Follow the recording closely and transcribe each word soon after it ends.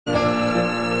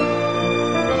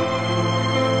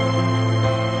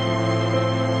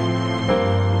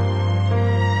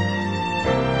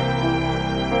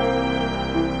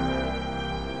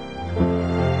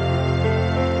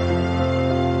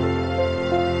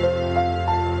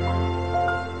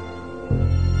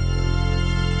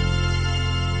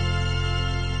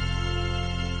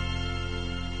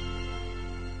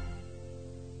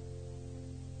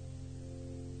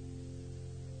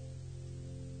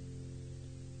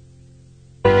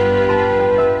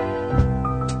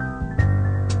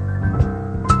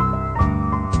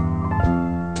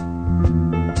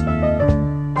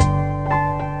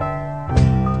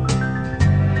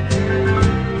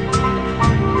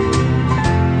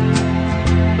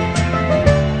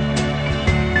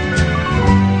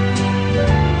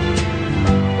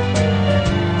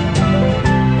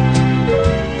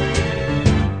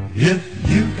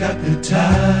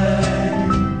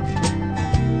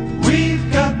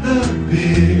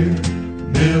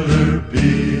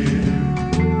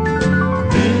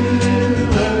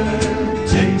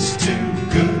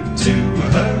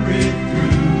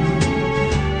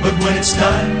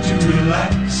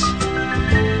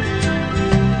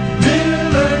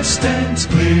mind's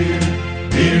clear,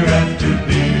 beer after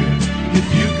beer.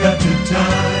 If you've got the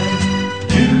time,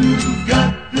 you've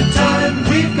got the time,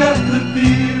 we've got the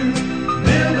beer.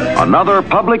 Miller. Another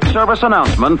public service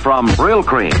announcement from Brill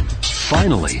Cream.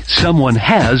 Finally, someone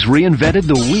has reinvented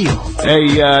the wheel. Hey,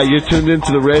 you're tuned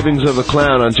into the Ravings of a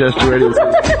Clown on Jester Radio.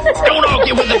 Don't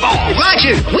argue with the ball.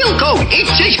 Roger, we'll go.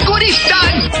 It's as good as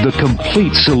done. The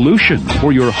complete solution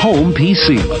for your home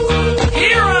PC.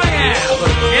 Here I am,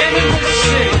 again in the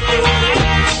city,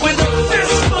 with a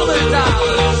fistful of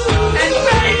dollars. And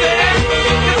baby,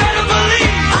 you better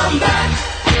believe I'm back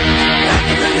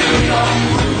in the New York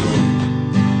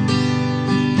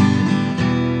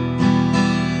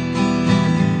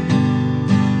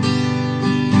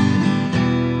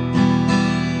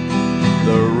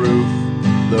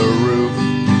groove.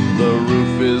 The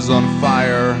roof is on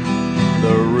fire.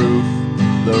 The roof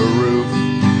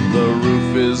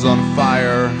is on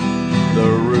fire. The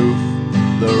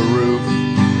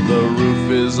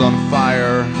roof is on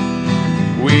fire.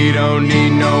 We don't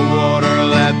need no water,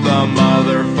 let the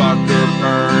motherfucker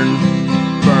burn.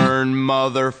 Burn,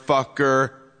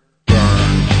 motherfucker, burn.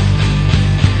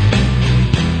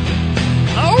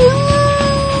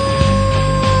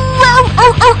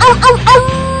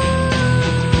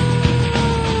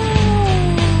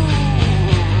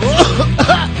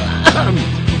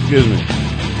 Excuse me.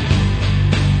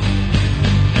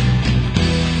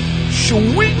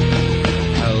 Sweet.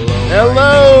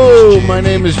 Hello, my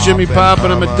name is Jimmy Pop,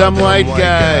 and I'm a dumb white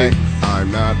guy.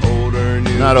 I'm Not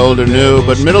old or new,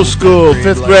 but middle school,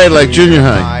 5th grade, like junior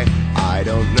high. I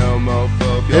don't know,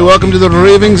 mofo. Hey, welcome to the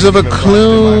Ravings of a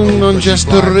Clown on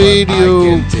Jester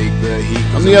Radio.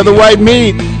 I'm the other white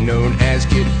meat. Known as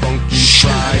Kid Funky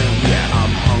Fried. Yeah,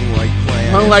 I'm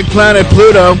Hung like planet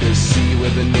Pluto.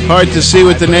 Hard to see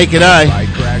with the naked eye.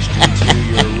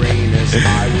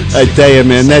 I tell you,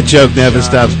 man, that joke never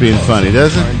stops being funny,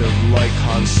 does it?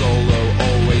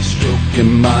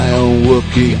 In my own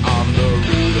Wookiee.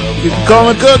 You can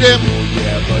call me Cookie.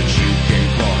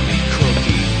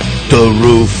 The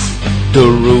roof.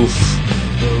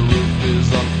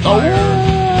 Oh,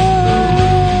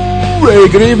 Ray,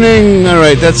 good evening. All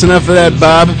right, that's enough of that,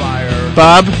 Bob.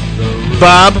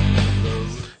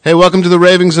 Hey, welcome to the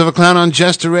Ravings of a Clown on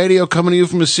Jester Radio, coming to you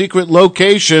from a secret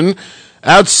location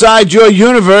outside your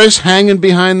universe, hanging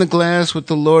behind the glass with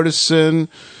the Lord of Sin.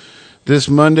 This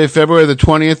Monday, February the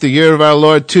 20th, the year of our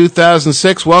Lord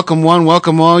 2006. Welcome one,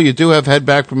 welcome all. You do have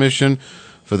headback permission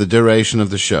for the duration of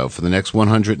the show. For the next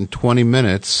 120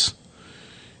 minutes,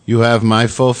 you have my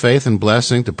full faith and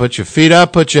blessing to put your feet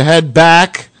up, put your head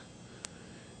back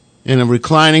in a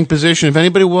reclining position. If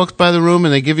anybody walks by the room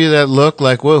and they give you that look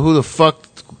like, well, who the fuck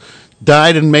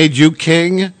died and made you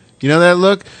king? You know that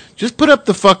look? Just put up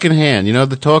the fucking hand, you know,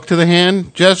 the talk to the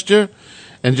hand gesture,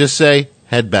 and just say,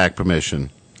 head back permission.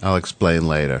 I'll explain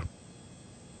later.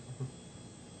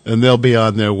 And they'll be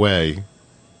on their way,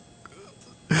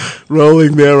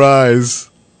 rolling their eyes.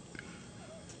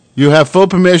 You have full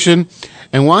permission,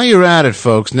 and while you're at it,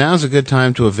 folks, now's a good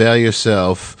time to avail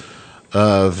yourself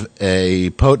of a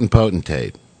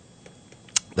potentate.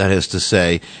 That is to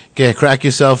say, crack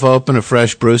yourself open a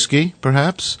fresh brewski,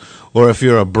 perhaps. Or if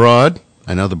you're a broad,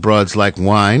 I know the broads like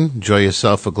wine. Enjoy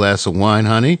yourself a glass of wine,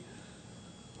 honey,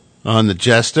 on the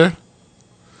Jester.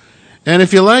 And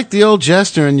if you like the old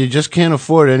Jester and you just can't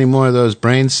afford any more of those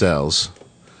brain cells,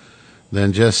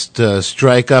 then just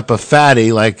strike up a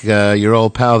fatty like your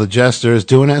old pal the Jester is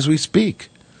doing as we speak.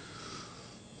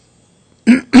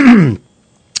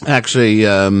 Actually,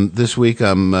 this week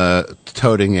I'm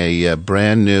toting a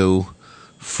brand new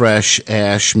fresh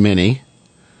ash mini,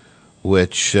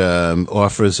 which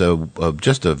offers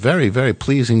just a very, very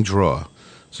pleasing draw.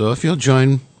 So if you'll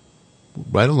join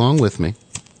right along with me.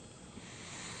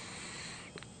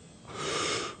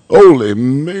 Holy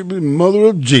maybe mother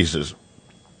of Jesus.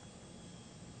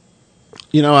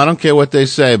 You know, I don't care what they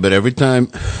say, but every time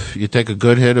you take a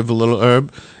good hit of a little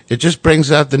herb, it just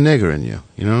brings out the nigger in you.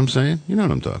 You know what I'm saying? You know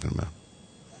what I'm talking about.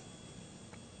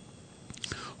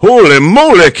 Holy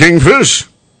moly, Kingfish!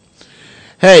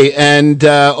 Hey, and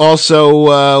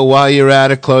also, while you're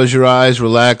at it, close your eyes,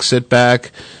 relax, sit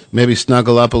back, maybe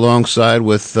snuggle up alongside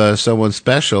with someone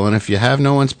special. And if you have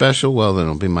no one special, well, then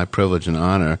it'll be my privilege and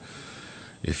honor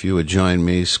if you would join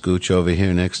me, scooch over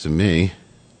here next to me,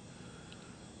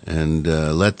 and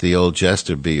let the old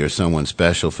Jester be your someone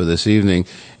special for this evening.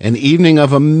 An evening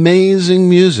of amazing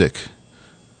music.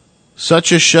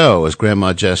 Such a show, as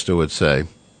Grandma Jester would say.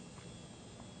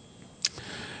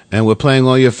 And we're playing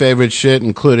all your favorite shit,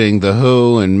 including The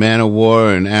Who and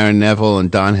Manowar and Aaron Neville and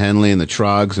Don Henley and the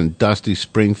Troggs and Dusty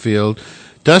Springfield,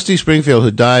 Dusty Springfield,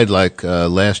 who died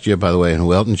last year, by the way, and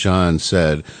who Elton John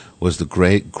said was the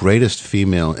greatest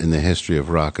female in the history of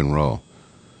rock and roll.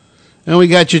 And we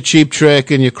got your Cheap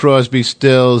Trick and your Crosby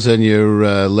Stills and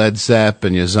your Led Zepp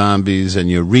and your Zombies and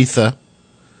your Aretha.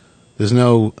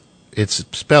 It's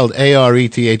spelled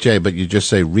A-R-E-T-H-A, but you just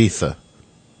say Aretha.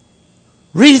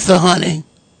 Aretha, honey.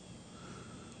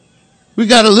 We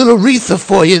got a little Aretha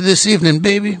for you this evening,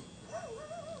 baby.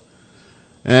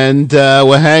 And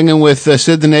we're hanging with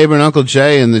Sid the Neighbor and Uncle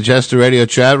Jay in the Jester Radio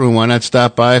chat room. Why not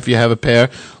stop by if you have a pair?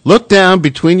 Look down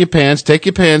between your pants. Take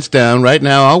your pants down. Right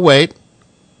now, I'll wait.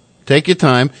 Take your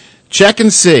time. Check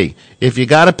and see. If you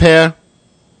got a pair,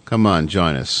 come on,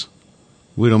 join us.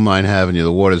 We don't mind having you.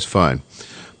 The water's fine.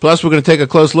 Plus, we're going to take a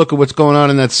close look at what's going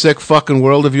on in that sick fucking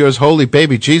world of yours. Holy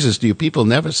baby Jesus, do you people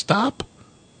never stop?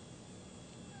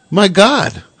 My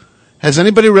God. Has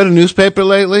anybody read a newspaper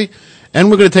lately? And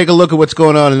we're going to take a look at what's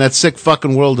going on in that sick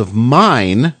fucking world of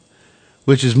mine,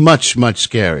 which is much, much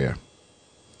scarier.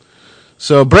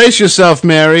 So brace yourself,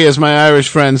 Mary, as my Irish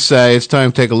friends say. It's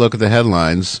time to take a look at the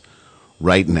headlines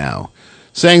right now.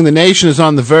 Saying the nation is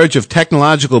on the verge of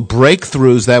technological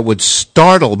breakthroughs that would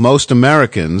startle most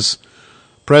Americans,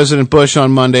 President Bush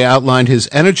on Monday outlined his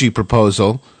energy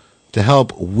proposal to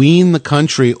help wean the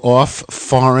country off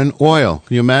foreign oil.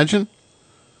 Can you imagine?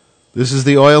 This is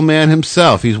the oil man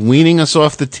himself. He's weaning us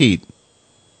off the teat.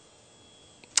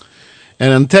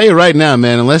 And I'll tell you right now,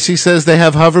 man, unless he says they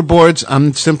have hoverboards,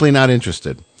 I'm simply not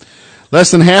interested.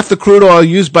 Less than half the crude oil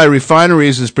used by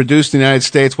refineries is produced in the United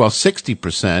States, while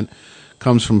 60%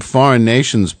 comes from foreign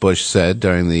nations, Bush said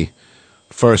during the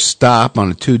first stop on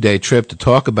a 2-day trip to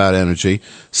talk about energy.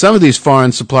 Some of these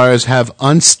foreign suppliers have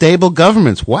unstable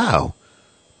governments. Wow.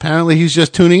 Apparently he's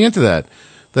just tuning into that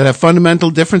have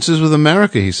fundamental differences with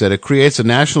America, he said. It creates a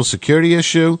national security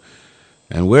issue,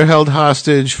 and we're held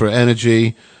hostage for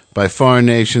energy by foreign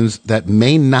nations that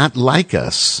may not like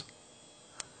us.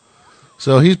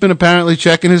 So he's been apparently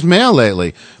checking his mail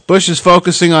lately. Bush is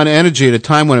focusing on energy at a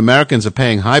time when Americans are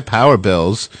paying high power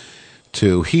bills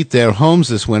to heat their homes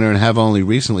this winter and have only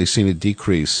recently seen a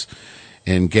decrease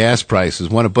in gas prices.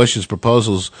 One of Bush's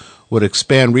proposals would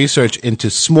expand research into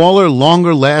smaller,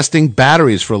 longer-lasting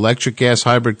batteries for electric gas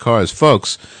hybrid cars.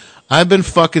 Folks, I've been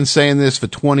fucking saying this for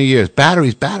 20 years.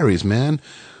 Batteries, man.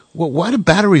 Why do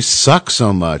batteries suck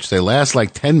so much? They last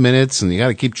like 10 minutes, and you got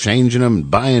to keep changing them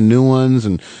and buying new ones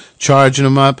and charging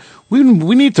them up. We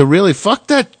need to really fuck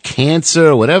that cancer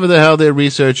or whatever the hell they're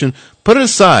researching. Put it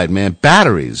aside, man.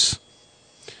 Batteries.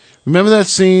 Remember that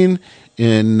scene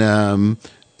in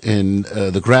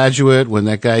The Graduate when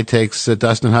that guy takes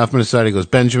Dustin Hoffman aside? He goes,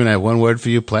 "Benjamin, I have one word for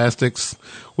you: plastics."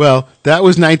 Well, that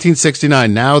was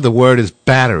 1969. Now the word is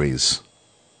batteries.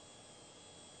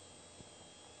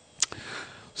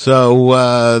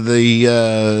 So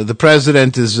the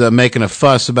president is making a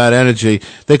fuss about energy.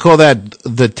 They call that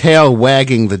the tail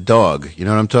wagging the dog. You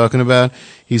know what I'm talking about?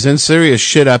 He's in serious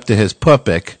shit up to his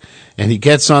puppet, and he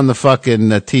gets on the fucking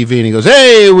TV and he goes,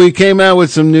 "Hey, we came out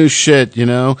with some new shit, you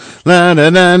know. La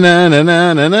na na na na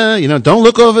na na na. You know, don't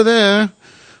look over there.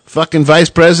 Fucking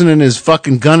vice president is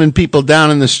fucking gunning people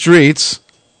down in the streets.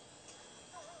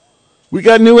 We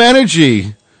got new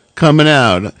energy coming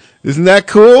out. Isn't that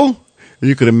cool?"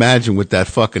 You could imagine with that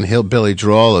fucking hillbilly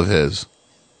drawl of his.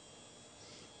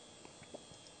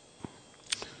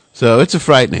 So it's a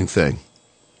frightening thing.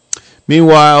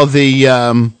 Meanwhile,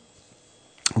 the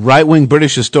right-wing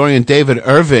British historian David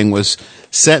Irving was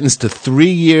sentenced to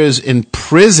 3 years in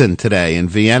prison today in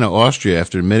Vienna, Austria,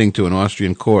 after admitting to an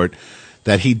Austrian court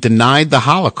that he denied the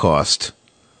Holocaust,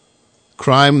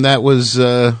 crime that was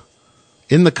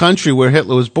in the country where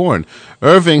Hitler was born.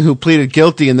 Irving, who pleaded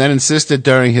guilty and then insisted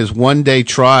during his one-day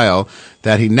trial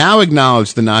that he now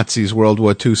acknowledged the Nazis' World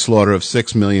War II slaughter of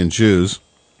 6 million Jews,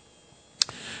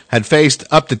 had faced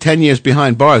up to 10 years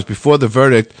behind bars. Before the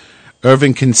verdict,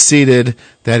 Irving conceded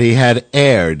that he had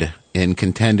erred in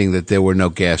contending that there were no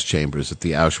gas chambers at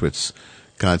the Auschwitz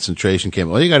concentration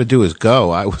camp. All you got to do is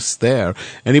go. I was there.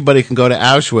 Anybody can go to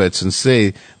Auschwitz and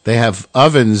see. They have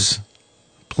ovens,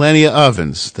 plenty of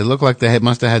ovens. They look like they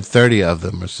must have had 30 of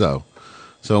them or so.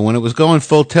 So when it was going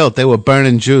full tilt, they were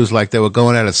burning Jews like they were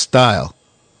going out of style.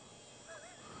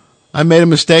 I made a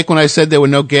mistake when I said there were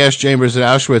no gas chambers at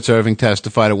Auschwitz, Irving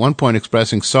testified, at one point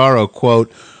expressing sorrow,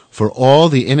 quote, "for all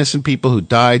the innocent people who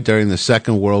died during the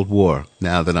Second World War,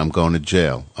 now that I'm going to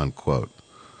jail," unquote.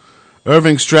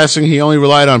 Irving, stressing he only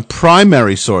relied on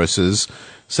primary sources,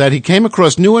 said he came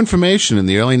across new information in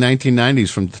the early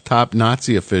 1990s from top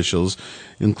Nazi officials,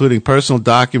 including personal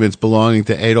documents belonging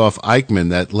to Adolf Eichmann,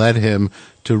 that led him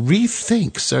to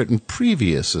rethink certain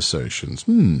previous assertions.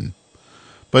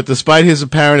 But despite his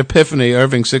apparent epiphany,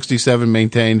 Irving, 67,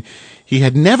 maintained he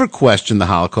had never questioned the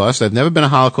Holocaust. I've never been a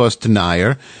Holocaust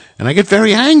denier, and I get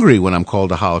very angry when I'm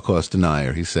called a Holocaust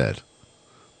denier, he said,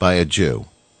 by a Jew.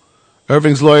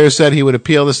 Irving's lawyer said he would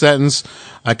appeal the sentence.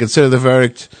 I consider the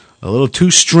verdict a little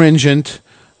too stringent.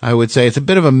 I would say it's a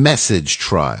bit of a message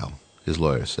trial, his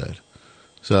lawyer said.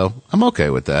 So I'm okay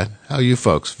with that. How are you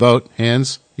folks? Vote?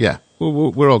 Hands? Yeah,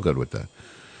 we're all good with that.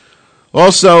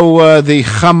 Also, the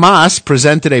Hamas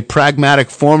presented a pragmatic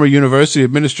former university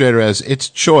administrator as its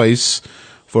choice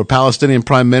for Palestinian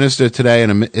prime minister today,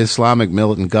 and an Islamic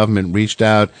militant government reached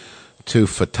out to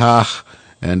Fatah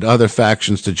and other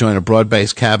factions to join a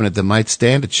broad-based cabinet that might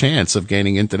stand a chance of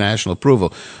gaining international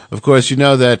approval. Of course, you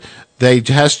know that they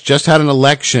just had an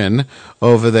election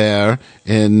over there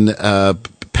in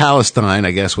Palestine,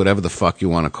 I guess, whatever the fuck you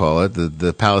want to call it,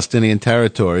 the Palestinian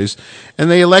territories,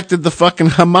 and they elected the fucking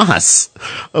Hamas,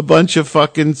 a bunch of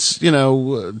fucking,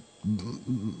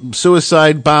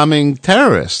 suicide bombing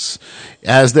terrorists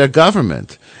as their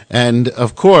government. And,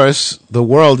 of course, the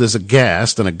world is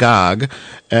aghast and agog,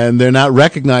 and they're not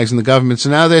recognizing the government, so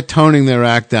now they're toning their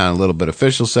act down a little bit.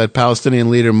 Officials said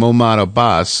Palestinian leader Mahmoud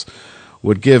Abbas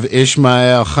would give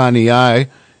Ismail Haniyeh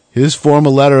his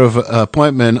formal letter of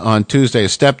appointment on Tuesday, a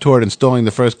step toward installing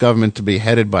the first government to be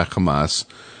headed by Hamas,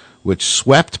 which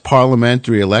swept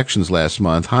parliamentary elections last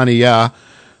month. Haniyeh,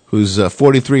 who's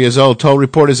 43 years old, told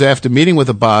reporters after meeting with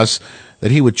Abbas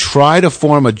that he would try to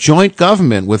form a joint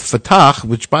government with Fatah,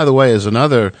 which, by the way, is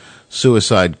another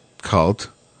suicide cult,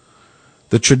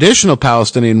 the traditional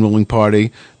Palestinian ruling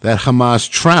party that Hamas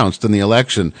trounced in the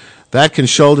election. That can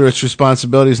shoulder its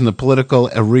responsibilities in the political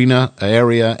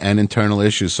area and internal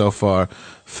issues. So far,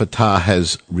 Fatah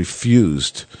has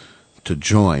refused to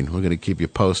join. We're going to keep you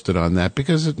posted on that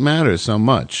because it matters so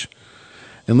much.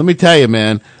 And let me tell you,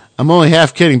 man, I'm only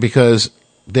half kidding because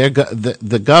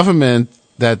the government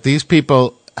that these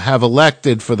people have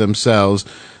elected for themselves,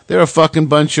 they're a fucking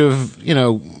bunch of,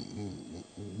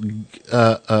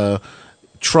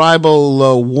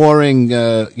 tribal warring,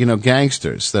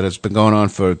 gangsters that has been going on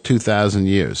for 2,000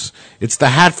 years. It's the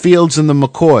Hatfields and the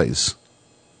McCoys.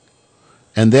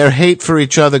 And their hate for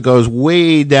each other goes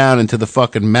way down into the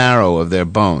fucking marrow of their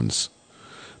bones.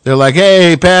 They're like,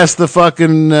 hey, pass the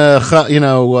fucking,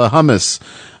 hummus.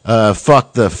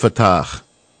 Fuck the Fatah.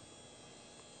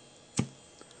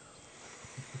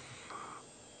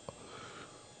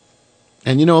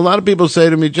 And, a lot of people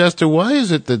say to me, Jester, why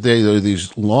is it that there are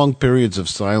these long periods of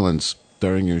silence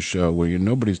during your show where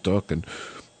nobody's talking?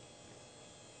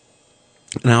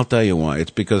 And I'll tell you why. It's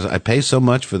because I pay so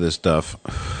much for this stuff,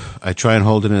 I try and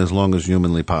hold it in as long as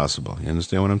humanly possible. You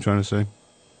understand what I'm trying to say?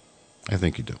 I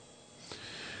think you do.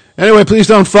 Anyway, please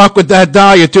don't fuck with that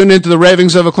dial. You're tuned into the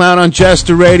Ravings of a Clown on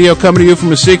Jester Radio, coming to you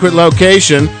from a secret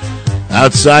location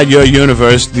outside your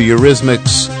universe. The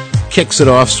Eurythmics kicks it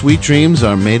off. Sweet dreams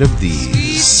are made of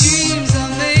these.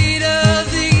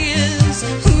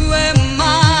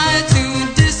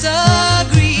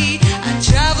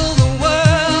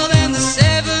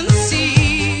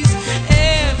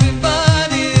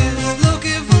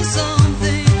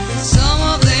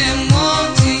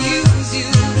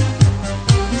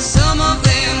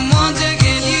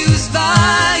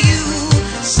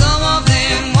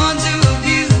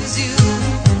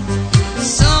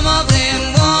 Some of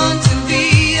them want to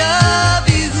be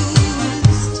abused.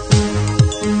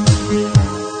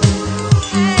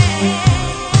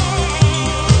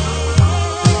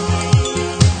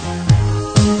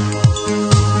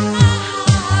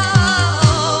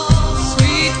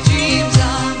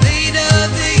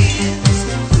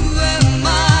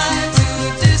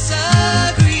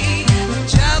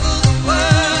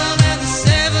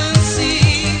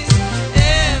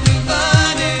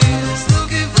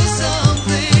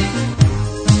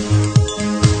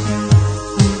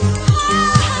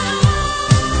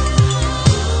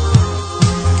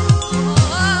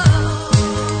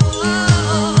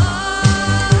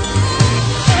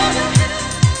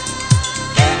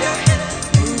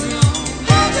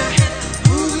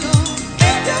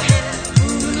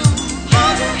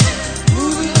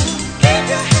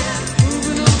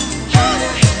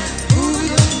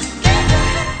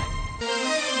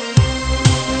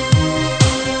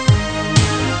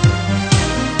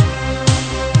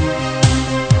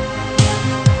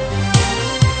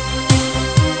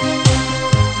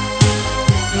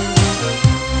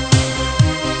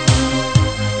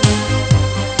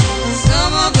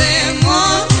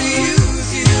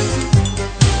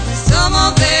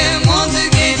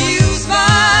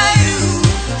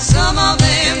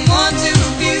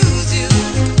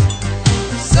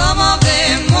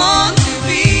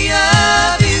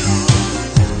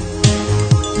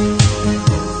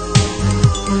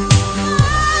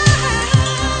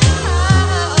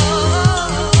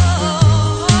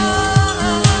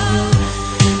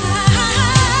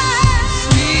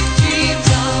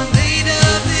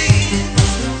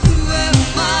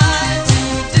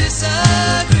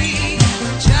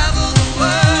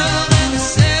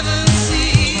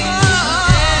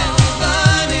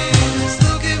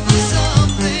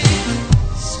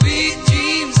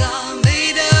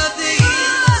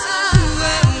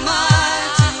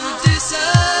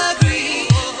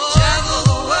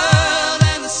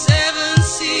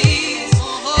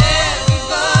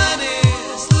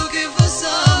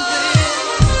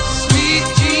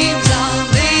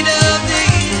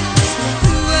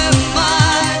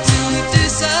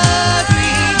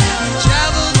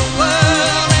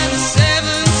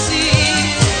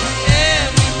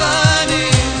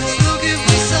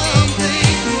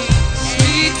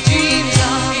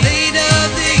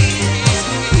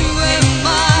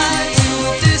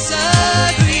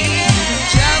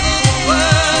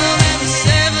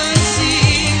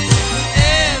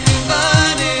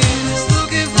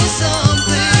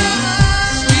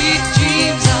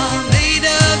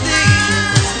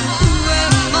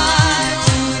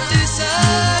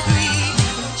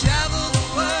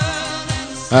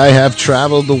 I have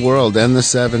traveled the world and the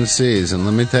 7 seas, and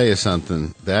let me tell you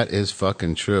something. That is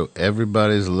fucking true.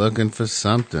 Everybody's looking for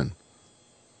something.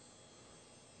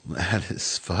 That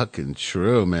is fucking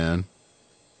true, man.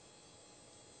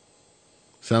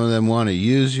 Some of them want to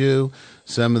use you.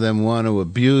 Some of them want to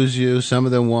abuse you. Some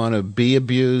of them want to be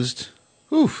abused.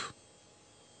 Oof.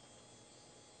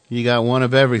 You got one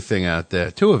of everything out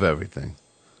there. 2 of everything.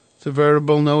 It's a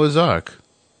veritable Noah's Ark.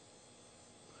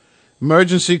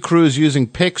 Emergency crews using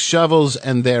picks, shovels,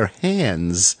 and their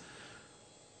hands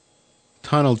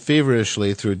tunneled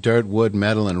feverishly through dirt, wood,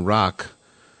 metal, and rock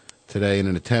today in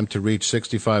an attempt to reach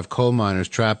 65 coal miners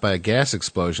trapped by a gas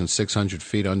explosion 600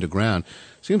 feet underground.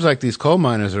 Seems like these coal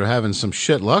miners are having some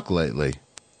shit luck lately.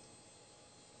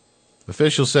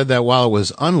 Officials said that while it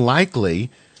was unlikely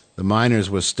the miners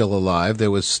were still alive, there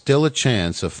was still a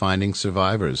chance of finding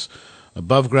survivors.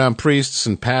 Above-ground priests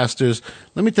and pastors.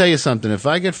 Let me tell you something. If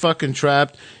I get fucking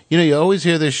trapped, you always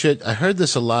hear this shit. I heard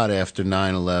this a lot after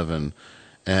 9/11.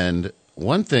 And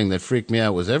one thing that freaked me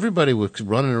out was everybody was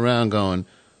running around going,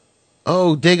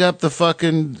 oh, dig up the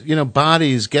fucking,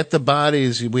 bodies, get the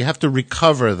bodies. We have to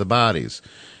recover the bodies.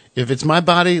 If it's my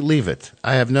body, leave it.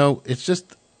 It's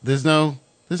just, there's no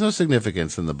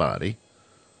significance in the body.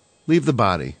 Leave the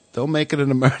body. Don't make it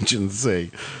an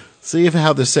emergency. See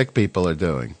how the sick people are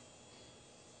doing.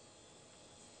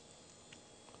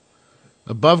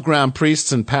 Above-ground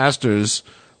priests and pastors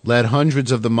led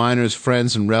hundreds of the miners'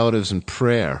 friends and relatives in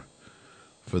prayer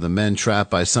for the men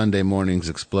trapped by Sunday morning's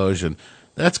explosion.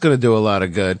 That's going to do a lot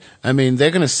of good. I mean,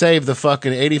 they're going to save the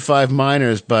fucking 85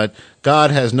 miners, but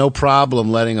God has no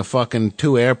problem letting a fucking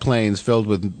 2 airplanes filled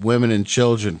with women and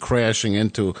children crashing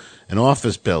into an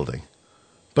office building.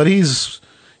 But he's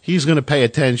going to pay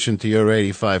attention to your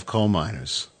 85 coal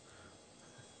miners.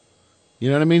 You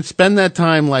know what I mean? Spend that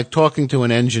time like talking to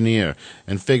an engineer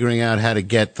and figuring out how to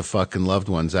get the fucking loved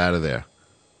ones out of there.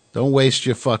 Don't waste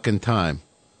your fucking time.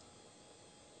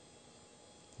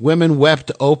 Women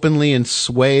wept openly and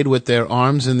swayed with their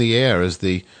arms in the air as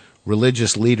the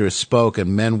religious leaders spoke,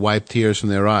 and men wiped tears from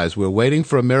their eyes. We're waiting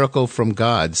for a miracle from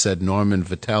God, said Norman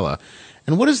Vitella.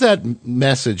 And what does that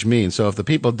message mean? So if the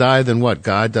people die, then what?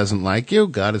 God doesn't like you?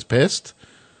 God is pissed?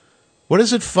 What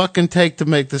does it fucking take to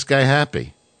make this guy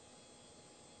happy?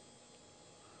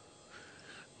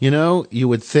 You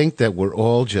would think that we're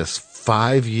all just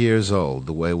 5 years old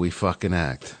the way we fucking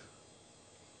act.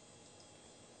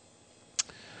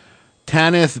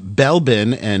 Tanith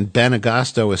Belbin and Ben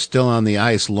Agosto are still on the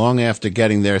ice long after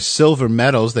getting their silver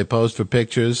medals. They posed for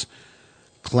pictures,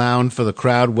 clowned for the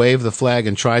crowd, waved the flag,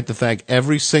 and tried to thank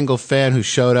every single fan who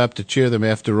showed up to cheer them.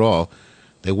 After all,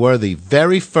 they were the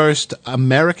very first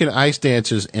American ice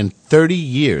dancers in 30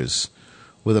 years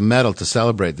with a medal to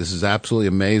celebrate. This is absolutely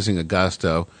amazing,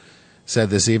 Agosto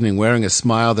said this evening, wearing a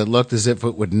smile that looked as if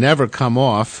it would never come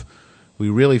off. We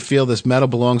really feel this medal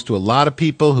belongs to a lot of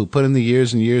people who put in the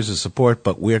years and years of support,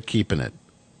 but we're keeping it.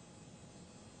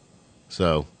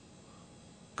 So,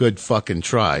 good fucking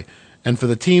try. And for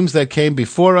the teams that came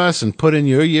before us and put in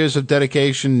your years of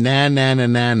dedication,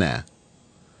 nah.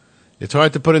 It's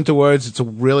hard to put into words. It's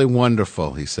really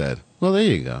wonderful, he said. Well, there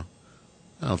you go.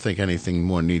 I don't think anything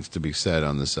more needs to be said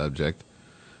on the subject.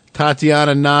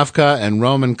 Tatiana Navka and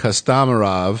Roman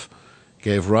Kostamarov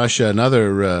gave Russia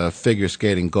another figure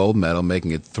skating gold medal,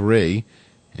 making it 3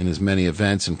 in as many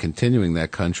events and continuing that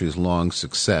country's long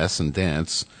success in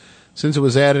dance. Since it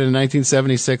was added in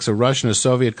 1976, a Russian and a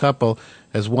Soviet couple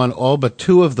has won all but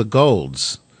 2 of the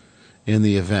golds in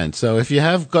the event. So if you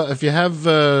have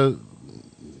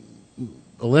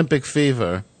Olympic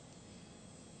fever,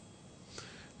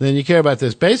 then you care about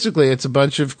this. Basically, it's a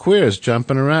bunch of queers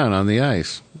jumping around on the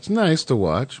ice. It's nice to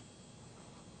watch.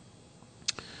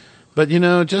 But,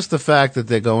 just the fact that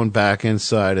they're going back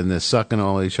inside and they're sucking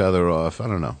all each other off, I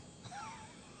don't know.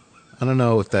 I don't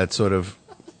know if that sort of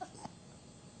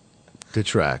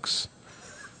detracts.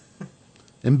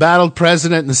 Embattled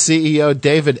President and CEO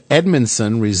David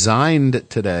Edmondson resigned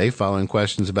today following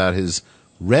questions about his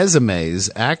resume's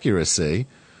accuracy.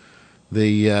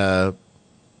 The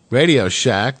Radio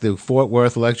Shack, the Fort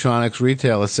Worth electronics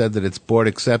retailer, said that its board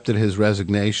accepted his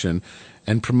resignation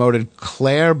and promoted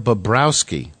Claire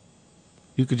Bobrowski.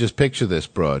 You could just picture this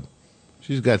broad.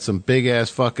 She's got some big-ass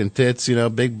fucking tits,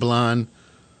 big blonde.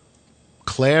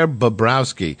 Claire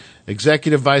Bobrowski,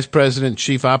 Executive Vice President,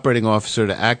 Chief Operating Officer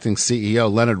to Acting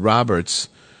CEO Leonard Roberts,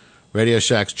 Radio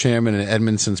Shack's chairman and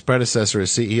Edmondson's predecessor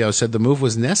as CEO, said the move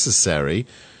was necessary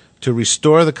to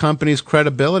restore the company's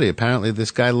credibility. Apparently,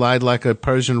 this guy lied like a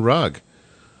Persian rug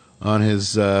on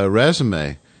his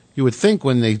resume. You would think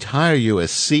when they hire you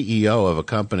as CEO of a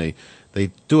company,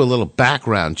 they do a little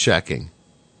background checking.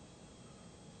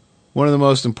 One of the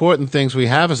most important things we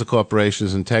have as a corporation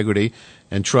is integrity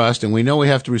and trust, and we know we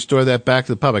have to restore that back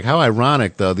to the public. How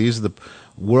ironic, though. These are the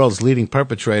world's leading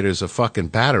perpetrators of fucking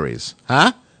batteries.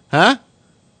 Huh?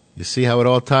 You see how it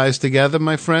all ties together,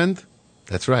 my friend?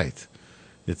 That's right.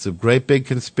 It's a great big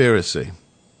conspiracy.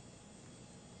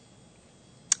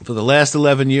 For the last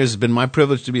 11 years, it's been my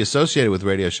privilege to be associated with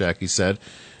Radio Shack, he said.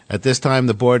 At this time,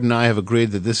 the board and I have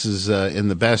agreed that this is in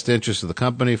the best interest of the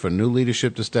company for new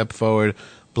leadership to step forward,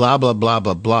 blah, blah, blah,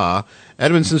 blah, blah.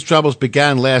 Edmondson's troubles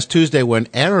began last Tuesday when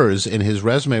errors in his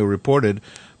resume were reported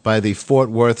by the Fort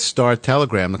Worth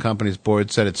Star-Telegram. The company's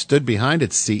board said it stood behind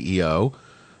its CEO,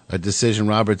 a decision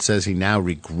Roberts says he now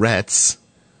regrets.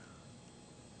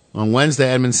 On Wednesday,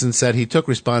 Edmondson said he took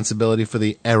responsibility for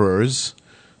the errors.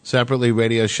 Separately,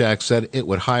 Radio Shack said it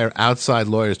would hire outside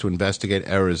lawyers to investigate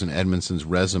errors in Edmondson's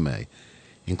resume,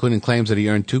 including claims that he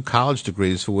earned 2 college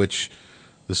degrees for which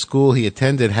the school he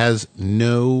attended has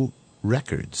no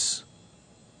records.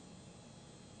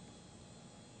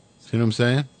 See what I'm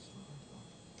saying?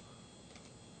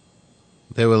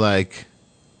 They were like,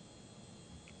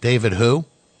 David who?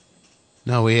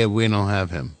 No, we don't have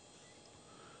him.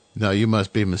 No, you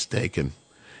must be mistaken.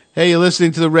 Hey, you're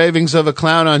listening to the Ravings of a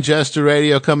Clown on Jester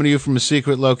Radio, coming to you from a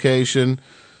secret location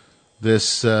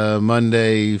this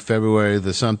Monday, February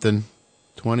the something,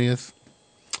 20th,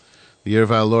 the year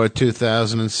of our Lord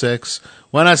 2006.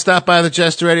 Why not stop by the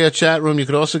Jester Radio chat room? You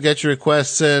could also get your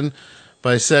requests in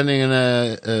by sending an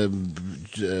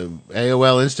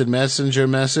AOL Instant Messenger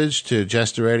message to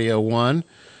Jester Radio 1.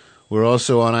 We're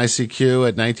also on ICQ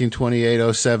at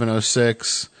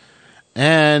 1928-0706.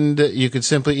 And you could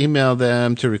simply email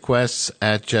them to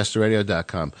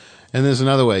requests@jesterradio.com. And there's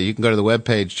another way. You can go to the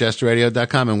webpage,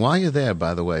 jesterradio.com. And while you're there,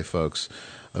 by the way, folks,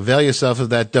 avail yourself of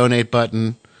that donate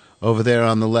button over there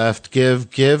on the left.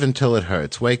 Give until it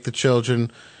hurts. Wake the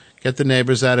children, get the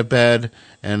neighbors out of bed,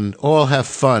 and all have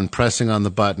fun pressing on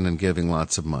the button and giving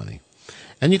lots of money.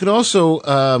 And you can also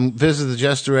visit the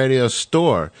Jester Radio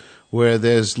store, where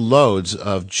there's loads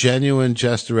of genuine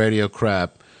Jester Radio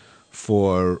crap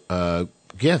for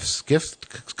gifts.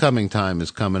 Gift coming time is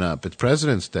coming up. It's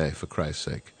President's Day, for Christ's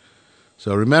sake.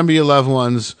 So remember your loved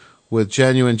ones with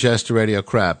genuine Jester Radio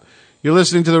crap. You're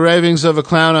listening to the Ravings of a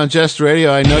Clown on Jester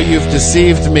Radio. I know you've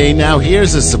deceived me. Now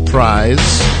here's a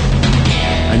surprise.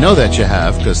 I know that you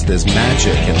have, because there's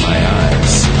magic in my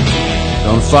eyes.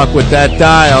 Don't fuck with that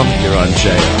dial. You're on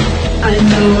JR. I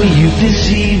know you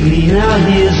deceived me. Now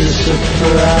here's a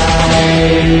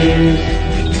surprise.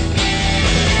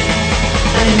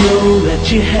 I know that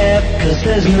you have, 'cause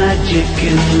there's magic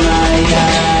in my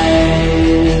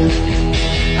eyes.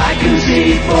 I can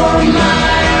see for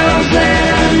miles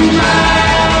and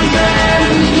miles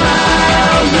and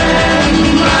miles and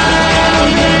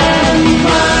miles and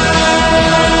miles.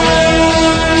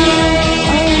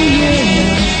 Oh yeah.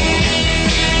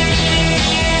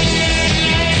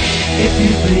 If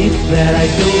you think that I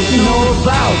don't know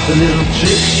about the little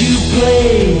tricks you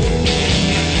play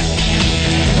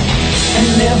and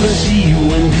never see you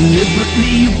when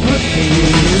deliberately you put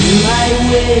things in my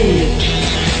way,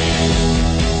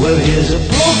 well, here's a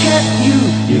poke at you.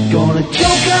 You're gonna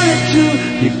choke on it too.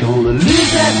 You're gonna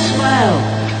lose that smile,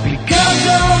 because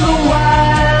all the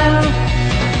while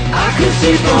I could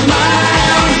see for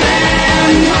miles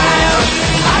and miles.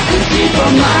 I could see for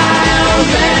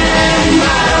miles and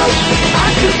miles. I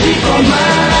could see for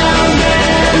miles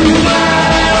and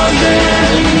miles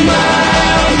and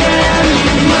miles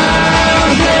and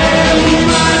miles and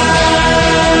miles.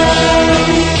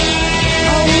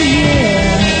 Oh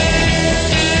yeah.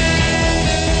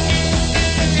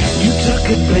 You took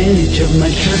advantage of my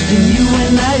trust in you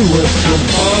when I was so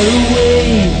far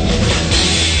away.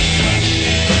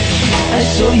 I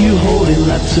saw you holding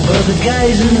lots of other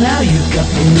guys, and now you've got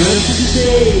the nerve to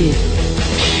say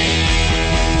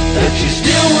that you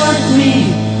still want me.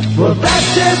 Well, that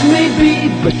just may be,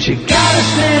 but you gotta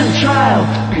stand trial,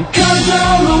 because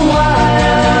all the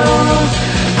while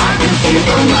I can see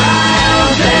for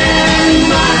miles and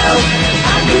miles. I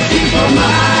can see for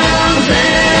miles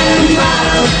and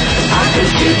miles. I can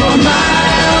see for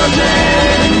miles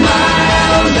and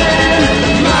miles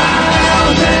and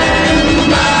miles and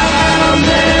miles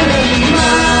and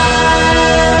miles.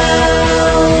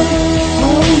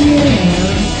 Oh yeah.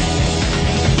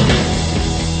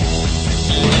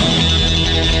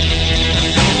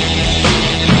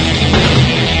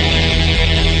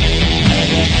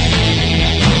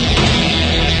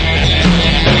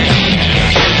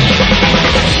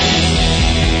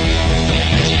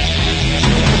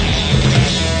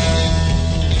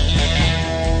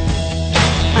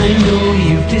 I know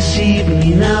you've deceived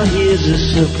me, now here's a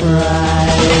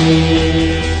surprise.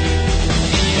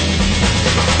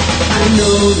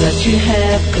 know that you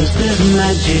have, 'cause there's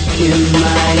magic in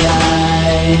my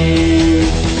eyes.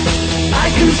 I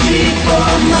can see for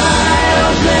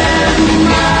miles and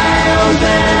miles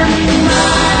and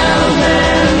miles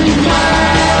and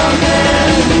miles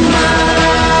and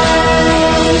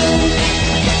miles.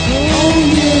 Oh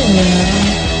yeah.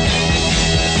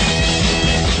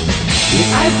 The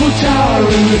Eiffel Tower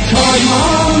and the Taj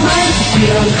Mahal night, see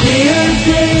on clear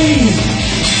days.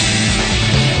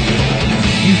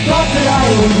 You thought that I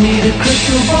would need a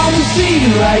crystal ball to see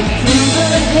right through the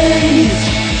haze.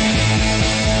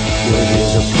 Well,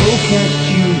 there's a poke at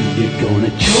you, you're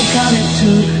gonna choke on it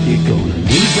too. You're gonna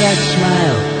lose that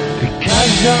smile,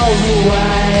 because all the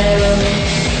while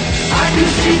I can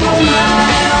see for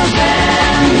miles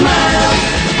and miles.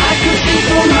 I can see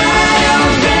for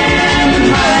miles and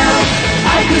miles.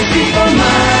 I can see for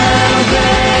miles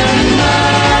and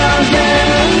miles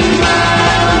and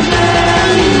miles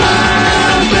and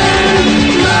miles and miles and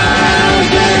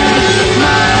miles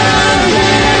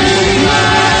and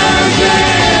miles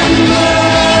and miles.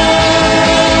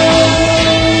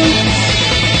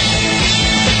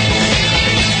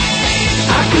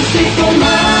 I can see for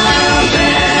miles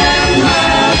and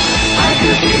miles. I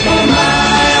can see for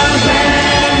miles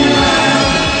and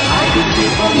miles. I can see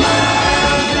for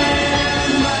miles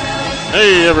and miles.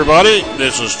 Hey everybody,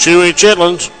 this is Chewy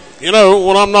Chitlins. You know,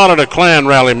 when I'm not at a Klan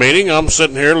rally meeting, I'm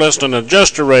sitting here listening to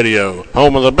Jester Radio,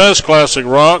 home of the best classic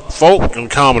rock, folk, and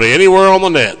comedy anywhere on the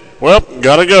net. Well,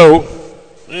 gotta go.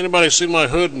 Anybody see my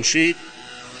hood and sheet?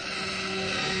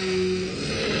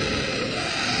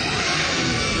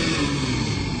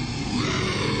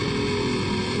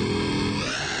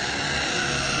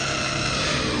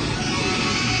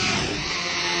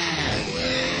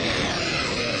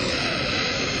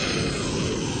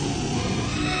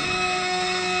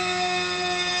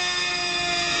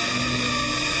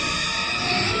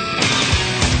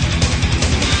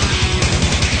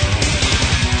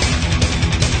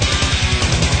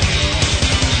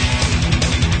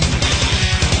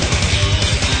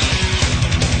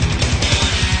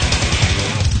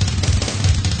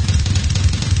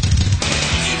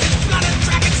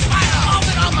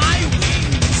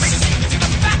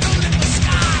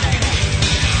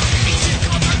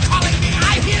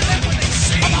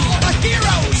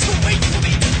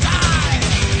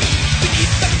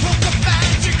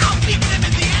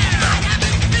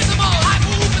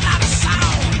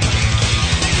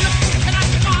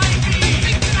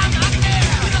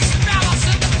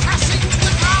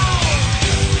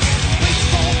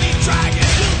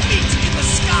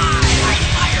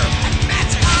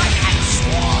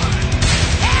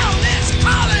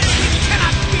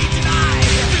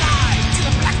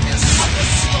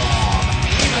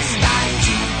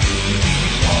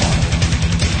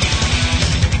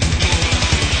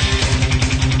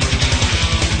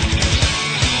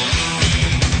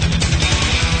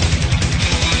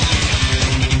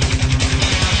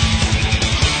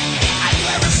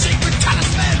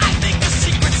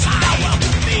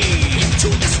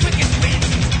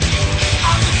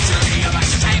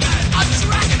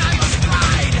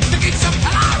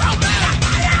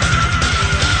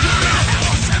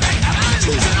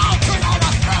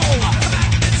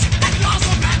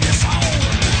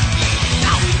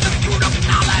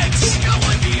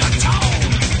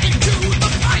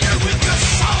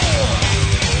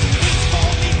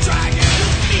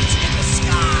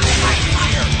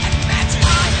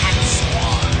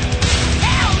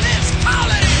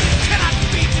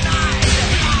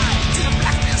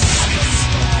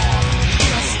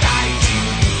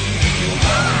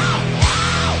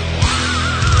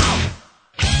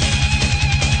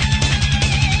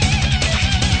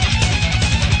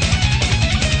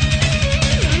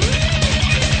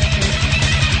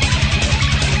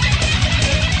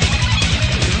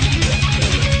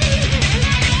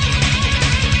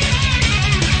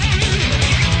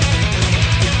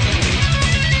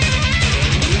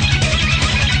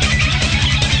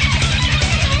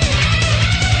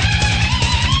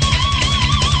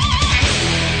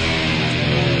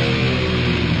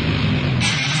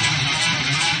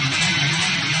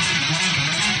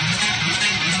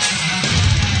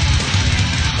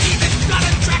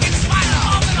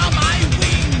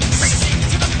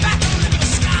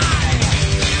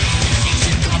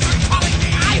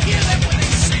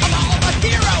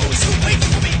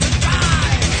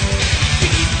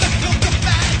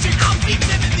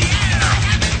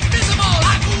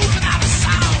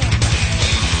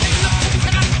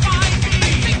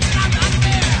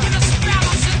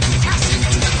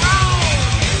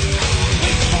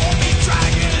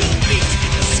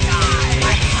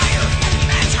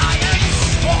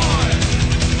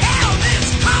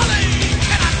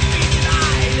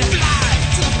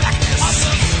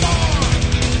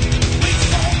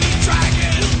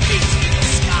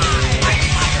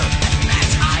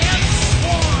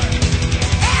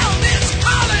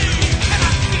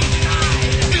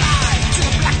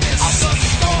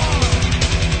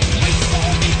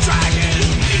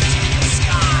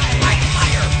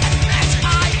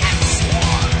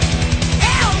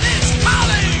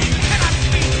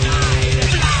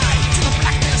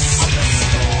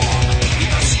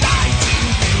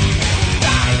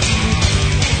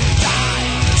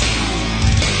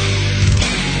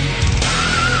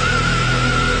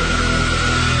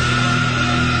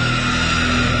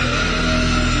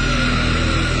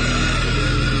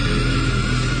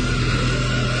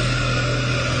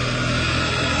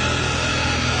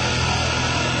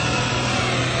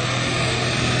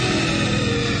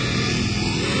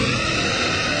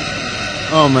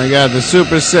 Oh my God, the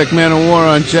Super Sick Man of War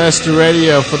on Jester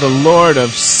Radio for the Lord of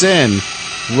Sin.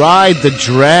 Ride the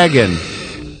Dragon.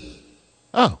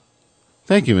 Oh,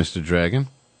 thank you, Mr. Dragon,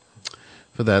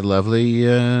 for that lovely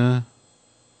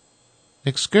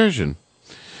excursion.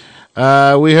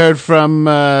 We heard from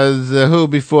The Who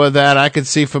before that. I Could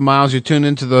See for Miles. You tune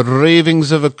into the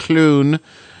Ravings of a Clune,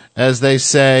 as they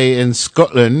say in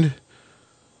Scotland,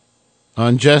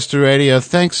 on Jester Radio.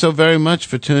 Thanks so very much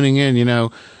for tuning in. You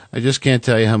know, I just can't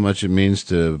tell you how much it means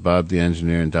to Bob the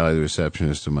engineer and Dolly the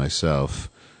receptionist and myself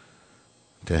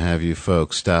to have you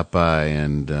folks stop by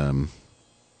and,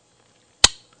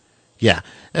 yeah,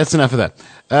 that's enough of that.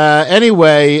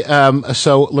 Anyway,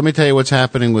 so let me tell you what's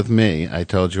happening with me. I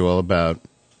told you all about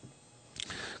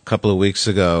a couple of weeks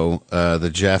ago, the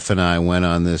Jeff and I went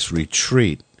on this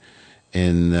retreat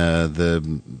in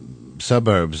the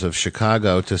suburbs of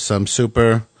Chicago to some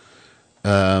super,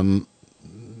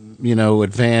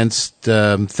 advanced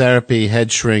therapy,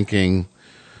 head shrinking,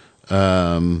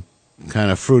 kind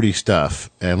of fruity stuff.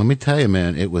 And let me tell you,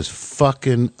 man, it was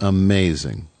fucking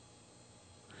amazing.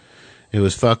 It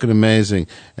was fucking amazing.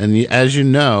 And as you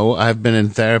know, I've been in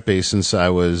therapy since I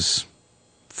was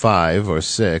 5 or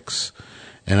 6,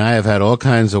 and I have had all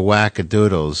kinds of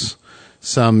wackadoodles.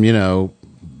 Some,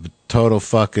 total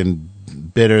fucking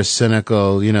bitter,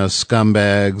 cynical,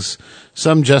 scumbags.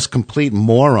 Some just complete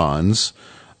morons.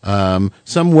 Some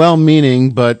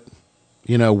well-meaning, but,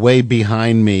 way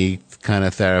behind me kind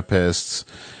of therapists.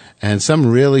 And some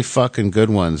really fucking good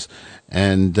ones.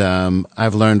 And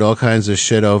I've learned all kinds of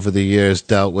shit over the years,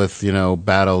 dealt with,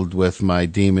 battled with my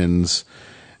demons.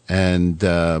 And,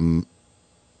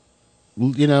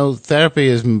 therapy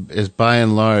is by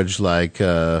and large like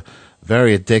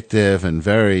very addictive and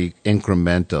very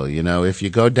incremental. If you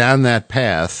go down that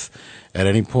path at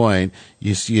any point,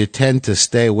 you tend to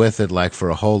stay with it like for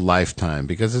a whole lifetime,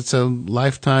 because it's a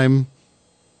lifetime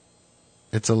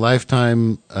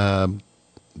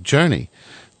journey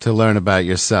to learn about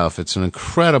yourself. It's an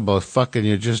incredible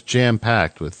you're just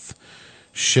jam-packed with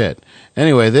shit.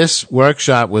 Anyway, this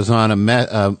workshop was on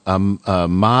a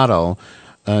model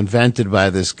invented by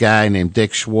this guy named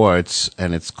Dick Schwartz,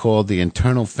 and it's called the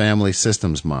Internal Family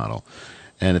Systems Model.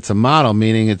 And it's a model,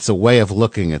 meaning it's a way of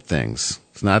looking at things.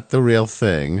 It's not the real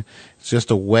thing. It's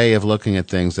just a way of looking at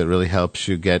things that really helps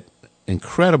you get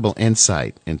incredible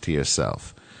insight into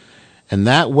yourself. And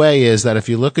that way is that if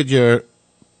you look at your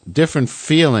different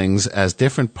feelings as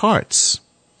different parts.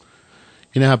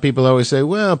 You know how people always say,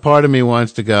 well, part of me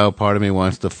wants to go, part of me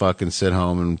wants to fucking sit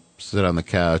home and sit on the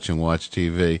couch and watch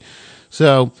TV.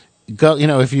 So,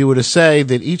 if you were to say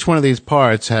that each one of these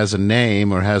parts has a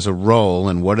name or has a role,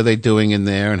 and what are they doing in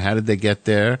there, and how did they get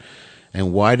there,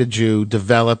 and why did you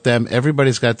develop them?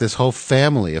 Everybody's got this whole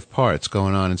family of parts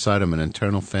going on inside them, an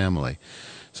internal family.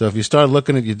 So if you start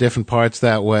looking at your different parts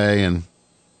that way, and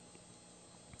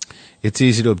it's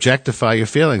easy to objectify your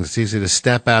feelings. It's easy to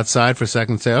step outside for a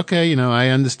second and say, okay, I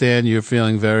understand you're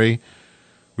feeling very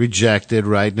rejected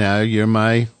right now. You're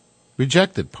my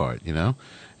rejected part,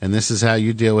 and this is how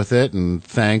you deal with it, and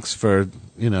thanks for,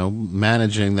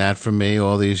 managing that for me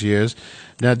all these years.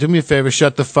 Now, do me a favor,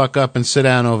 shut the fuck up and sit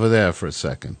down over there for a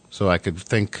second so I could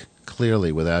think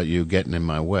clearly without you getting in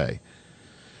my way.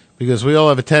 Because we all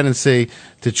have a tendency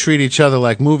to treat each other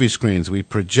like movie screens. We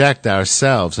project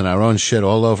ourselves and our own shit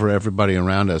all over everybody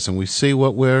around us, and we see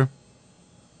what we're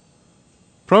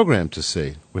programmed to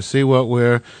see. We see what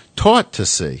we're taught to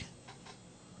see.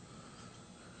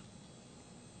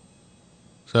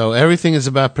 So everything is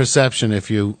about perception. If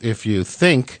you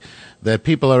think that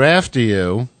people are after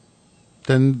you,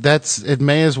 then it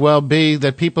may as well be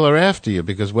that people are after you,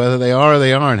 because whether they are or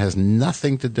they aren't has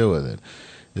nothing to do with it.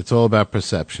 It's all about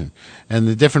perception. And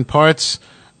the different parts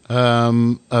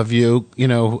of you,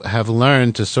 have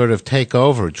learned to sort of take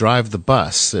over, drive the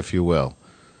bus, if you will.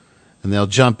 And they'll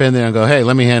jump in there and go, hey,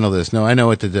 let me handle this. No, I know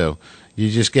what to do.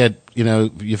 You just get,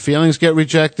 your feelings get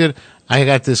rejected. I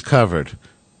got this covered.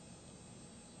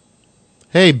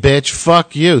 Hey, bitch,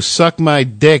 fuck you. Suck my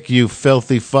dick, you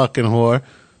filthy fucking whore.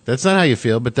 That's not how you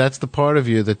feel, but that's the part of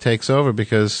you that takes over,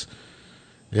 because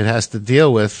it has to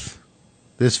deal with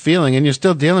this feeling, and you're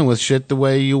still dealing with shit the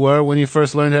way you were when you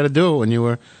first learned how to do it, when you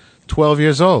were 12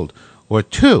 years old, or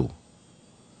 2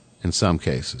 in some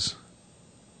cases.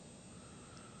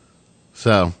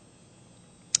 So,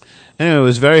 anyway, it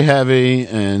was very heavy,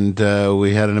 and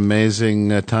we had an amazing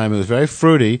time. It was very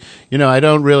fruity. I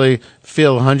don't really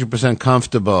feel 100%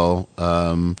 comfortable,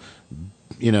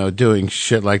 doing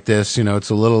shit like this. It's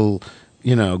a little,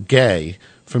 gay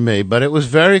for me, but it was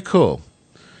very cool.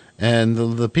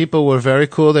 And the people were very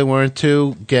cool. They weren't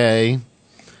too gay.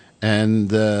 And,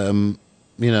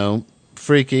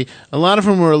 freaky. A lot of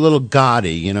them were a little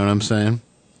gaudy, you know what I'm saying?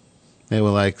 They were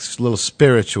like a little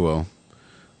spiritual,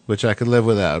 which I could live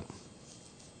without.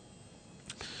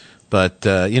 But,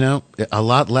 a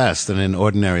lot less than in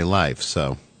ordinary life,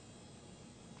 so.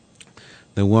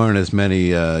 There weren't as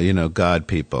many, God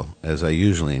people as I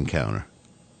usually encounter.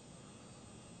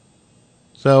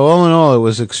 So all in all, it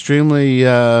was extremely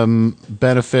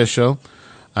beneficial.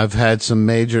 I've had some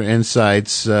major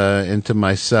insights into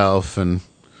myself, and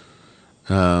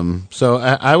so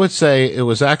I would say it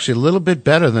was actually a little bit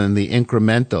better than the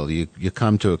incremental you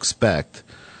come to expect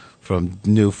from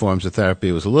new forms of therapy.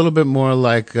 It was a little bit more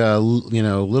like, a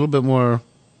little bit more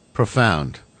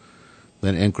profound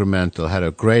than incremental. Had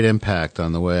a great impact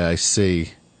on the way I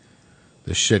see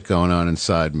the shit going on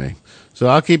inside me. So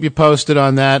I'll keep you posted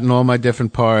on that and all my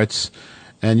different parts.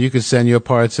 And you can send your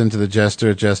parts into the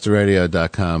Jester at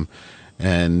jesterradio.com.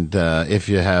 And if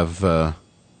you have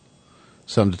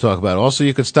something to talk about. Also,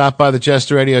 you could stop by the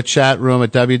Jester Radio chat room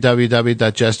at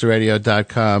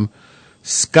www.jesterradio.com.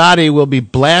 Scotty will be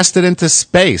blasted into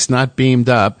space, not beamed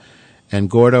up. And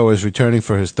Gordo is returning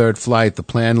for his third flight. The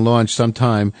planned launch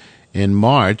sometime in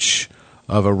March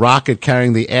of a rocket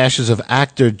carrying the ashes of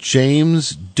actor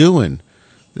James Doohan.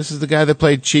 This is the guy that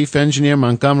played Chief Engineer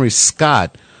Montgomery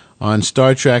Scott on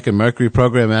Star Trek, and Mercury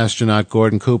program astronaut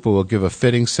Gordon Cooper will give a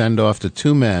fitting send-off to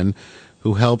two men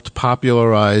who helped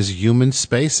popularize human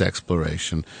space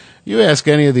exploration. You ask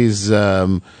any of these,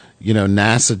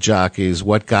 NASA jockeys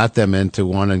what got them into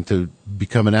wanting to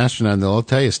become an astronaut, and they'll all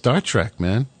tell you Star Trek,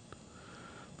 man.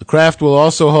 The craft will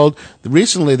also hold,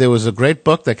 recently there was a great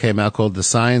book that came out called The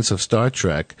Science of Star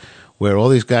Trek, where all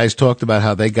these guys talked about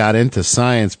how they got into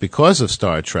science because of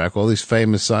Star Trek, all these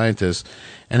famous scientists,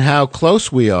 and how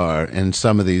close we are in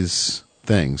some of these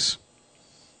things,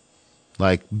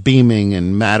 like beaming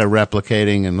and matter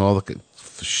replicating and all the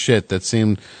shit that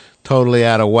seemed totally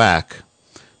out of whack.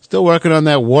 Still working on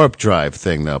that warp drive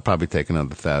thing, though, probably take another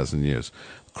 1,000 years.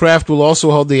 Craft will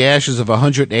also hold the ashes of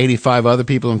 185 other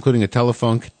people, including a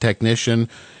telephone technician,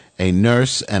 a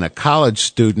nurse, and a college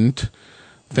student.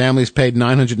 Families paid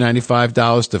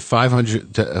 $995 to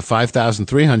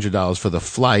 $5,300 for the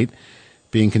flight,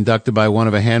 being conducted by one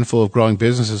of a handful of growing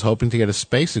businesses hoping to get a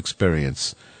space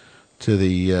experience to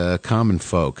the common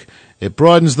folk. It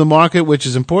broadens the market, which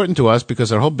is important to us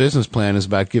because our whole business plan is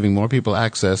about giving more people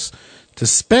access to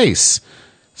space,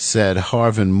 said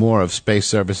Harvin Moore of Space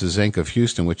Services, Inc. of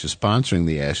Houston, which is sponsoring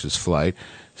the Ashes flight.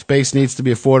 Space needs to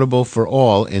be affordable for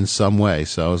all in some way.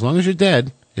 So as long as you're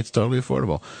dead, it's totally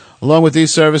affordable. Along with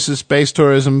these services, space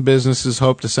tourism businesses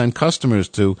hope to send customers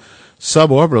to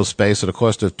suborbital space at a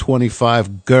cost of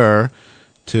 25 gur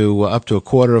to up to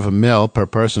 $250,000 per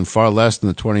person, far less than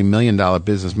the $20 million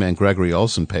businessman Gregory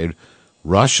Olson paid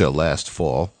Russia last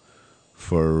fall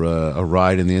for a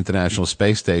ride in the International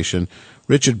Space Station.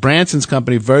 Richard Branson's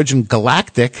company, Virgin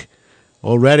Galactic,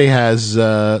 already has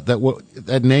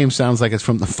that name sounds like it's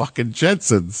from the fucking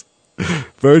Jetsons.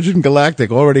 Virgin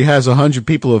Galactic already has 100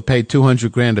 people who have paid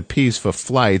 $200,000 apiece for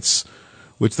flights,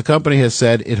 which the company has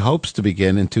said it hopes to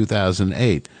begin in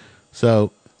 2008.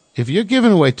 So, if you're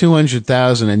giving away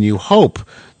 $200,000 and you hope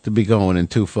to be going in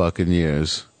 2 fucking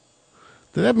years,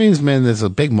 that means, man, there's a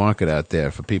big market out there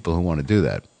for people who want to do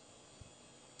that.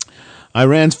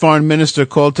 Iran's foreign minister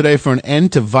called today for an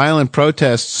end to violent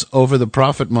protests over the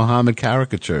Prophet Muhammad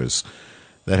caricatures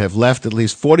that have left at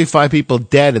least 45 people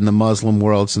dead in the Muslim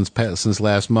world since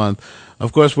last month.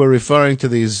 Of course, we're referring to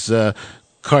these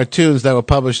cartoons that were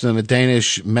published in a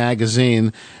Danish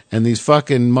magazine, and these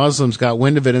fucking Muslims got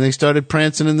wind of it, and they started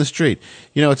prancing in the street.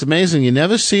 You know, it's amazing. You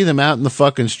never see them out in the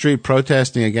fucking street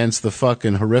protesting against the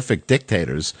fucking horrific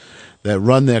dictators that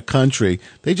run their country.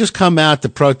 They just come out to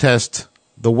protest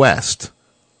the West.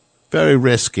 Very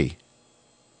risky.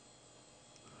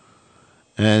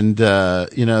 And,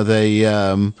 they,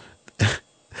 and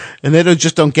they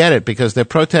just don't get it because they're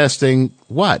protesting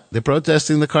what? They're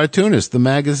protesting the cartoonist, the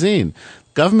magazine.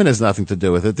 Government has nothing to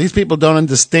do with it. These people don't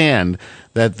understand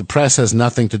that the press has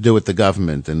nothing to do with the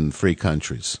government in free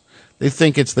countries. They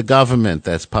think it's the government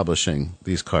that's publishing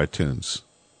these cartoons.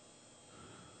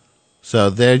 So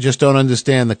they just don't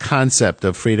understand the concept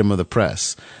of freedom of the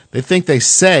press. They think they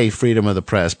say freedom of the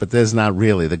press, but there's not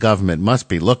really. The government must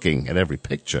be looking at every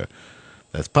picture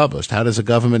that's published. How does a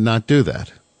government not do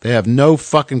that? They have no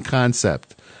fucking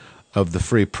concept of the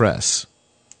free press.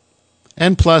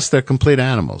 And plus, they're complete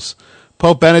animals.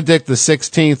 Pope Benedict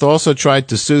XVI also tried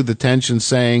to soothe the tension,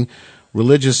 saying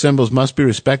religious symbols must be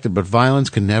respected, but violence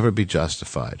can never be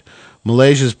justified.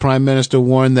 Malaysia's prime minister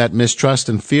warned that mistrust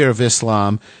and fear of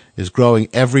Islam is growing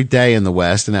every day in the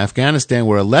West. In Afghanistan,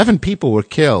 where 11 people were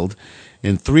killed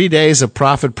In 3 days of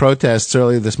profit protests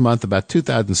earlier this month, about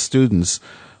 2,000 students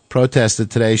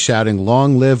protested today, shouting,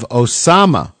 "Long live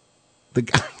Osama." The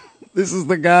guy, this is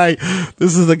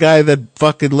the guy that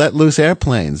fucking let loose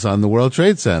airplanes on the World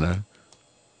Trade Center.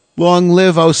 Long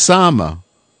live Osama.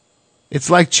 It's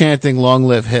like chanting, "Long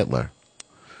live Hitler."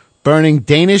 Burning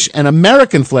Danish and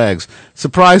American flags.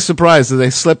 Surprise, surprise, that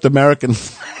they slipped American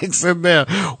flags in there.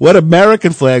 What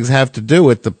American flags have to do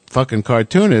with the fucking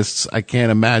cartoonists, I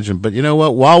can't imagine. But you know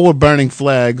what? While we're burning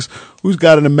flags, who's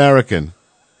got an American?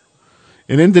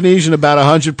 In Indonesia, about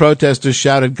 100 protesters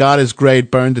shouted, "God is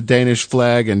great," burned the Danish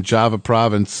flag in Java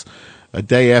province. A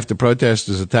day after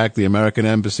protesters attacked the American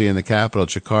embassy in the capital,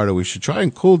 Jakarta. We should try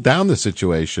and cool down the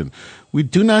situation. We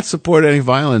do not support any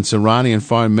violence, Iranian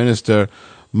Foreign Minister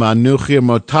Manuhir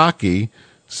Motaki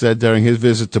said during his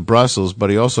visit to Brussels, but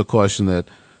he also cautioned that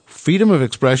freedom of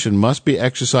expression must be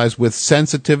exercised with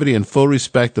sensitivity and full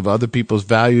respect of other people's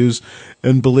values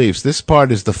and beliefs. This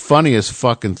part is the funniest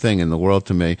fucking thing in the world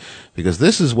to me, because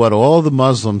this is what all the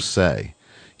Muslims say.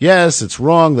 Yes, it's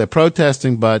wrong, they're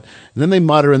protesting, but and then they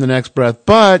mutter in the next breath,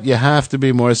 but you have to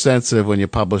be more sensitive when you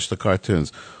publish the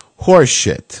cartoons. Horse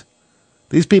shit.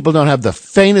 These people don't have the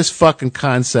faintest fucking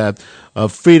concept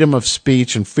of freedom of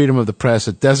speech and freedom of the press.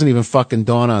 It doesn't even fucking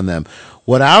dawn on them.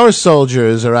 What our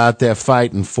soldiers are out there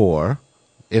fighting for,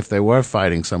 if they were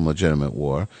fighting some legitimate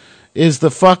war, is the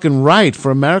fucking right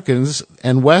for Americans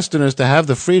and Westerners to have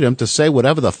the freedom to say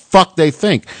whatever the fuck they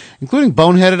think, including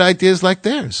boneheaded ideas like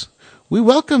theirs. We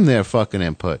welcome their fucking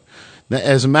input. Now,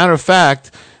 as a matter of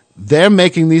fact, they're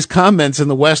making these comments in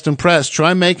the Western press.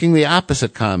 Try making the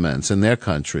opposite comments in their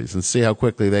countries and see how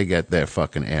quickly they get their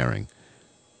fucking airing.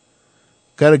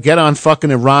 Got to get on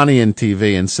fucking Iranian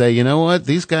TV and say, you know what?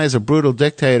 These guys are brutal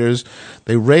dictators.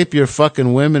 They rape your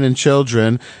fucking women and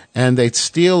children, and they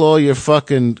steal all your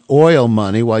fucking oil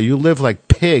money while you live like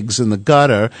pigs in the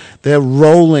gutter. They're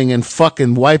rolling and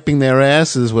fucking wiping their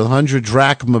asses with 100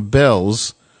 drachma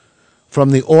bills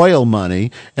from the oil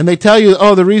money, and they tell you,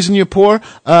 oh, the reason you're poor?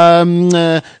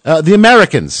 The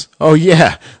Americans. Oh,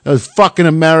 yeah, those fucking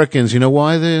Americans. You know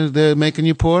why they're making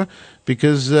you poor?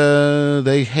 Because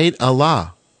they hate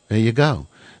Allah. There you go.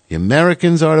 The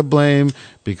Americans are to blame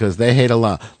because they hate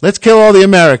Allah. Let's kill all the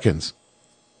Americans.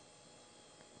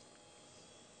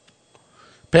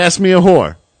 Pass me a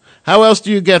whore. How else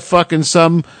do you get fucking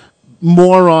some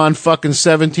moron fucking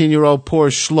 17-year-old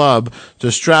poor schlub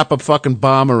to strap a fucking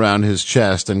bomb around his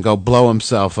chest and go blow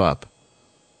himself up?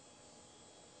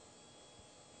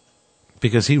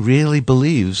 Because he really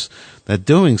believes that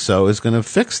doing so is going to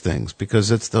fix things,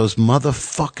 because it's those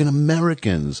motherfucking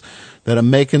Americans that are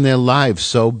making their lives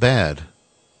so bad.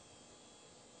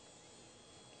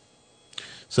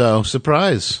 So,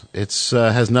 surprise. It's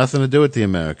has nothing to do with the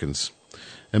Americans.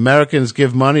 Americans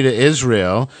give money to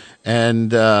Israel,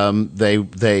 and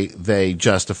they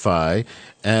justify,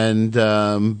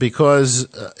 and because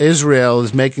Israel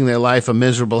is making their life a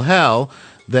miserable hell,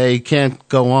 they can't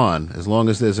go on as long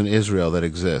as there's an Israel that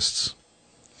exists.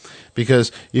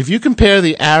 Because if you compare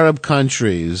the Arab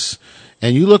countries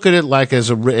and you look at it like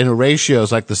in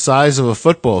ratios like the size of a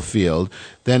football field,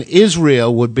 then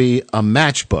Israel would be a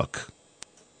matchbook.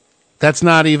 That's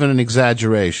not even an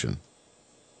exaggeration.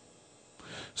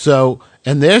 So,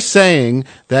 and they're saying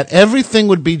that everything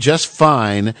would be just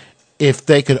fine if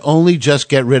they could only just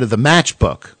get rid of the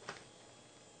matchbook.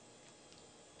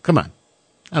 Come on.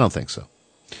 I don't think so.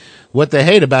 What they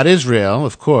hate about Israel,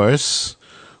 of course,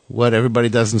 what everybody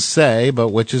doesn't say, but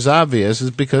which is obvious,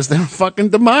 is because they're a fucking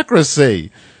democracy.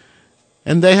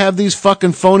 And they have these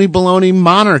fucking phony baloney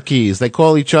monarchies. They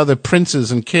call each other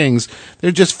princes and kings.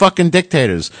 They're just fucking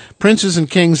dictators. Princes and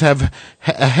kings have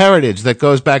a heritage that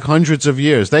goes back hundreds of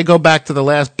years. They go back to the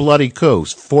last bloody coup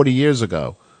 40 years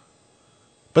ago.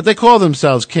 But they call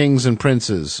themselves kings and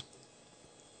princes.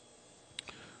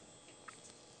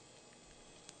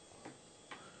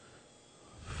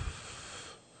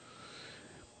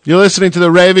 You're listening to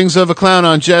the Ravings of a Clown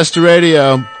on Jester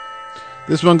Radio.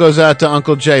 This one goes out to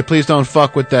Uncle Jay. Please don't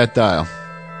fuck with that dial.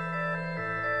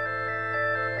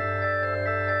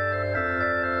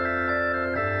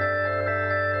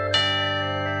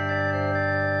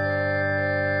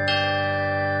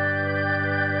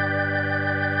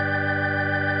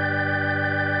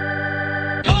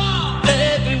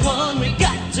 Everyone, we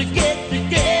got to get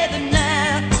together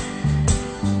now.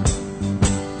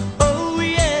 Oh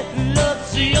yeah,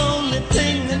 love's the only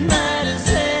thing that matters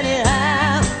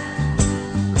anyhow.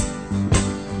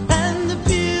 And the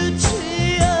beauty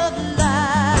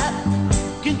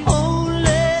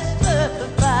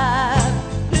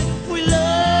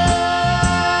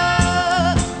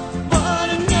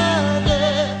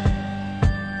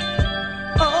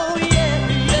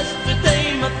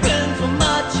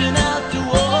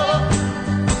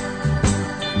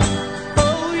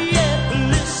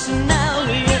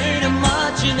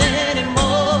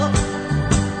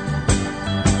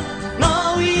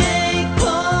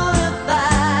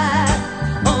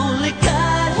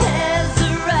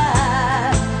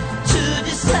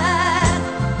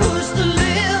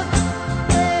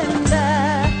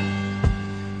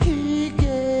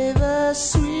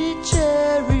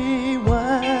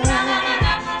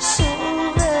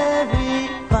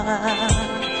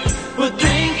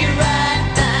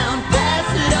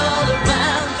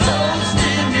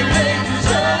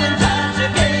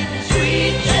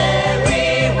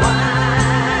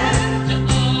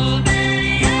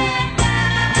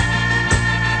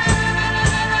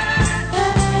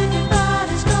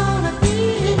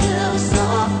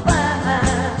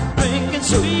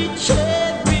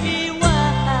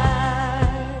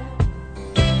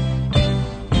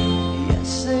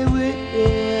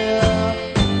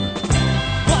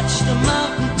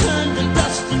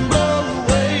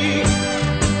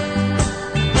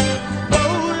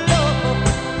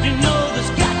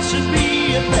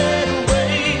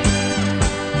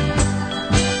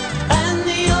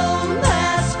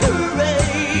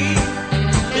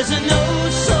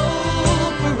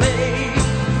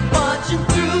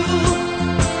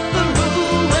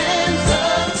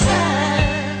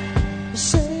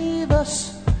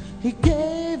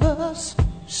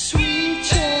Sweet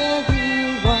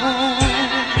cherry wine,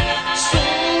 so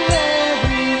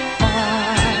very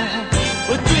fine.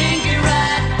 We'll drink it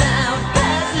right down,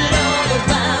 pass it all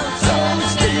around. So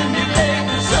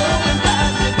stimulating, so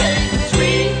intoxicating.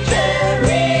 Sweet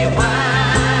cherry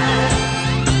wine.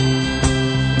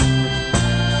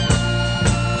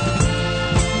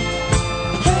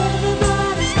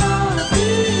 Everybody's gonna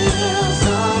feel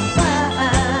so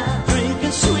fine,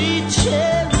 drinking sweet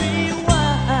cherry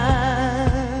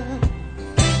wine.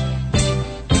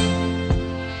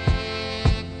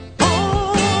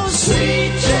 Oh,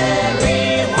 sweet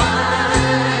cherry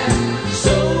wine,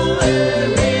 so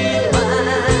very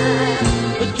fine.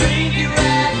 But drink it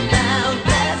right now,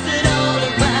 pass it all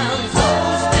around. So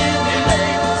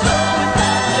stimulating, so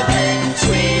intoxicating.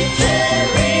 Sweet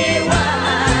cherry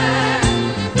wine.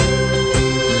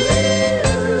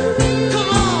 Come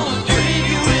on, drink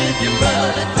it with your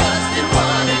brother, trust in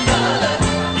one another.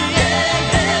 Yeah,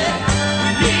 yeah,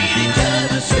 we need each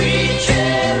other. Sweet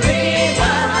cherry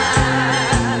wine.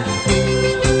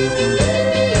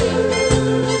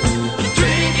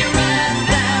 Drink it right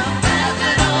now, pass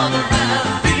it all around.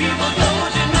 People,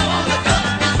 don't you know the cup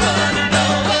is running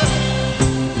over?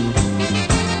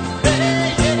 Hey,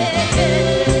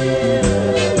 yeah,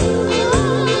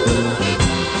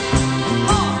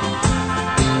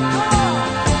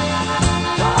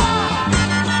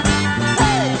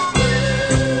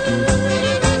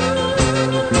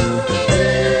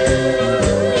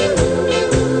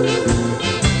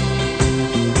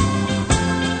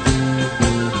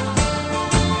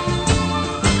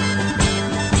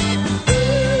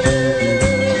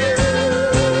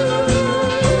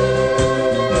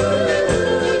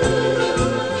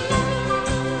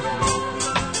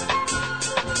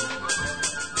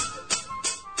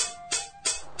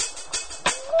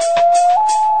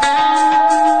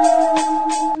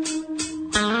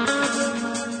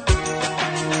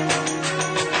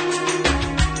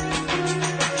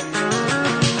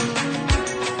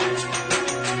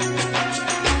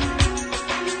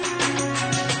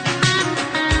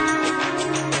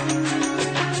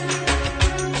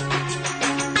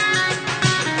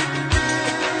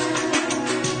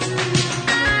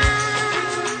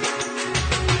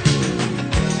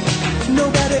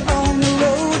 nobody on the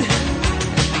road,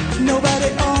 nobody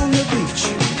on the beach.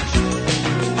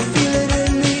 I feel it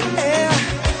in the air,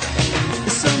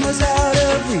 the summer's out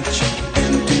of reach.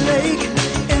 Empty lake,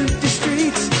 empty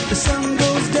streets, the sun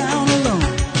goes down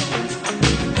alone.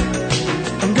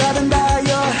 I'm driving by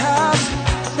your house,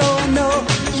 though I know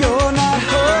you're not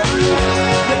home.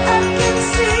 But I can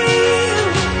see you,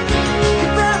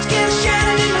 your brown skin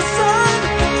shining in the sun.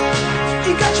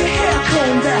 You got your hair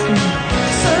combed back and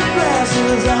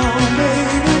sunglasses on,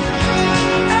 baby.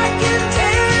 I can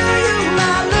tell you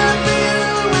my love for you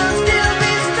will still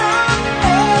be strong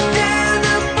after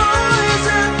the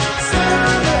poison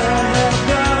summer has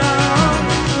gone.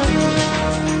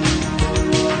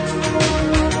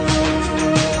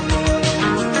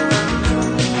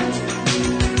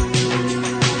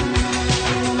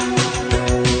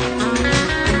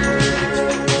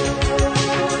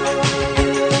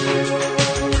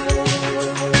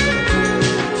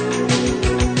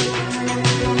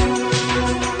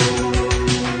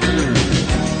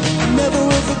 Never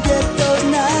will forget those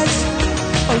nights.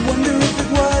 I wonder if it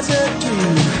was a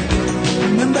dream.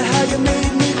 Remember how you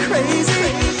made me crazy?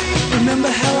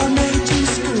 Remember how I made you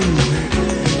scream?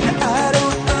 Now I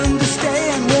don't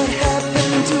understand what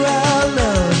happened to our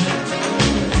love.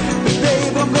 But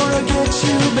babe, I'm gonna get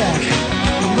you back.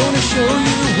 I'm gonna show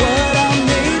you what I'm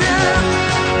made of.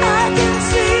 I can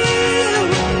see you,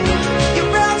 your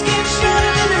brown skin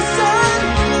shining in the sun.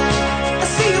 I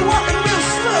see you walking real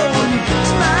slow and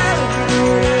smiling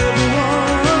at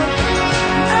everyone.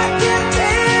 I can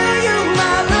tell you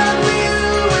my love for you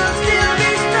will still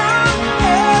be strong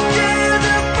after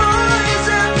the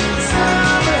poison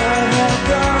summer has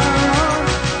gone.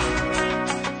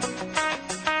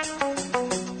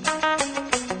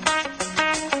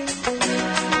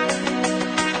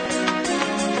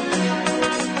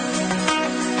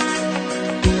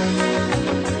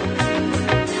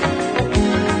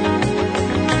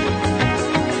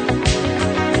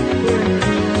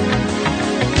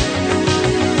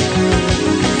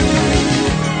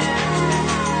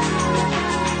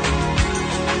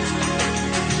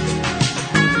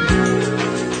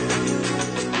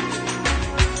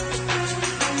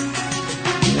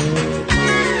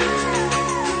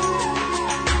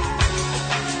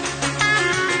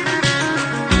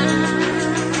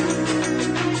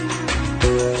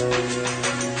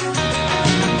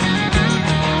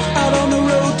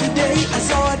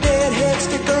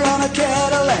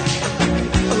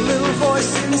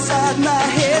 inside my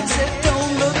head said,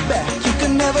 don't look back, you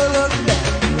can never look back.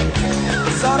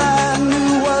 Thought I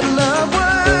knew what love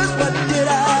was, but did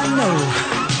I know?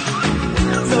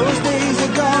 Those days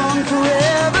are gone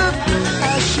forever,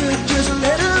 I should just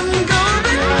let them go.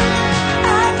 But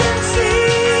I can see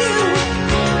you,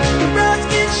 the brown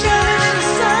skin shining in the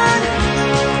sun.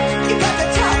 You got the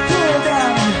top pulled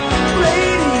down,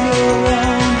 radio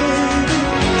on, baby.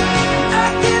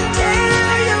 I can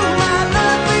tell you my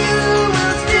love for you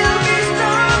will still be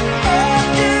strong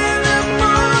after the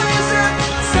boys of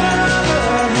summer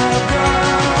have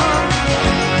gone.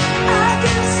 I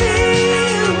can see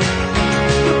you,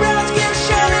 the brown skin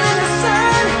shining in the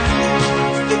sun.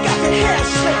 You got that hair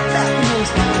slicked back and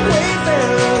those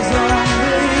wayfarers on,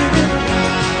 baby.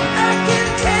 I can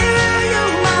tell you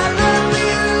my love for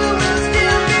you will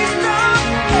still be strong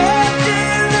after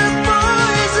the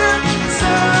boys of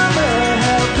summer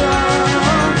have gone.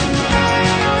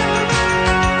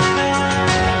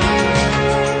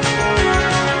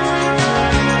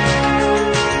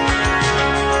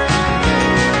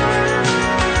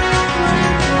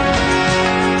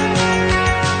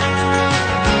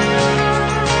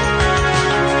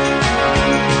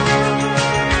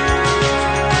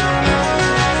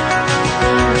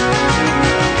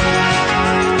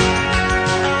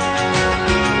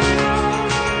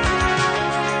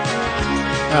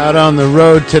 Out on the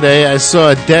road today, I saw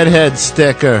a Deadhead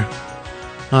sticker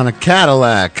on a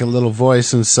Cadillac. A little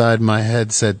voice inside my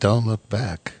head said, don't look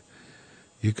back.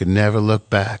 You could never look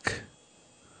back.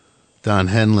 Don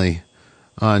Henley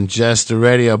on Jester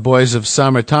Radio. Boys of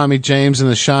Summer, Tommy James and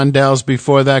the Shondells.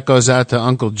 Before that goes out to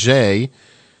Uncle Jay.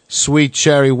 Sweet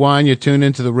Cherry Wine. You tune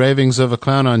into the Ravings of a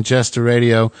Clown on Jester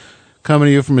Radio. Coming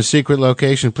to you from a secret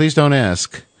location. Please don't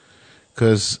ask,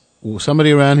 because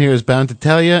somebody around here is bound to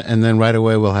tell you, and then right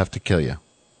away we'll have to kill you.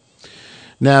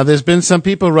 Now, there's been some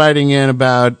people writing in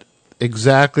about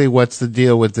exactly what's the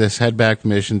deal with this headback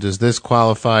mission. Does this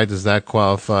qualify? Does that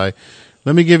qualify?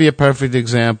 Let me give you a perfect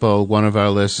example. One of our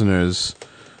listeners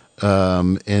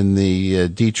in the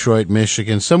Detroit,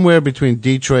 Michigan, somewhere between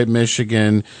Detroit,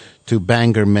 Michigan to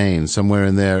Bangor, Maine, somewhere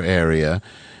in their area,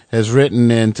 has written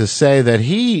in to say that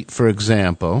he, for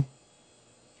example,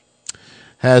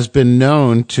 has been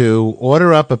known to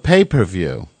order up a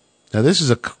pay-per-view. Now, this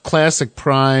is a classic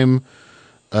prime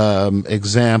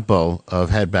example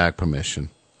of headback permission.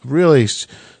 Really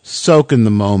soaking the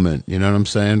moment, you know what I'm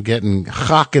saying?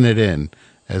 Hocking it in,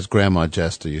 as Grandma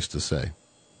Jester used to say.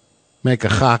 Make a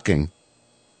hocking.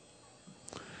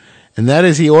 And that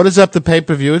is, he orders up the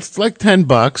pay-per-view. It's like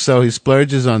 $10, so he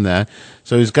splurges on that.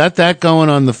 So he's got that going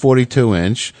on the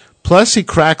 42-inch. Plus, he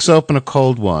cracks open a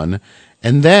cold one.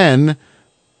 And then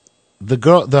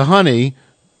the honey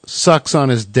sucks on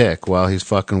his dick while he's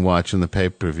fucking watching the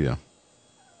pay-per-view.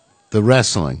 The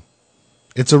wrestling.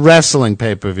 It's a wrestling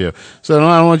pay-per-view. So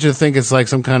I don't want you to think it's like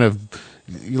some kind of,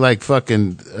 like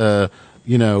fucking,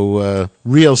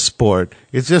 real sport.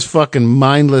 It's just fucking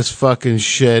mindless fucking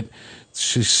shit.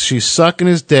 She's sucking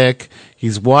his dick.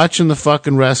 He's watching the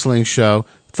fucking wrestling show.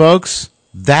 Folks,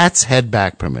 that's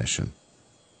headback permission.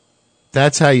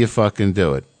 That's how you fucking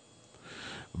do it.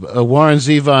 Warren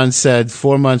Zevon said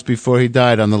 4 months before he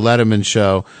died on the Letterman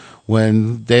show,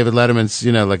 when David Letterman's,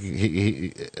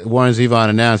 Warren Zevon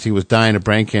announced he was dying of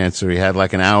brain cancer. He had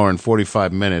like an hour and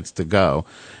 45 minutes to go.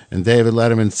 And David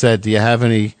Letterman said, do you have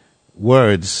any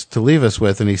words to leave us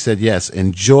with? And he said, yes,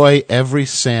 enjoy every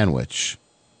sandwich.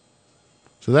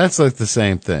 So that's like the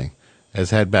same thing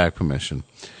as headback permission.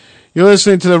 You're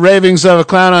listening to the Ravings of a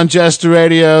Clown on Jester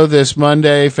Radio this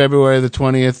Monday, February the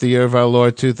 20th, the year of our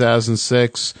Lord,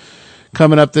 2006.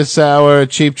 Coming up this hour,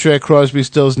 Cheap Trick, Crosby,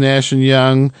 Stills, Nash &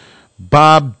 Young,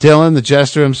 Bob Dylan, the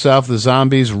Jester himself, the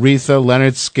Zombies, Retha,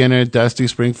 Leonard Skinner, Dusty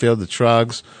Springfield, the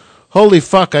Trogs. Holy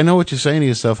fuck, I know what you're saying to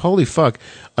yourself. Holy fuck,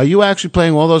 are you actually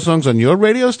playing all those songs on your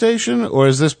radio station, or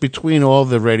is this between all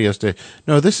the radio stations?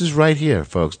 No, this is right here,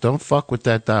 folks. Don't fuck with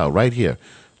that dial, right here.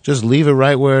 Just leave it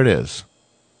right where it is.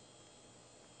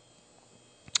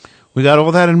 We got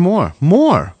all that and more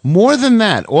than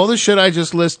that. All the shit I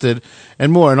just listed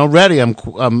and more. And already I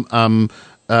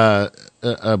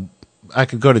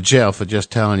could go to jail for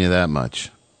just telling you that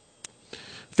much.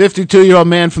 52-year-old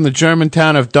man from the German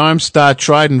town of Darmstadt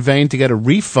tried in vain to get a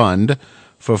refund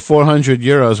for 400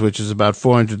 euros, which is about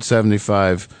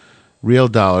 475 real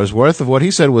dollars, worth of what he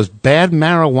said was bad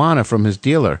marijuana from his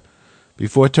dealer,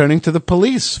 before turning to the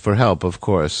police for help, of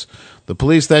course. The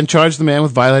police then charged the man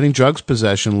with violating drugs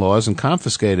possession laws and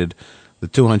confiscated the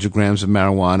 200 grams of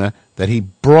marijuana that he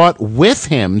brought with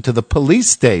him to the police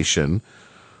station.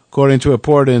 According to a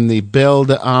report in the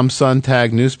Bild am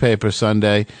Sonntag newspaper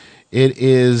Sunday, it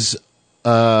is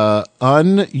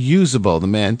unusable, the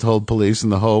man told police in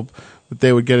the hope that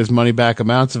they would get his money back.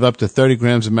 Amounts of up to 30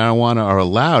 grams of marijuana are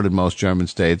allowed in most German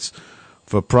states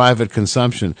for private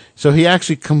consumption. So he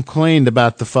actually complained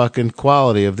about the fucking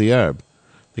quality of the herb.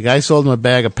 The guy sold him a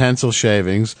bag of pencil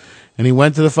shavings, and he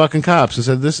went to the fucking cops and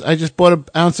said, I just bought an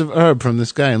ounce of herb from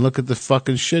this guy, and look at the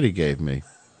fucking shit he gave me.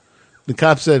 The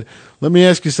cop said, let me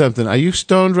ask you something. Are you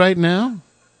stoned right now?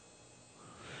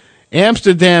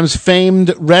 Amsterdam's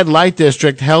famed red light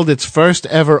district held its first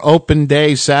ever open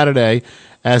day Saturday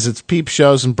as its peep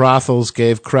shows and brothels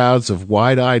gave crowds of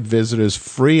wide-eyed visitors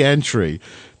free entry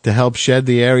to help shed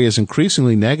the area's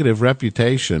increasingly negative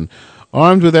reputation.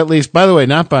 Armed with at least, by the way,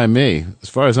 not by me, as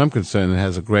far as I'm concerned, it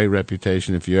has a great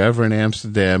reputation. If you're ever in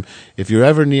Amsterdam, if you're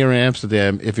ever near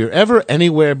Amsterdam, if you're ever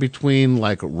anywhere between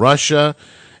like Russia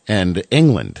and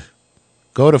England,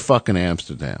 go to fucking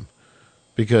Amsterdam.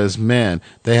 Because, man,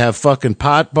 they have fucking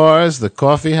pot bars, the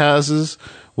coffee houses,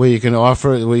 where you can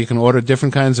order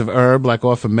different kinds of herb, like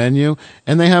off a menu,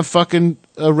 and they have fucking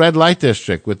a red light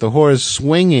district with the whores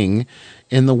swinging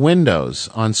in the windows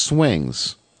on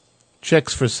swings.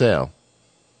 Chicks for sale.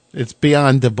 It's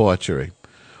beyond debauchery.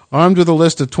 Armed with a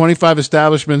list of 25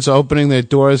 establishments opening their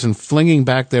doors and flinging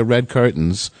back their red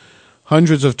curtains,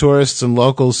 hundreds of tourists and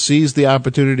locals seized the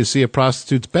opportunity to see a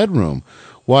prostitute's bedroom,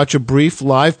 watch a brief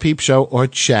live peep show, or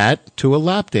chat to a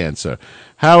lap dancer.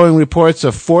 Harrowing reports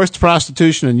of forced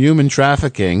prostitution and human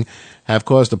trafficking have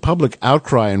caused a public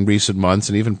outcry in recent months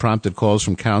and even prompted calls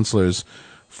from counselors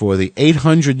for the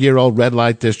 800-year-old red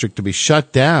light district to be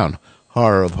shut down.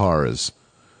 Horror of horrors.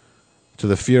 To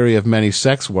the fury of many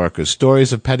sex workers,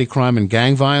 stories of petty crime and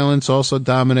gang violence also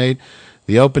dominate.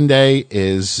 The open day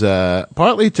is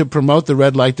partly to promote the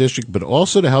red light district, but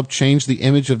also to help change the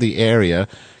image of the area,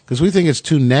 because we think it's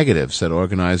too negative, said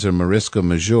organizer Mariska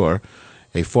Major,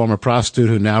 a former prostitute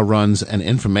who now runs an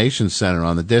information center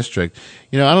on the district.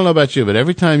 You know, I don't know about you, but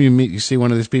every time you see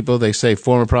one of these people, they say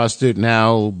former prostitute,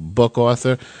 now book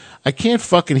author. I can't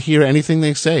fucking hear anything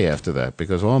they say after that,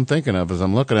 because all I'm thinking of is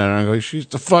I'm looking at her and I go, she's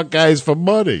the fuck guys for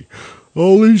money.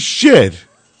 Holy shit.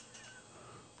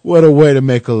 What a way to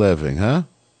make a living, huh?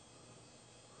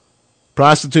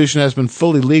 Prostitution has been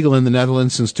fully legal in the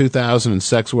Netherlands since 2000, and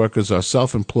sex workers are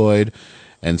self-employed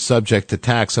and subject to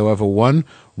tax. However, one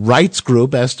rights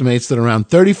group estimates that around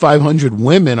 3,500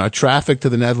 women are trafficked to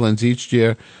the Netherlands each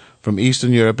year from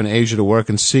Eastern Europe and Asia to work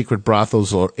in secret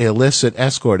brothels or illicit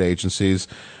escort agencies,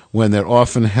 when they're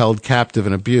often held captive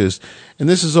and abused. And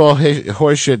this is all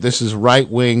horseshit. This is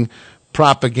right-wing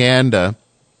propaganda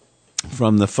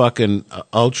from the fucking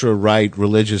ultra-right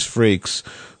religious freaks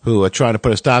who are trying to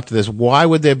put a stop to this. Why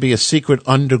would there be a secret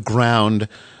underground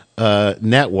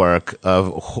network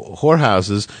of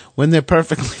whorehouses when they're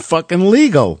perfectly fucking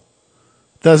legal?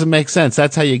 Doesn't make sense.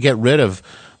 That's how you get rid of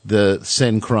the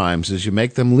sin crimes, is you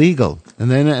make them legal.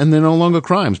 And they're no longer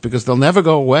crimes, because they'll never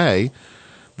go away.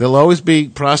 There'll always be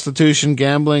prostitution,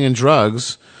 gambling, and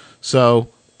drugs. So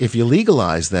if you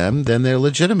legalize them, then they're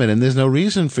legitimate, and there's no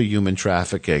reason for human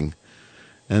trafficking,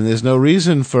 and there's no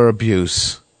reason for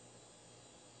abuse.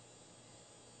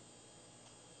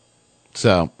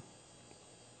 So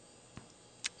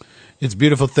it's a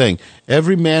beautiful thing.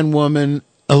 Every man, woman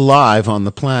alive on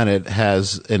the planet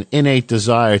has an innate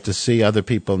desire to see other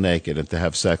people naked and to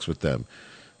have sex with them.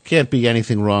 Can't be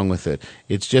anything wrong with it.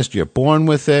 It's just you're born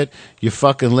with it. You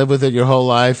fucking live with it your whole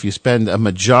life. You spend a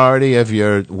majority of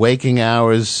your waking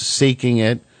hours seeking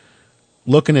it,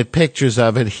 looking at pictures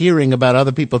of it, hearing about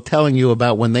other people telling you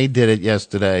about when they did it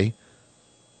yesterday.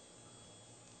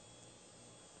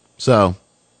 So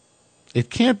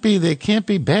it can't be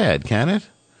bad, can it?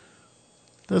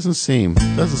 Doesn't seem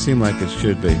like it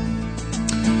should be.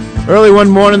 Early one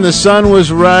morning, the sun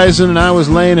was rising, and I was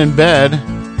laying in bed,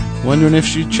 wondering if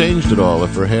she changed at all,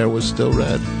 if her hair was still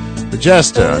red. The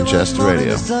Jester on Jester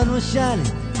Radio. The sun was shining,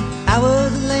 I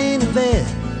was laying in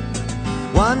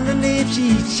bed, wondering if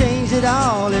she changed at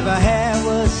all, if her hair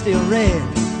was still red.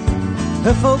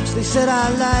 Her folks, they said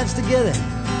our lives together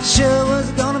sure was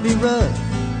gonna be rough.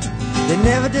 They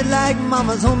never did like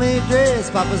Mama's homemade dress,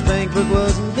 Papa's bank book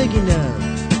wasn't big enough.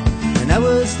 And I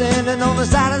was standing on the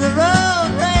side of the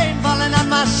road, rain falling on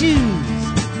my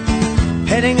shoes,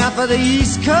 heading out for the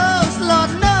East Coast. Lord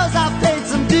knows I paid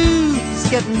some dues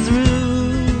getting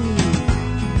through,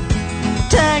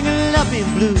 tangled up in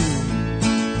blue.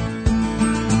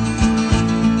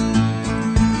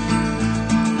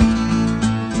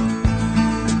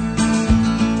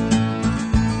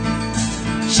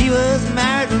 She was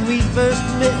married when we first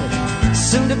met,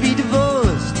 soon to be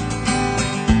divorced.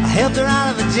 I helped her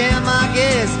out of a jam, I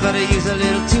guess, but I used a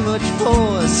little too much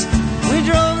force. We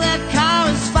drove that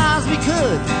car as far as we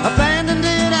could, abandoned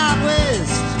it out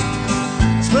west.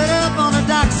 Split up on the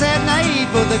docks at night,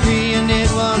 both agreeing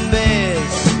it was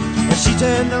best. And she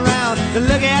turned around to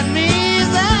look at me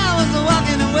as I was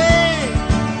walking away.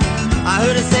 I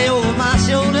heard her say over my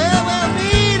shoulder, we'll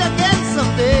meet again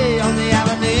someday on the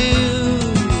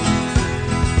avenue,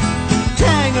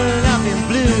 tangled up in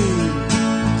blue.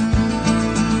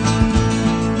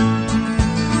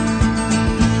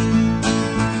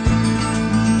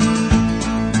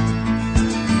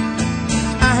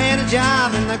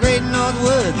 Job in the great North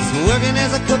Woods, working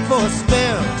as a cook for a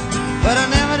spell. But I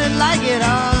never did like it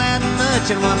all that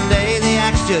much, and one day the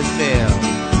axe just fell.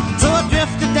 So I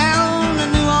drifted down to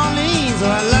New Orleans,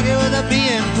 where lucky with a be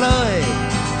employed,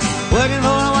 working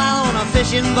for a while on a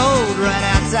fishing boat right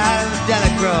outside of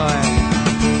Delacroix.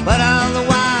 But all the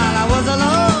while I was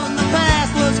alone, the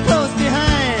past was close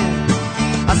behind.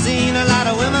 I seen a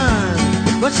lot of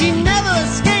women, but she never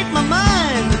escaped my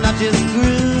mind, and I just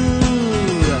grew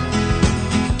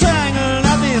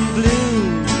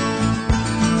blue.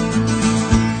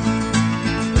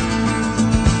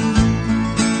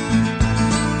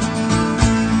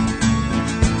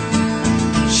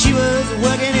 She was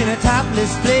working in a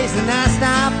topless place, and I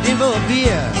stopped in for a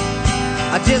beer.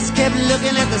 I just kept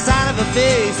looking at the side of her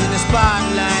face in the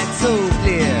spotlight so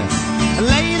clear. And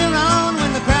later on,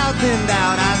 when the crowd thinned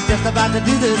out, I was just about to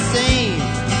do the same.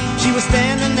 She was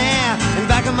standing there in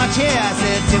back of my chair. I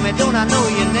said, Timmy, don't I know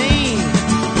your name?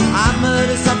 I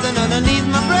muttered something underneath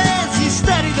my breath. She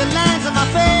studied the lines on my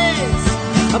face.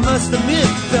 I must admit,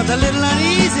 felt a little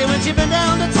uneasy when she bent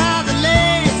down to tie the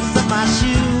laces of my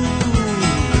shoe,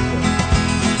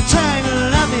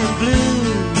 tangled up in blue.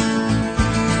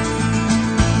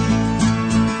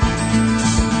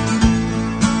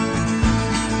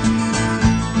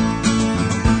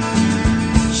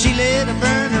 She lit a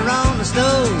burner on the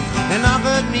stove and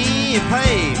offered me a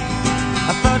pipe.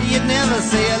 I thought you'd never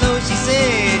say hello, she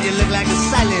said, you look like a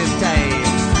silent type.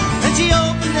 And she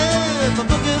opened up a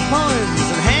book of poems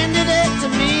and handed it to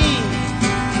me,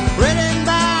 written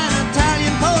by an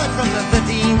Italian poet from the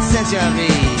 13th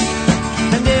century.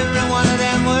 And every one of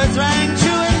them words rang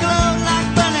true and glowed like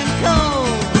burning coal,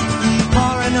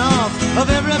 pouring off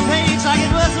of every page like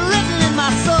it was written in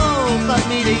my soul. But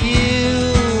me to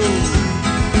you,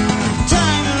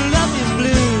 tangled up in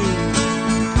blue.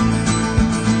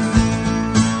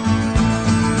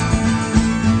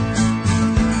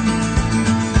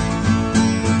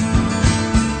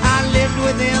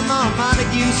 With him on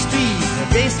Montague Street, the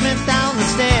basement down the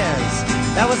stairs.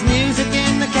 There was music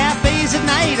in the cafes at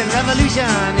night and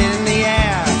revolution in the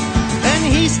air. Then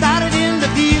he started into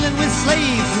dealing with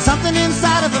slaves, and something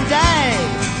inside of him died.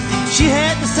 She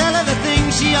had to sell everything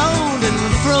she owned and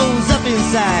froze up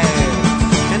inside.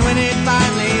 And when it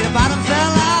finally, the bottom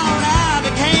fell out, I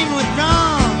became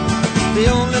withdrawn. The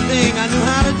only thing I knew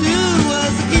how to do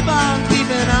was to keep on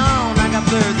keeping on like a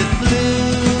bird that flew.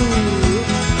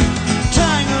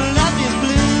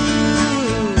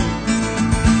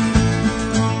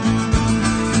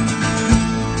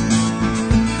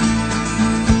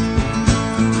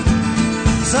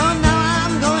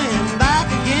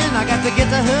 To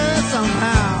get to her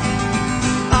somehow.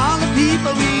 All the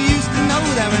people we used to know,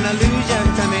 they're an illusion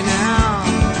to me now.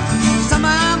 Some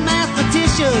are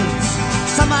mathematicians,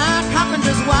 some are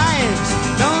carpenters' wives.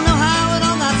 Don't know how it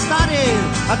all got started,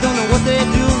 I don't know what they're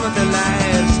doing with their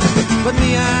lives. But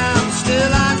me, I'm still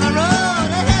on the road,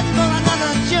 heading for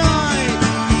another joint.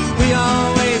 We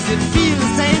always did feel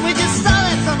the same, we just saw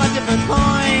it from a different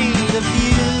point of view.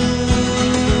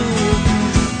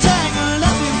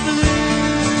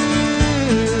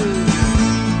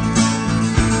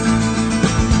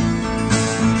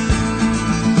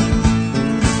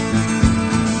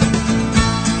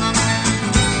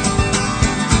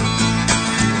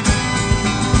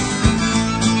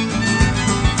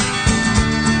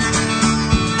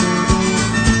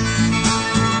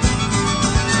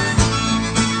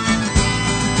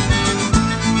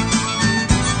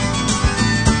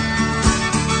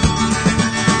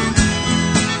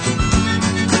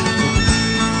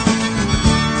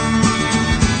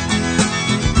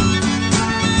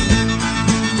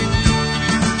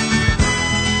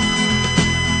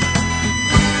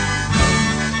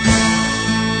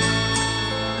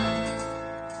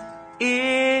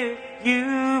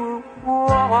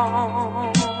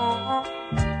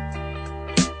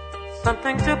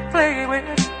 something to play with.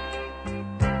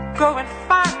 Go and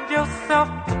find yourself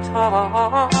a toy.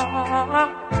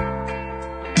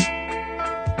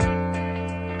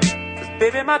 'Cause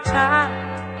baby, my time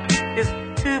is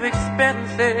too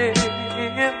expensive,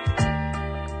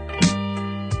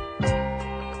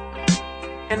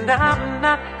 and I'm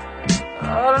not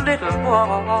a little more.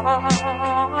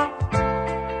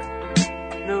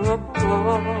 No.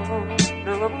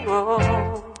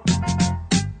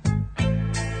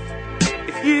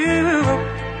 If you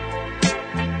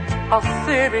are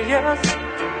serious,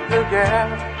 little girl,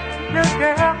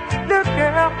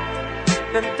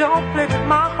 then don't play with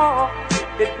my heart.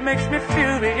 It makes me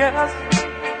furious.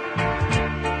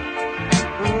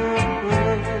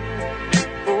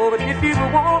 Oh, but if you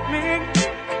want me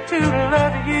to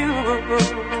love you,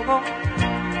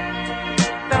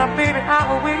 then baby I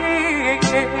will.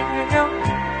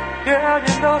 Girl,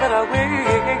 you know that I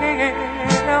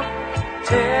will.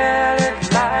 Tell it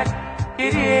like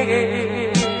it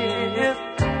is.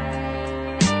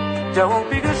 Don't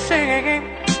be ashamed.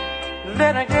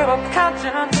 Let your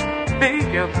conscience be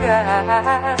your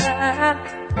guide.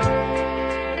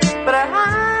 But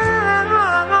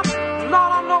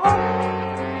Lord, I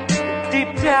know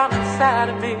deep down inside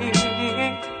of me,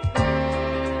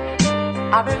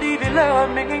 I believe you love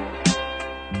me.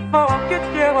 Forget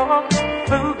your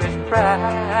foolish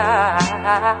pride.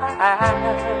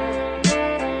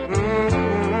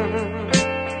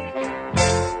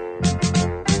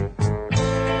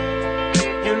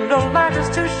 You know life is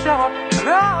too short,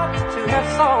 love, to have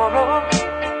sorrow.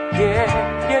 Yeah.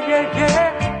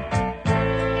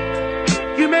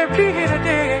 You may be here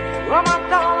today, oh my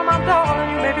darling,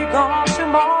 you may be gone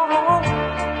tomorrow.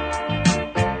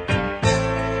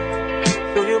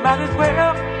 So you might as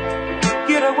well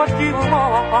get what you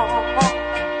want.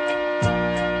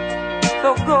 So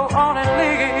go on and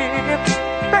live,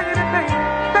 baby,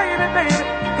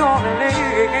 go on and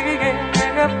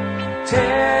live.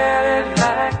 Tell it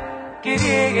like it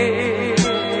is.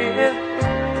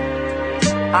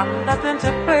 I'm nothing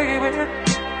to play with.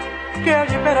 Girl,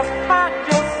 you better find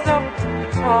yourself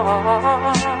a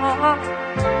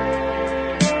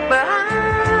but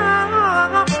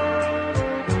I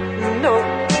know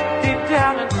deep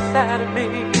down inside of me,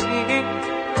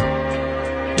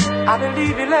 I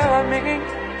believe you love me,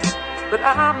 but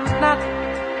I'm not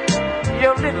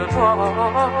your little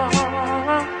boy.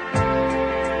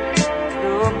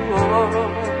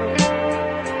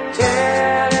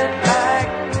 Tell it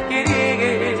like it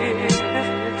is.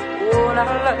 Oh,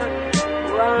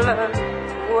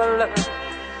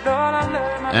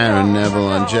 Aaron Neville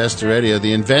on Jester Radio,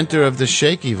 the inventor of the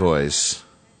shaky voice.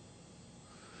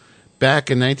 Back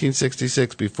in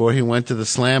 1966, before he went to the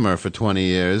Slammer for 20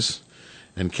 years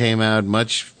and came out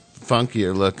much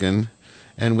funkier looking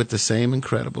and with the same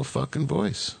incredible fucking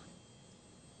voice.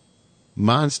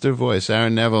 Monster voice.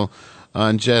 Aaron Neville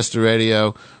on Jester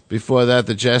Radio. Before that,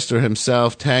 the Jester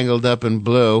himself, Tangled Up in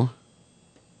Blue.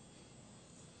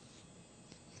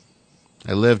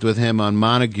 I lived with him on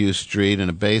Montague Street in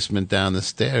a basement down the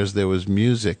stairs. There was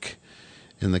music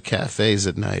in the cafes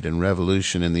at night and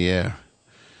revolution in the air.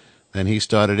 Then he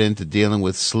started into dealing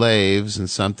with slaves, and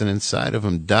something inside of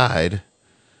him died,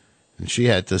 and she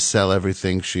had to sell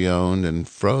everything she owned and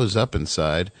froze up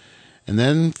inside. And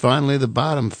then finally the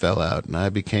bottom fell out, and I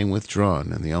became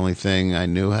withdrawn, and the only thing I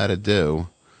knew how to do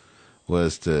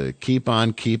was to keep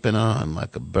on keeping on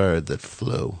like a bird that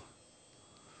flew.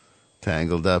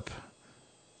 Tangled Up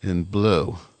in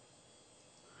Blue.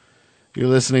 You're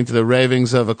listening to the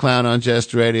Ravings of a Clown on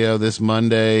Jest Radio this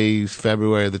Monday,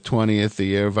 February the 20th, the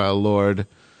year of our Lord,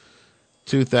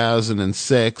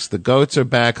 2006. The goats are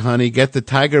back, honey. Get the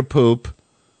tiger poop.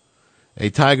 A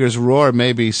tiger's roar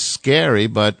may be scary,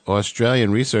 but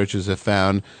Australian researchers have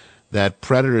found that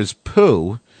predators'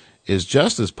 poo is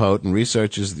just as potent.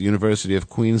 Researchers at the University of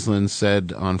Queensland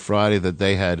said on Friday that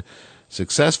they had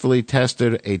successfully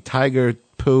tested a tiger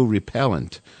poo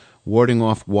repellent, warding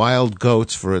off wild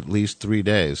goats for at least 3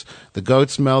 days. The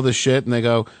goats smell the shit and they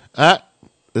go,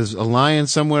 there's a lion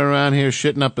somewhere around here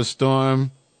shitting up a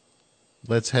storm.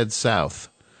 Let's head south.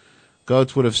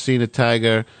 Goats would have seen a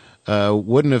tiger,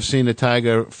 wouldn't have seen a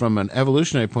tiger from an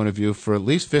evolutionary point of view for at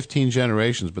least 15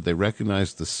 generations, but they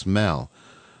recognized the smell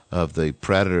of the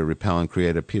predator repellent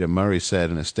creator. Peter Murray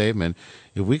said in a statement,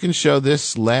 if we can show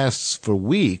this lasts for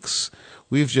weeks,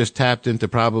 we've just tapped into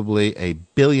probably $1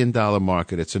 billion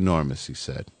market. It's enormous, he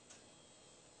said.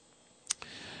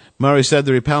 Murray said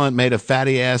the repellent made of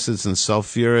fatty acids and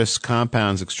sulfurous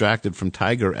compounds extracted from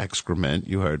tiger excrement,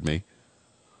 you heard me,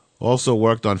 also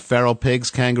worked on feral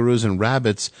pigs, kangaroos, and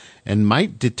rabbits, and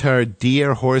might deter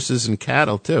deer, horses, and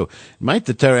cattle, too. It might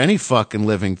deter any fucking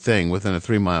living thing within a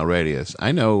 3-mile radius.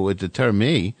 I know it would deter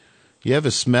me. You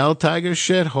ever smell tiger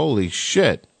shit? Holy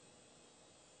shit.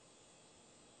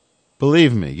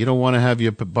 Believe me, you don't want to have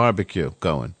your barbecue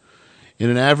going.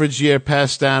 In an average year,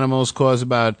 pest animals cause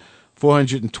about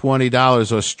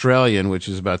 $420 Australian, which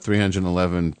is about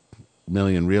 $311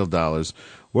 million real dollars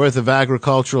worth of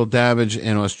agricultural damage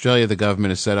in Australia. The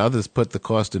government has said others put the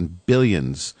cost in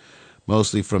billions,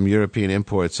 mostly from European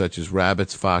imports such as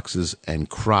rabbits, foxes, and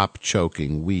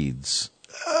crop-choking weeds.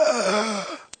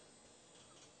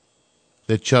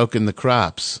 They're choking the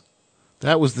crops.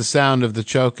 That was the sound of the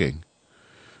choking.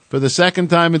 For the second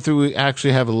time and through, we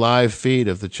actually have a live feed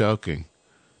of the choking.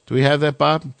 Do we have that,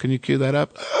 Bob? Can you cue that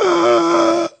up?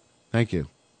 Thank you.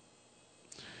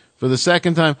 For the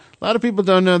second time, a lot of people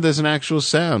don't know there's an actual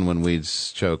sound when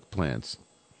weeds choke plants.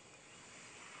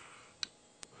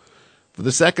 For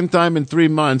the second time in 3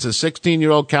 months, a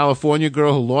 16-year-old California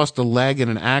girl who lost a leg in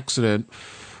an accident.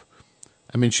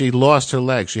 I mean, she lost her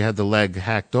leg. She had the leg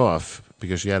hacked off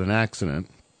because she had an accident.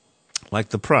 Like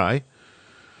the Pry,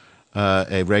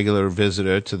 a regular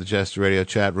visitor to the Jester Radio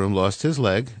chat room, lost his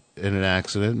leg in an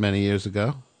accident many years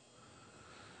ago.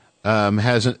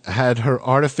 Has had her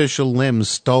artificial limbs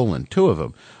stolen, 2 of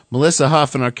them. Melissa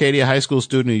Huff, an Arcadia High School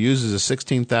student who uses a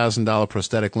 $16,000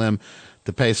 prosthetic limb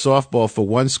to play softball for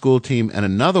one school team and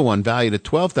another one valued at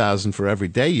 $12,000 for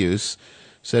everyday use,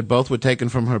 said both were taken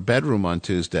from her bedroom on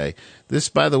Tuesday. This,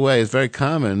 by the way, is very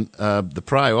common. The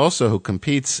Pry, also, who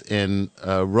competes in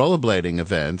rollerblading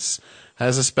events,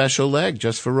 has a special leg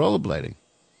just for rollerblading.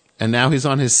 And now he's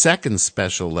on his second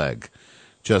special leg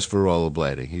just for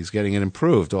rollerblading. He's getting it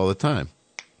improved all the time.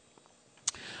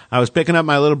 I was picking up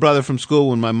my little brother from school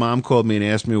when my mom called me and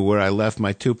asked me where I left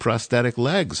my 2 prosthetic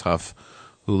legs, Huff,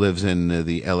 who lives in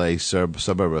the L.A.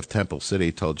 suburb of Temple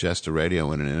City, told Jester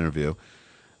Radio in an interview.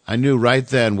 I knew right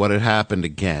then what had happened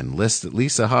again.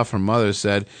 Lisa Huff, her mother,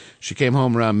 said she came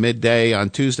home around midday on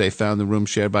Tuesday, found the room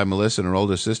shared by Melissa and her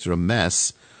older sister a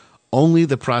mess. Only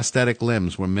the prosthetic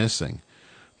limbs were missing.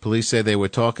 Police say they were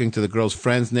talking to the girl's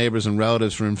friends, neighbors, and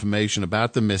relatives for information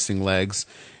about the missing legs.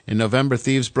 In November,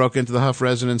 thieves broke into the Huff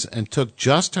residence and took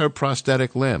just her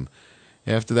prosthetic limb.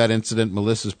 After that incident,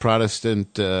 Melissa's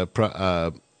Protestant and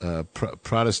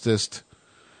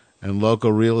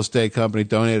local real estate company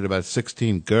donated about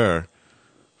 16 gur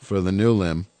for the new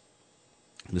limb.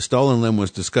 The stolen limb was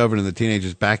discovered in the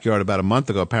teenager's backyard about a month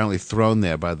ago, apparently thrown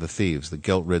there by the thieves, the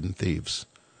guilt-ridden thieves.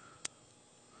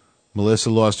 Melissa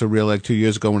lost her real leg 2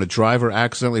 years ago when a driver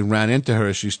accidentally ran into her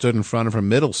as she stood in front of her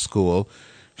middle school.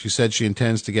 She said she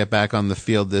intends to get back on the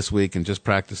field this week and just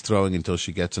practice throwing until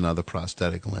she gets another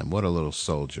prosthetic limb. What a little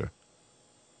soldier.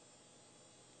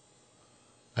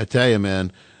 I tell you,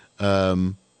 man,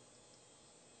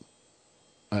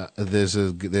 there's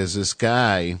this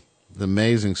guy, the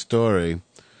amazing story.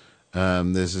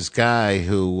 There's this guy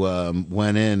who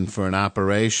went in for an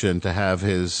operation to have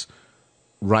his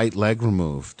right leg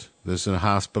removed. This is in a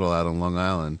hospital out on Long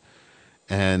Island.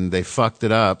 And they fucked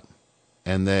it up,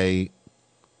 and they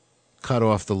cut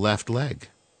off the left leg.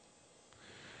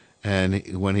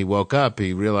 And when he woke up,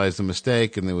 he realized the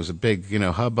mistake, and there was a big,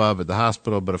 hubbub at the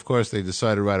hospital. But, of course, they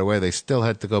decided right away they still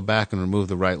had to go back and remove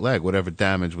the right leg. Whatever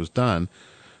damage was done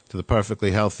to the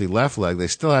perfectly healthy left leg, they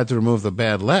still had to remove the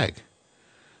bad leg.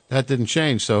 That didn't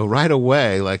change. So right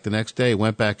away, like the next day, he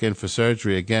went back in for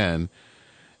surgery again.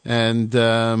 And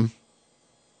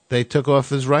they took off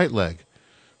his right leg.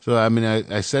 So, I mean,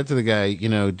 I said to the guy,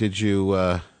 did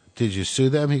you sue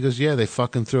them? He goes, yeah, they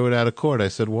fucking threw it out of court. I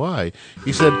said, why?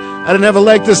 He said, I didn't have a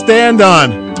leg to stand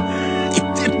on. He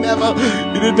didn't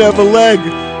have a leg.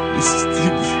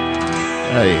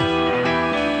 Hey.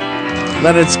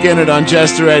 Leonard Skinner on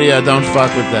Jester Radio. Don't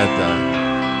fuck with that guy.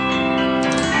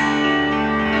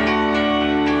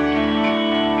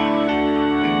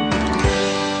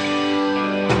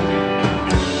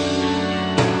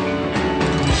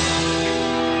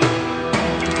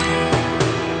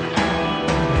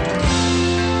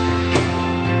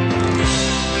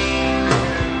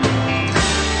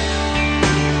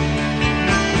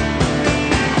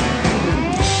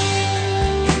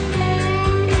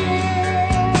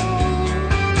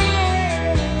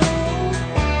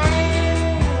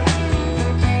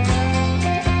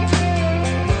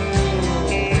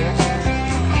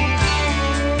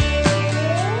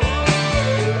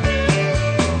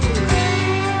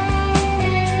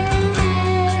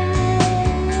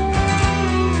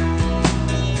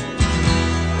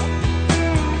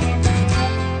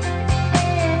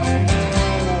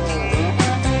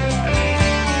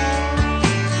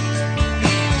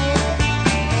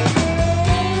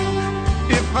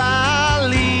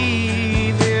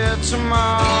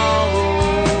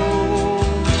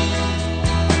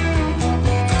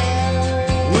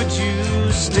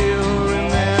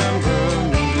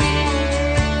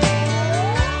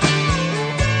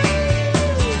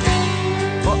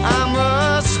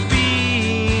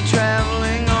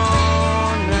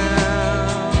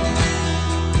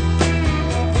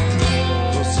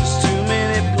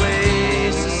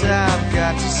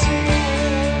 see.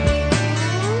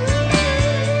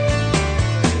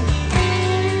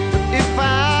 But if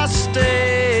I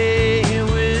stay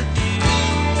with you,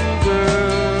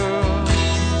 girl,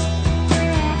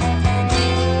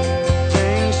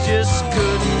 things just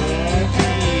couldn't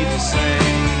be the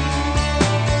same.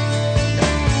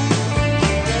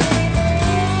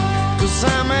 'Cause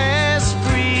I'm as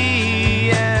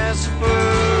free as a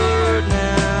bird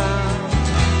now,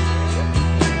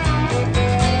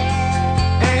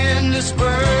 and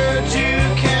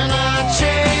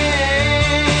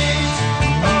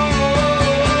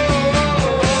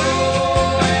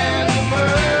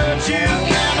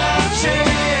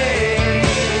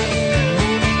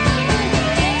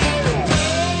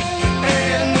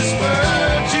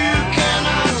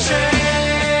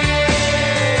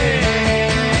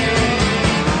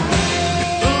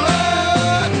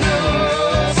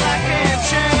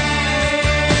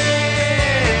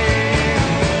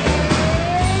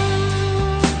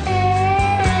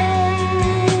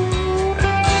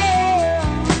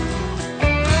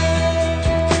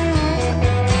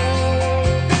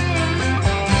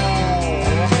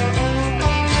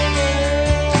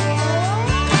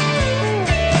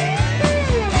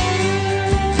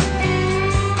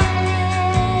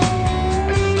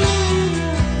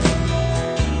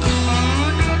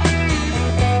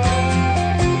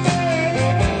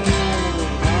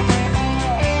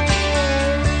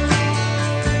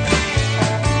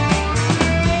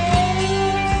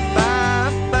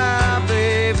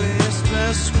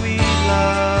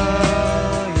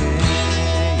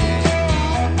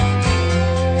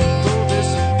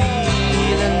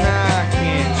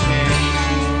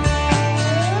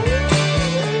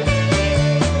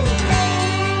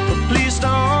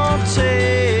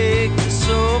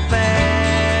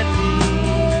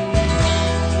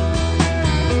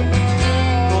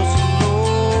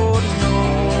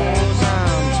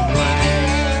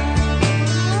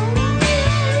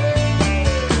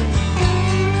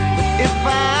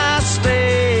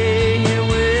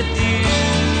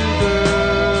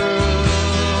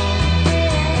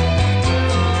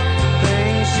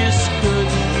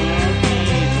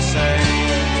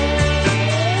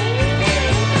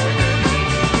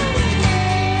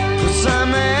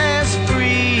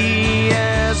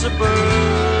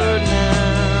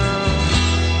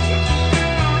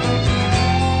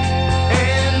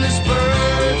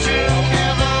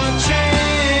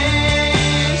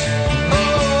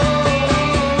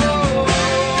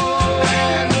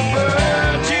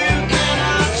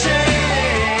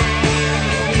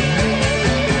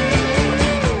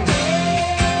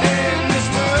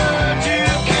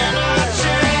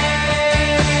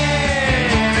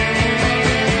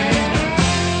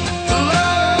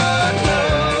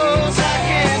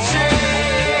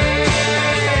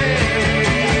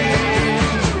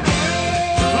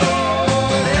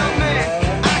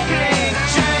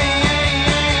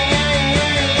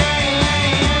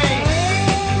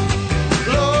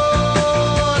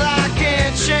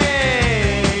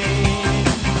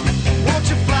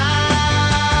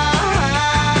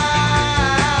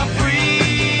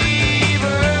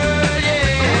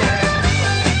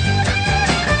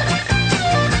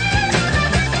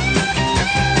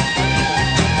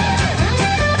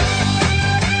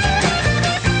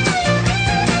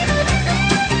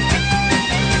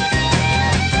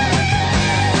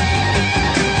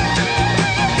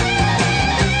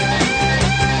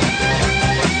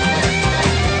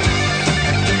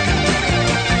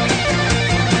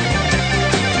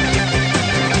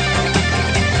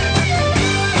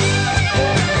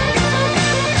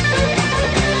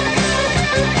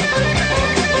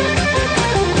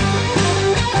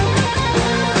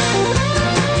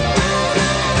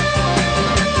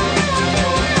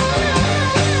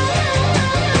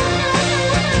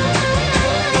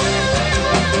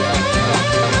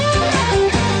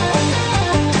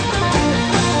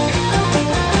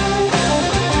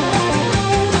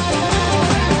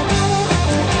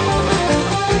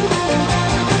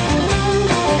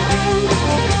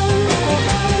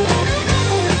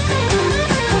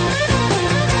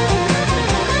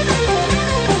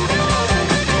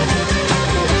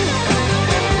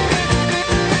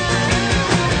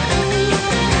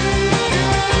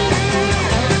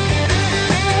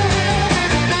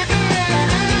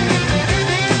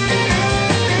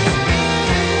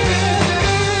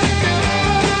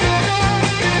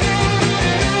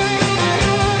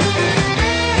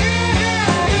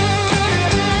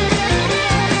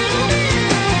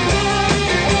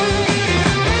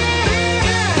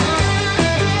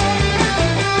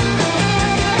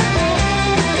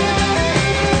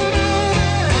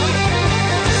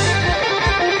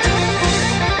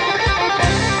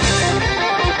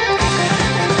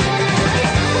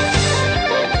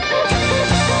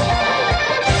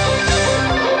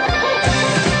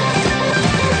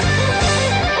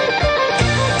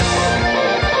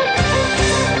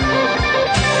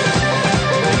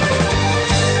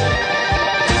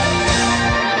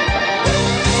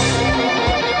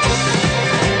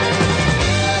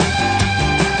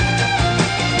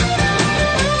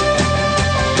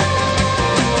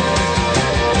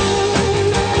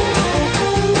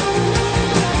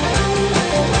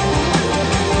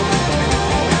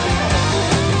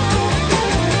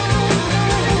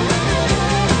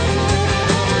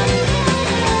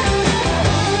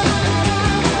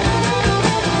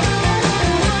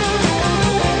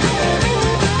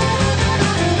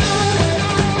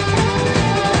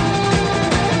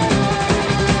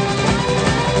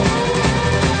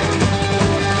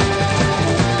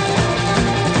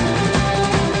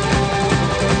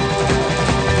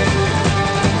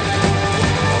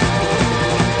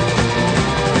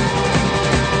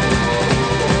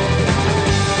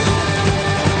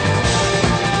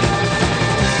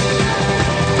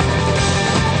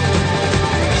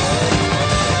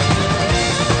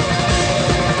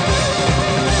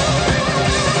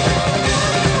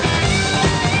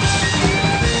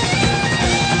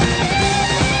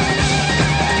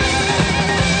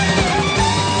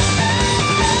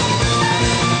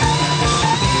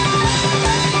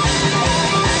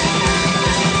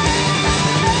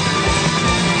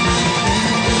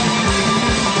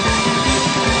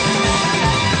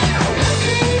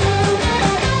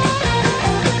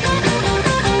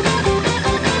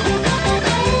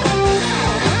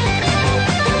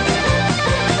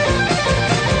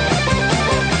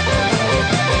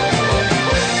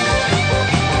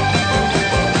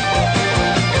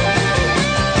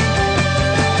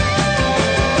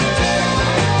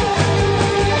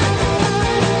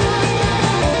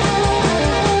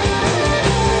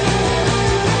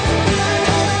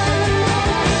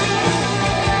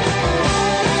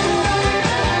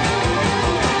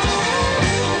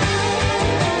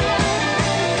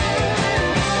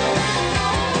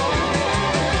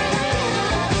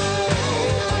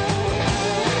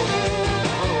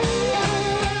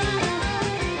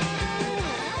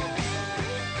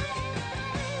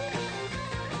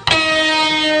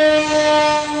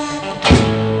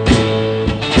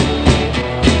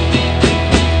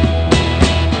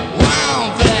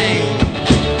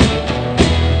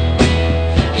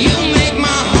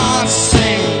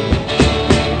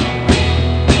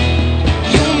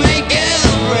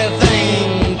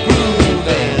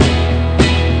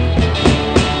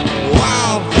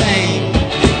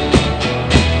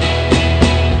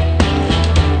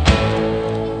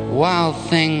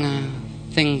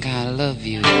love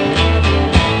you.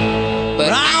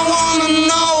 But I wanna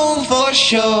know for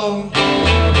sure.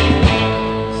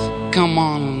 Come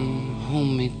on and hold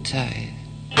me tight.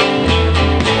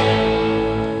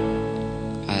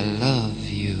 I love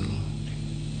you.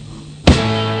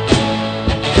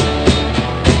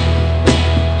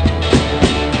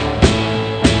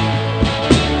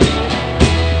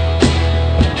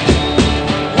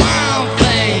 Wild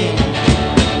thing,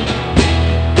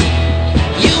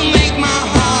 you make my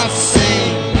heart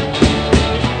sing.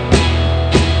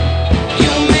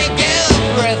 You make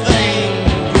everything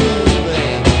groovy.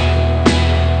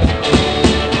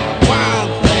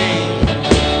 Wild thing.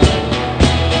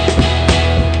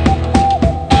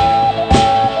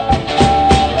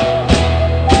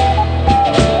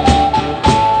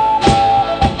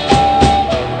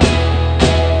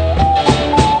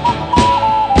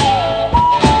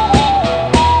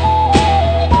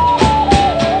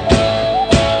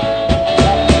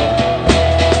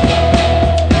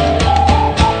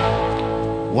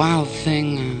 Wild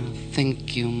thing, I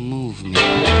think you move me.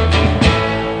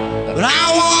 But I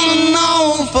wanna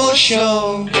know for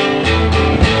sure.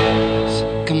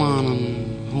 So come on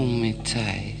and hold me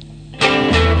tight.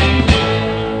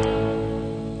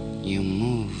 You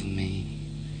move me.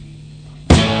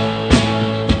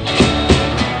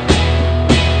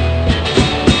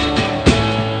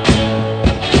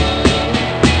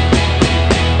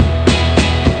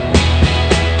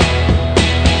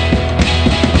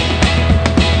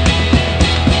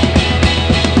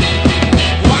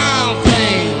 Wild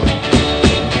thing,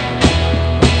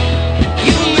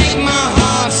 you make my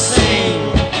heart sing.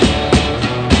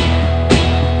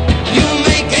 You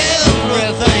make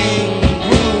everything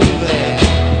groovy.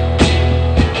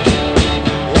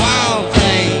 Wild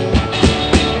thing,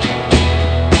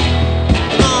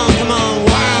 come on,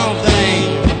 wild thing.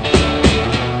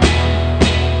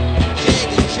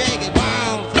 Shake it,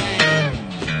 wild thing.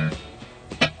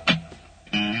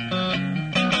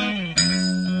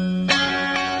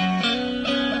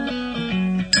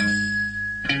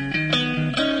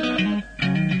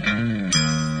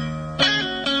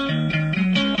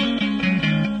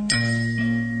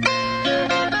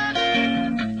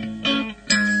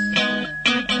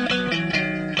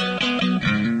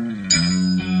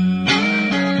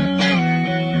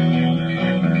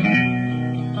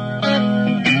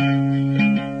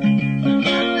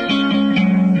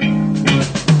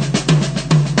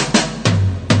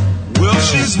 Well,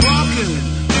 she's walking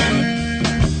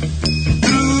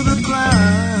through the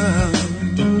crowd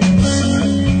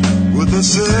with a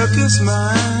circus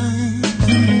mind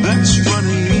that's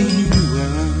running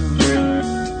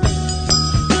wild.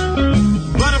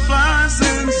 Butterflies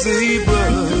and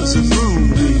zebras and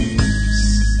moonbeams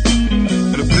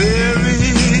and fairy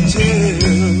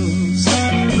tales.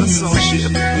 That's all she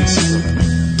ever thinks of.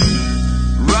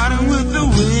 Riding with the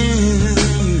wind.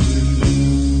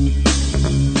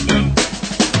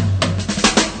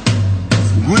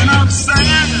 When I'm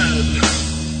sad,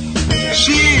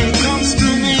 she comes to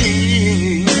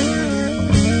me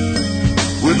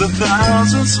with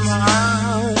 1,000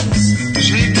 smiles.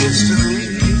 She gives to me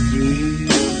free.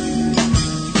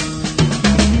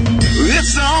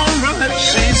 It's alright,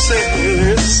 she said,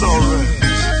 it's alright.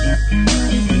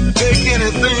 Take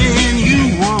anything you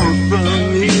want from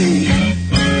me.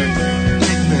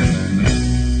 Take that.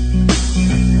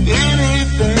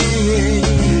 Anything.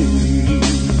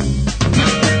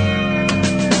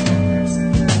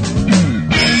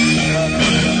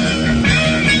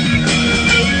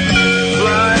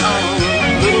 Fly on,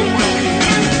 little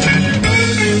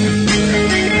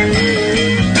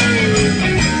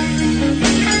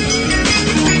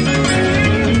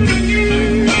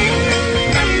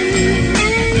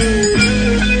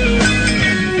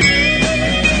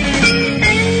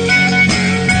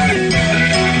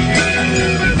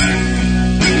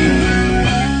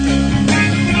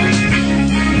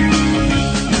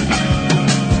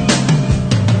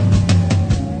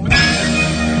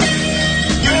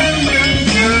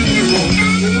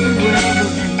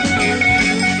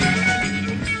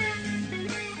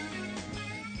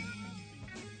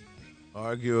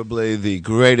Arguably the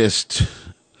greatest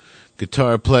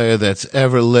guitar player that's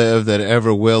ever lived, that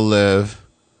ever will live,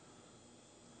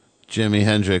 Jimi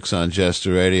Hendrix on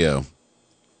Jester Radio.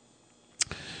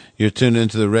 You're tuned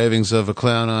into the Ravings of a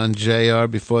Clown on JR.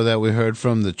 Before that, we heard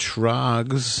from the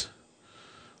Trogs.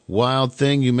 Wild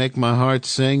Thing, You Make My Heart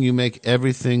Sing, You Make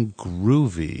Everything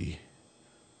Groovy.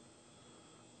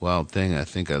 Wild Thing, I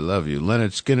Think I Love You.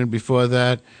 Leonard Skinner before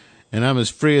that. And I'm as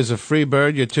free as a free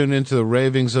bird. You're tuned into the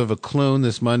Ravings of a Clown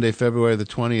this Monday, February the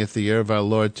 20th, the year of our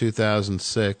Lord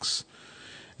 2006.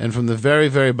 And from the very,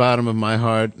 very bottom of my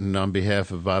heart, and on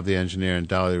behalf of Bob the engineer and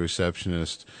Dolly the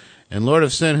receptionist, and Lord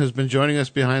of Sin, who's been joining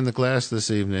us behind the glass this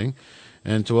evening,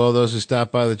 and to all those who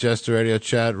stopped by the Jester Radio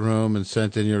chat room and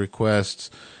sent in your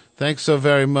requests, thanks so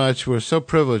very much. We're so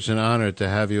privileged and honored to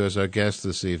have you as our guest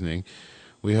this evening.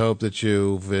 We hope that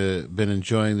you've been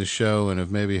enjoying the show and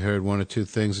have maybe heard one or two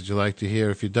things that you like to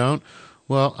hear. If you don't,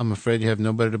 well, I'm afraid you have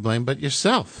nobody to blame but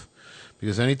yourself.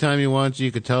 Because anytime you want to,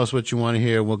 you could tell us what you want to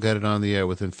hear. We'll get it on the air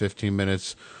within 15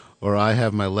 minutes. Or I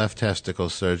have my left testicle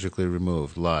surgically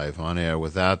removed live on air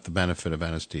without the benefit of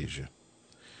anesthesia.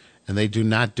 And they do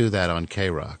not do that on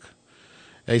K-Rock.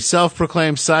 A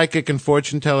self-proclaimed psychic and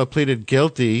fortune teller pleaded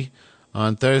guilty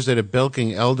on Thursday to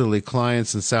bilking elderly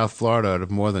clients in South Florida out of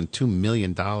more than $2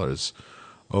 million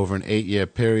over an 8-year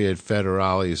period,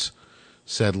 federales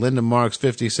said. Linda Marks,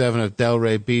 57, of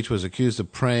Delray Beach, was accused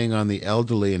of preying on the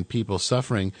elderly and people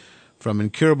suffering from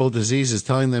incurable diseases,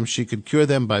 telling them she could cure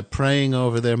them by praying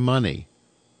over their money.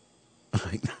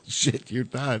 Like, shit, you're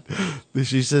not.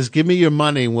 She says, give me your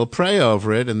money and we'll pray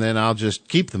over it, and then I'll just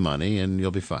keep the money and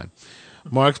you'll be fine.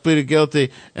 Marks pleaded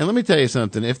guilty. And let me tell you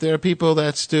something. If there are people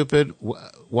that stupid,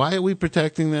 why are we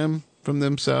protecting them from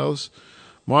themselves?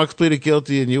 Marks pleaded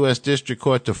guilty in U.S. District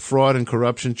Court to fraud and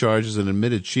corruption charges and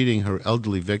admitted cheating her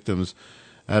elderly victims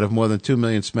out of more than 2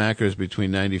 million smackers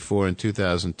between 1994 and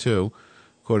 2002.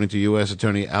 According to U.S.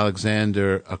 Attorney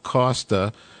Alexander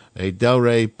Acosta, a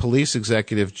Delray police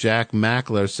executive, Jack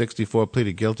Mackler, 64,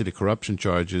 pleaded guilty to corruption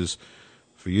charges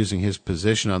for using his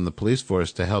position on the police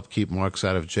force to help keep Marks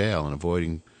out of jail and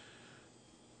avoiding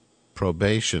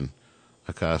probation,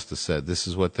 Acosta said. This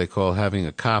is what they call having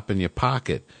a cop in your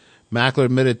pocket. Mackler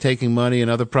admitted taking money and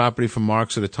other property from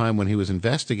Marks at a time when he was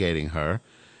investigating her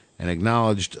and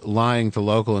acknowledged lying to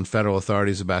local and federal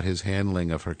authorities about his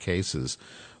handling of her cases.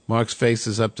 Marks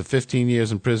faces up to 15 years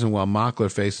in prison, while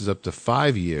Mackler faces up to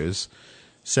 5 years.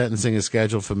 Sentencing is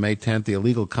scheduled for May 10th. The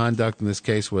illegal conduct in this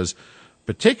case was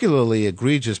particularly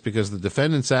egregious because the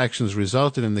defendant's actions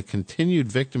resulted in the continued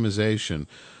victimization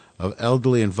of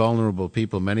elderly and vulnerable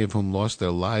people, many of whom lost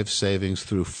their life savings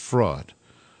through fraud.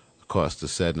 Acosta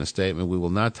said in a statement, we will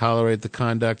not tolerate the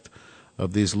conduct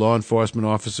of these law enforcement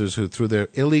officers who, through their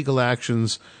illegal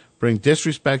actions, bring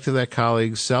disrespect to their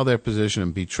colleagues, sell their position,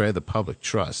 and betray the public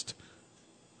trust.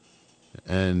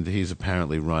 And he's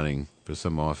apparently running for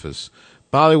some office.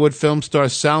 Bollywood film star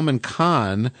Salman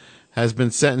Khan has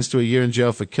been sentenced to a year in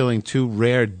jail for killing 2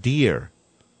 rare deer.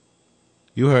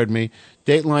 You heard me.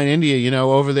 Dateline India, you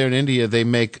know, over there in India, they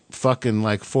make fucking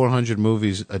like 400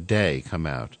 movies a day come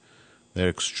out. They're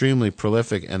extremely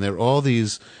prolific, and they're all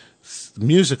these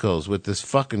musicals with this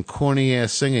fucking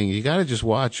corny-ass singing. You got to just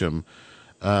watch them,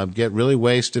 get really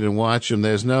wasted and watch them.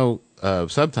 There's no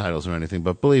subtitles or anything,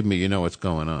 but believe me, you know what's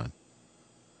going on.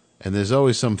 And there's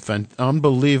always some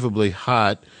unbelievably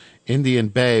hot Indian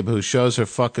babe who shows her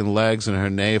fucking legs and her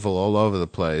navel all over the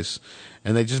place,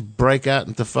 and they just break out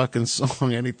into fucking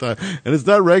song anytime. And it's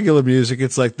not regular music.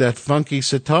 It's like that funky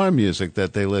sitar music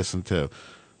that they listen to.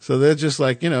 So they're just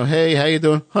like, you know, hey, how you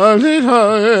doing?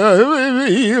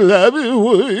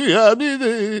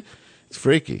 It's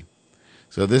freaky.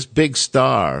 So this big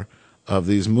star of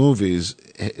these movies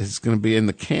is going to be in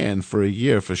the can for a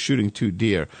year for shooting 2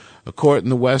 deer. A court in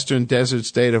the western desert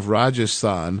state of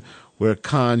Rajasthan, where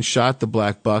Khan shot the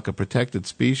black buck, a protected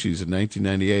species, in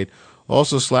 1998,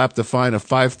 also slapped a fine of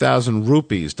 5,000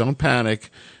 rupees. Don't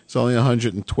panic. It's only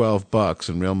 $112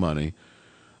 in real money.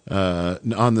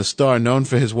 On the star, known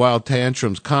for his wild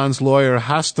tantrums. Khan's lawyer,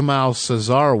 Hastamal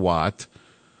Sazarwat,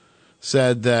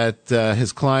 said that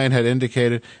his client had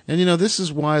indicated, and you know, this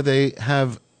is why they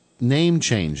have name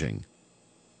changing.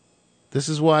 This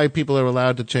is why people are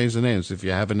allowed to change the names. If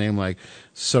you have a name like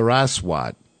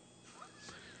Saraswat,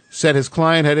 said his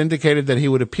client had indicated that he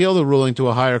would appeal the ruling to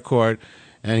a higher court,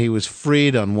 and he was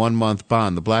freed on 1-month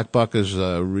bond. The black buck is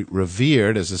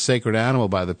revered as a sacred animal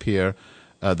by the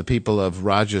people of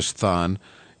Rajasthan.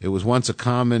 It was once a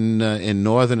common in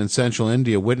northern and central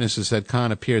India. Witnesses said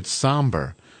Khan appeared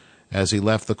somber as he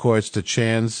left the courts to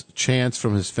chants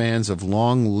from his fans of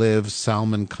 "Long live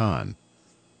Salman Khan."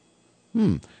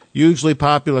 Hugely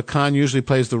popular, Khan usually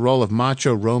plays the role of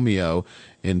Macho Romeo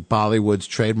in Bollywood's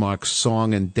trademark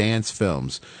song and dance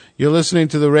films. You're listening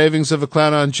to the Ravings of a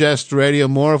Clown on Jest Radio.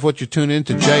 More of what you tune in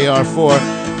to JR for.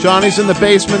 Johnny's in the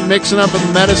basement mixing up with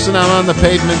medicine. I'm on the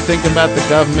pavement thinking about the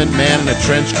government. Man in a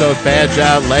trench coat, badge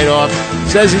out, laid off.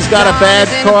 Says he's got a bad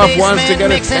cough, wants to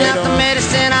get it paid off. The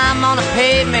medicine, I'm on the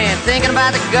pavement thinking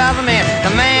about the government.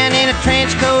 The man in a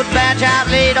trench coat, badge out,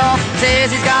 laid off. Says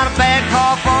he's got a bad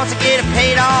cough, wants to get it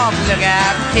paid off. Look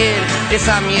out, kid. It's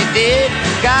something you did,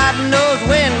 God knows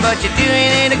when, but you're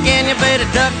doing it again. You better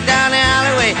duck down the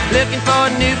alleyway, looking for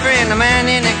a new friend. A man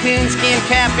in a coonskin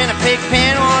cap and a pig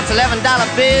pen wants $11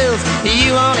 bills.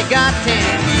 You only got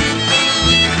 10.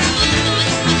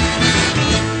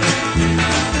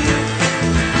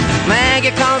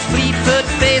 Maggie comes fleet-foot,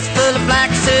 face full of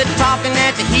black soot, talking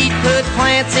at the heat, put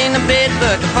plants in the bed,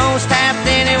 but the phone's tapped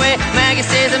anyway. Maggie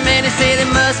says the men say they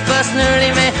must bust an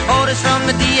early man. Orders from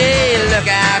the DA, look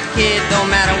out kid,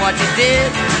 don't matter what you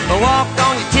did, but walk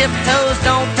on your tiptoes,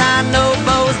 don't tie no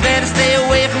bows. Better stay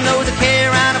away from those that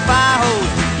carry around a fire hose.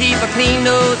 Keep a clean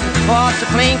nose, wash the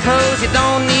clean clothes. You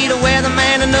don't need a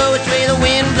weatherman to know which way the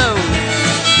wind blows.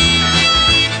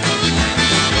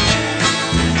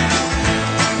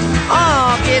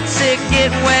 Oh, get sick,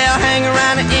 get well, hang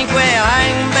around the inkwell,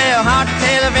 hang bell, hard to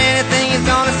tell if anything is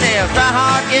gonna sell. Try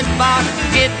hard, get bought,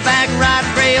 get back, ride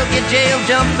rail, get jail,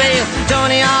 jump bail,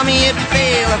 join the army if you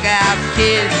fail. Look out,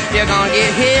 kid, you're gonna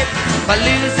get hit by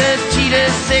losers,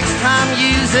 cheaters, six-time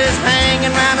users, hanging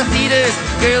around the theaters.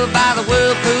 Girl by the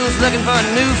whirlpools, looking for a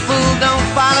new fool. Don't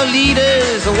follow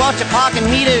leaders or watch your parking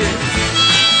meters.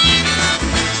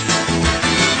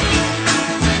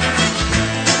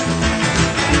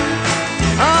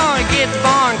 Oh, get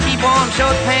born, keep warm,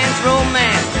 short pants,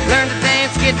 romance. Learn to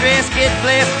dance, get dressed, get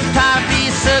blessed. Try to be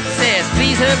a success,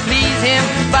 please her, please him.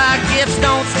 Buy gifts,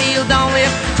 don't steal, don't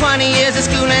live. 20 years of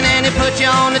schooling and they put you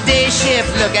on the day shift.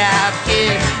 Look out,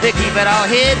 kid, they keep it all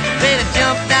hid. Better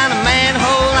jump down a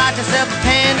manhole, light yourself a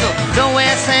candle. Don't wear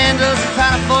sandals,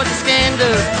 try to forge a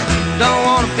scandal. Don't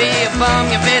wanna be a bum,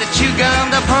 you better chew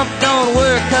gum. The pump don't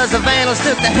work cause the vandals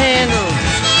took the handle.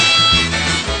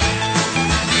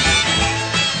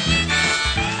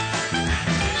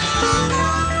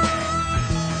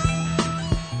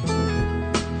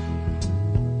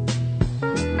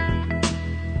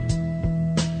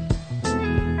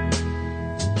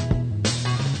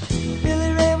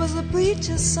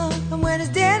 Son, and when his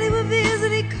daddy would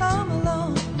visit, he'd come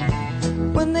along.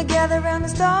 When they gathered around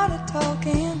and started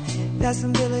talking,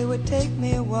 Cousin Billy would take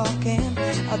me walking.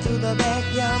 Out through the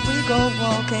backyard we go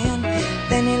walking.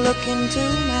 Then he looked into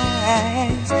my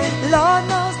eyes. Lord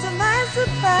knows to my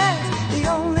surprise, the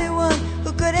only one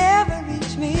who could ever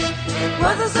reach me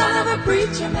was the son of a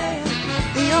preacher man.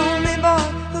 The only boy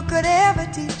who could ever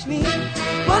teach me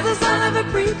was the son of a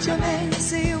preacher man.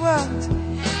 Yes, he was.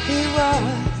 He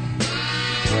was.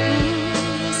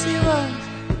 Yes, he was.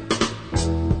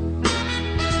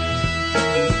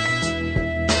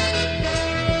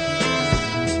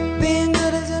 Being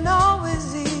good isn't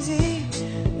always easy,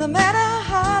 no matter how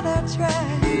hard I try.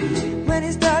 When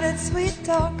he started sweet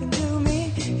talking to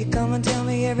me, he'd come and tell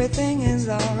me everything is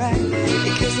alright.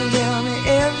 He'd kiss and tell me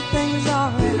everything is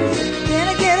alright. Can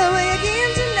I get away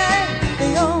again tonight?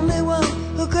 The only one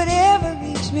who could ever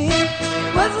reach me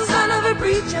was the son of a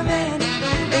preacher man.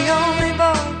 The only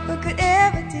boy who could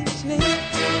ever teach me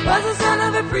was the son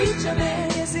of a preacher man.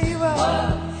 Yes, he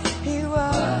was. He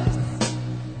was.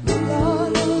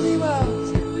 Lord knows he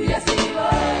was. Yes, he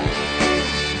was.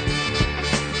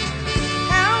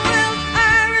 How well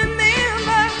I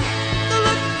remember the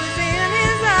look was in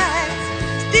his eyes,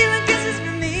 stealing kisses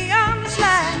from me on the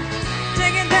slide,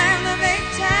 taking time to make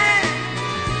time,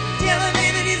 telling me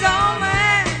that he's all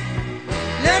mine,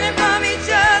 learning from each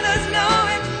other's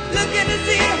knowing, looking to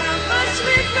see how much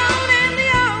we've grown. And the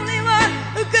only one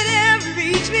who could ever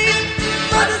reach me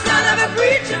was the son of a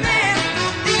preacher man.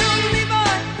 The only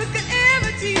boy who could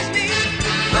ever teach me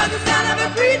was the son of a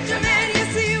preacher man.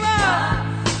 Yes, he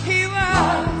was. He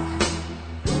was.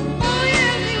 Oh,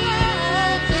 yes, he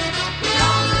was. The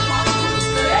only one who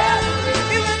could ever reach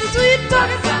me. He was the sweet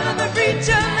talking son of a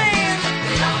preacher man.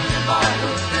 The only boy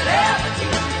who could ever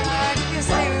teach me. Yes,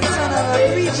 he was the son of a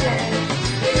preacher.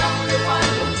 The only one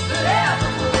who could ever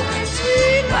move me.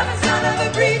 Sweet was the son of a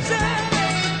preacher.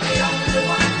 The only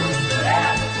one who could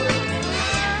ever move me.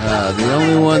 The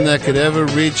only one that could ever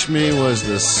reach me was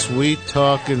the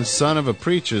sweet-talking son of a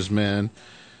preacher's man.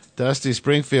 Dusty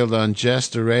Springfield on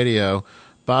Jester Radio.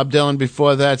 Bob Dylan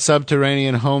before that,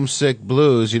 Subterranean Homesick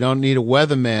Blues. You don't need a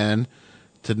weatherman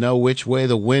to know which way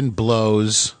the wind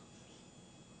blows.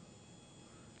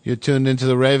 You're tuned into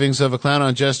the Ravings of a Clown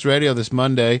on Jester Radio this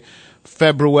Monday,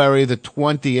 February the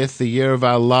 20th, the year of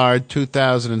our Lord,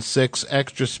 2006.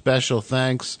 Extra special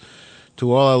thanks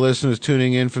to all our listeners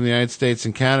tuning in from the United States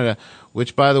and Canada,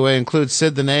 which, by the way, includes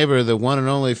Sid the Neighbor, the one and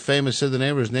only famous Sid the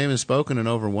Neighbor. His name is spoken in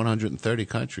over 130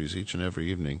 countries each and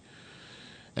every evening.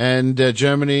 And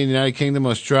Germany, United Kingdom,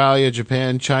 Australia,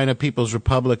 Japan, China, People's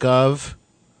Republic of,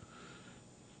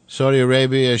 Saudi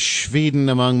Arabia, Sweden,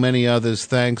 among many others.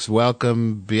 Thanks,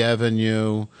 welcome,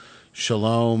 bienvenue,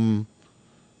 shalom,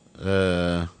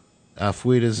 Auf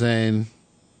Wiedersehen.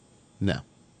 No.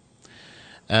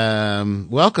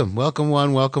 Welcome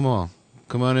one, welcome all.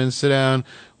 Come on in, sit down.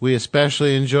 We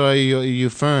especially enjoy you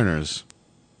foreigners.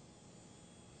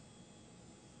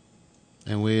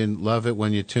 And we love it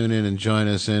when you tune in and join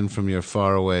us in from your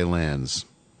faraway lands.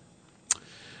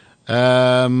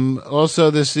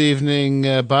 Also this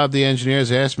evening, Bob the engineer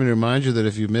has asked me to remind you that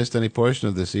if you missed any portion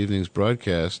of this evening's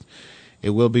broadcast,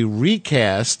 it will be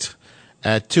recast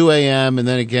at 2 a.m. and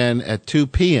then again at 2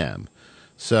 p.m.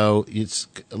 So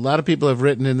a lot of people have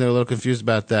written in, they're a little confused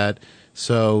about that.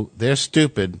 So they're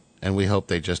stupid, and we hope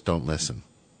they just don't listen.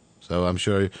 So I'm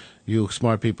sure you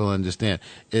smart people understand.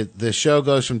 The show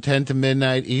goes from 10 to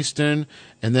midnight Eastern,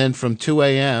 and then from 2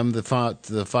 a.m.,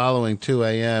 the following 2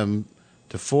 a.m.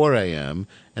 to 4 a.m.,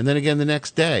 and then again the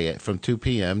next day from 2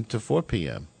 p.m. to 4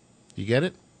 p.m. You get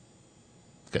it?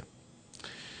 Okay.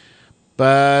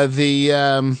 But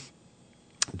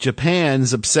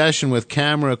Japan's obsession with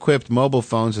camera-equipped mobile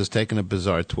phones has taken a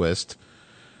bizarre twist,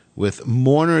 with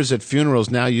mourners at funerals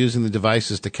now using the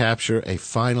devices to capture a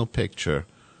final picture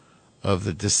of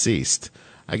the deceased.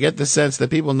 I get the sense that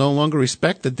people no longer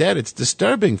respect the dead. It's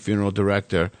disturbing, funeral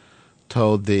director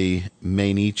told the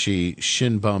Mainichi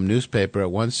Shinbun newspaper at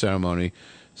one ceremony.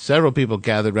 Several people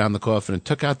gathered around the coffin and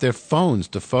took out their phones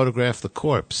to photograph the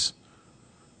corpse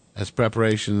as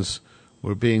preparations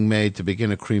were being made to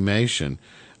begin a cremation.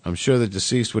 I'm sure the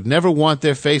deceased would never want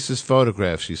their faces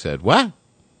photographed, she said. What?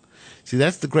 See,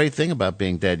 that's the great thing about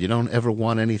being dead. You don't ever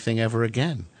want anything ever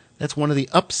again. That's one of the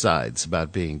upsides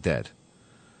about being dead.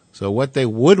 So what they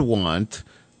would want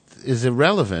is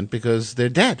irrelevant because they're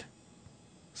dead.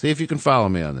 See if you can follow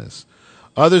me on this.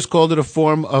 Others called it a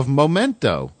form of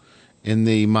memento in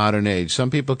the modern age. Some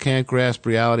people can't grasp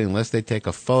reality unless they take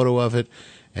a photo of it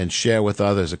and share with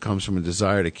others. It comes from a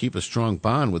desire to keep a strong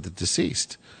bond with the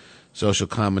deceased. Social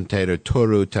commentator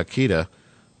Toru Takeda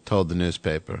told the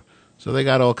newspaper. So they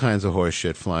got all kinds of horse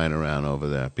shit flying around over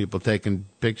there. People taking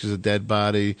pictures of dead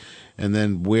body, and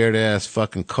then weird-ass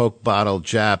fucking Coke bottle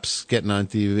Japs getting on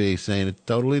TV saying it's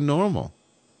totally normal.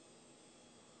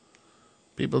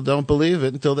 People don't believe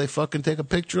it until they fucking take a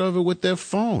picture of it with their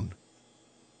phone.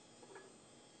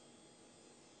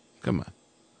 Come on.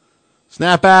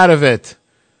 Snap out of it.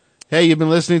 Hey, you've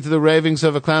been listening to the Ravings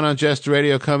of a Clown on Jester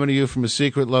Radio, coming to you from a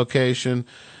secret location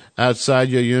outside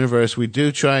your universe. We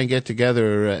do try and get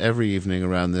together every evening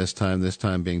around this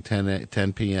time being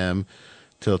 10 p.m.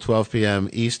 till 12 p.m.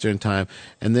 Eastern time.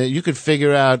 And then you could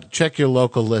figure out, check your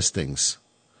local listings,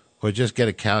 or just get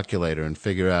a calculator and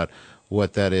figure out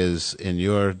what that is in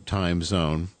your time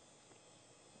zone.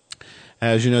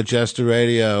 As you know, Jester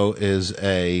Radio is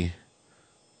a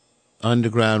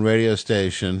underground radio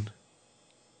station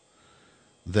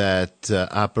that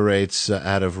operates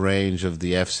out of range of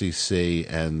the FCC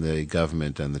and the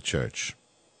government and the church.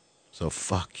 So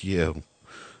fuck you.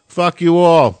 Fuck you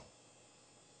all.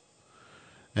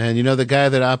 And you know the guy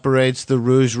that operates the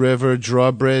Rouge River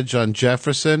drawbridge on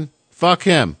Jefferson? Fuck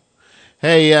him.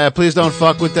 Hey, please don't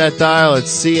fuck with that dial.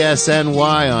 It's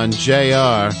CSNY on JR.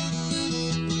 I'll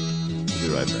be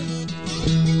right back.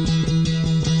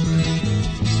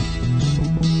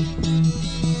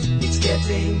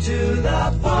 Getting to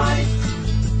the point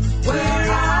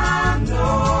where I'm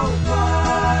no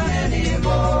fun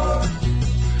anymore.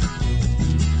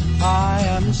 I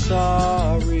am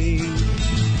sorry.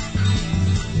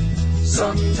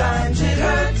 Sometimes it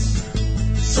hurts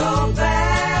so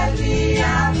badly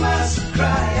I must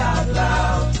cry out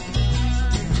loud.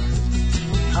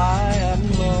 I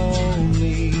am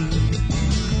lonely.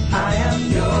 I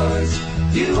am yours.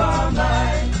 You are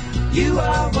mine. You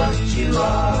are what you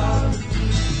are.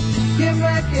 You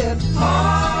make it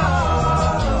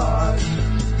hard.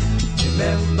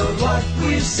 Remember what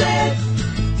we've said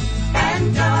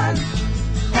and done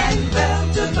and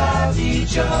felt about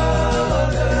each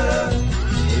other. Oh,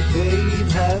 babe,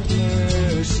 have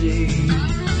mercy.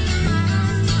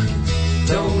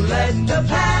 Don't let the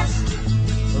past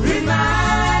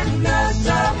remind us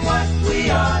of what we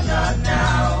are not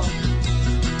now.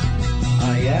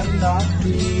 I am not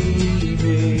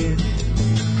dreaming.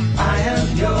 I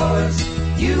am yours.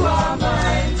 You are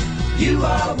mine. You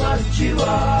are what you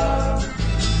are.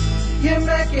 You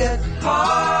make it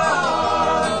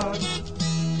hard.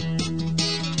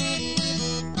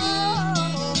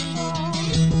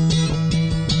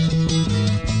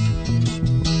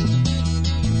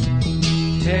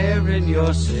 Tearing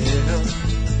yourself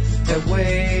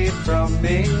away from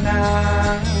me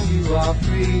now. You are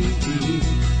free.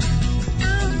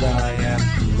 I am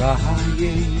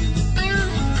crying.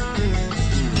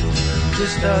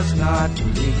 This does not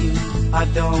mean I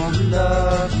don't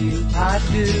love you, I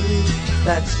do,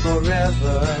 that's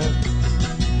forever.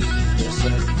 Yes,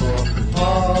 and for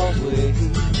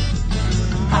always.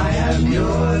 I am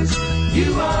yours,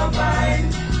 you are mine,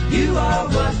 you are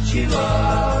what you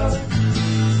are.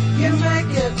 You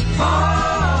make it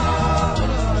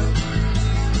hard.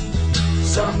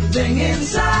 Something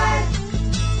inside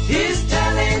is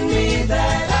telling me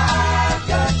that I've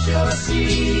got your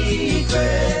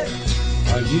secret.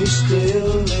 Are you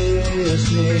still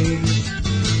listening?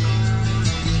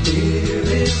 Here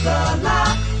is the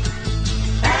lock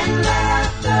and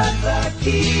laughter, the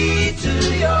key to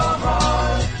your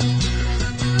heart.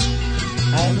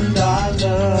 And I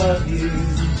love you.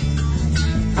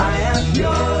 I am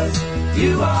yours,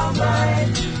 you are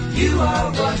mine, you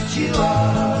are what you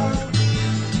are.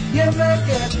 You make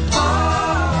it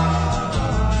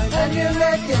hard, and you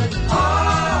make it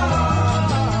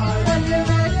hard, and you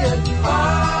make it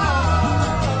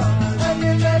hard, and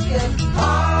you make it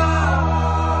hard.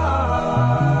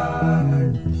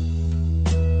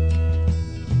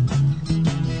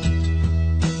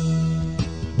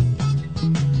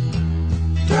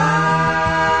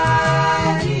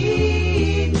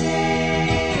 Friday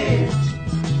evening,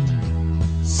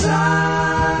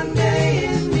 Sunday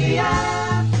in the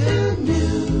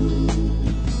afternoon.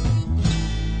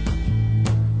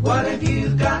 What have you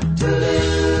got to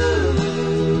lose?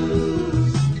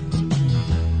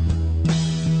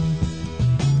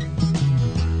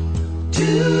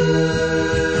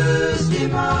 Tuesday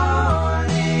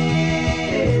morning,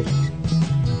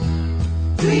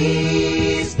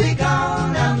 please be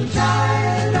gone, I'm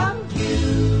tired of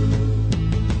you.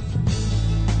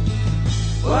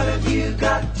 What have you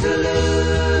got to lose?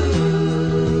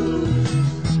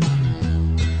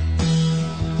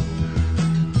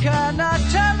 Can I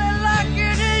tell it like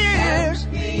it is?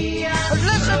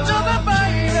 Listen to me,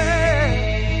 baby.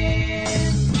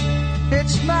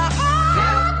 It's my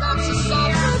heart that's a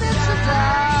suffering, it's a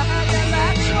die, and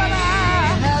that's what I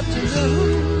have to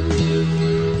lose.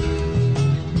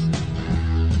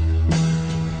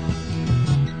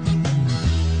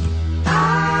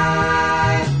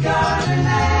 I've got an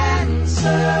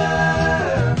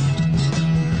answer.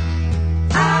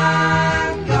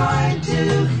 I'm going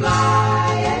to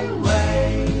fly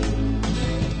away.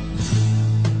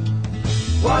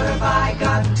 What have I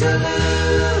got to lose?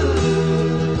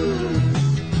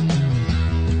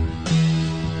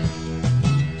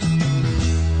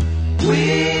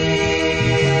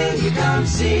 Will you come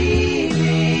see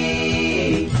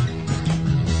me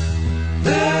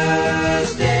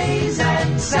Thursdays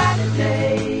and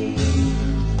Saturdays?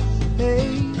 Hey,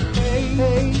 hey,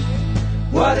 hey.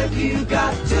 What have you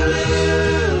got to lose?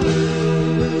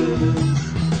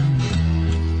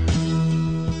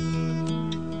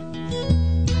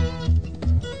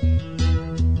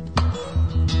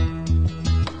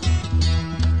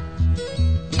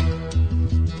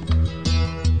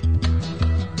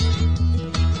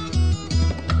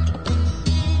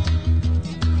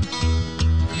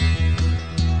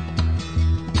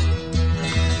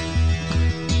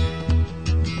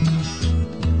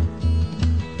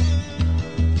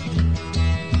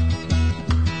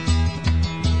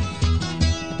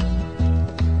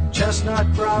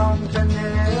 Chestnut brown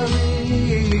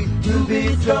canary,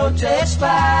 ruby-throated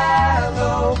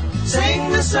sparrow, sing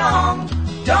the song,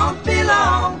 don't be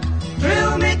long,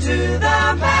 thrill me to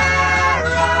the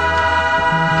marrow.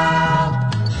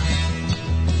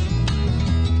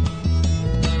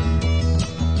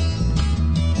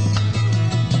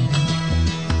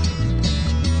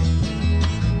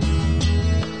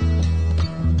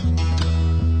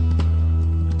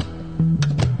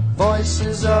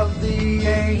 Voices of the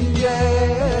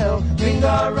angel ring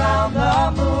around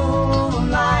the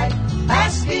moonlight,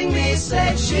 asking me,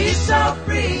 say she's so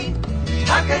free,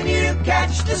 how can you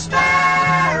catch the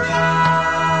sparrow?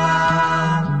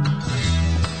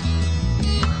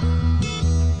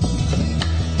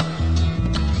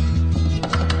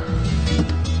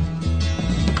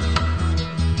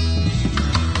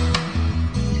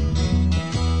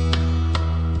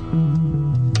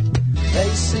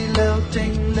 Lacy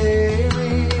lilting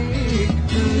lyric,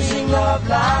 losing love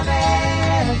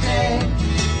lamenting.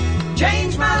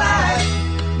 Change my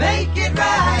life, make it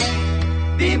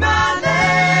right, be my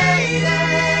lady.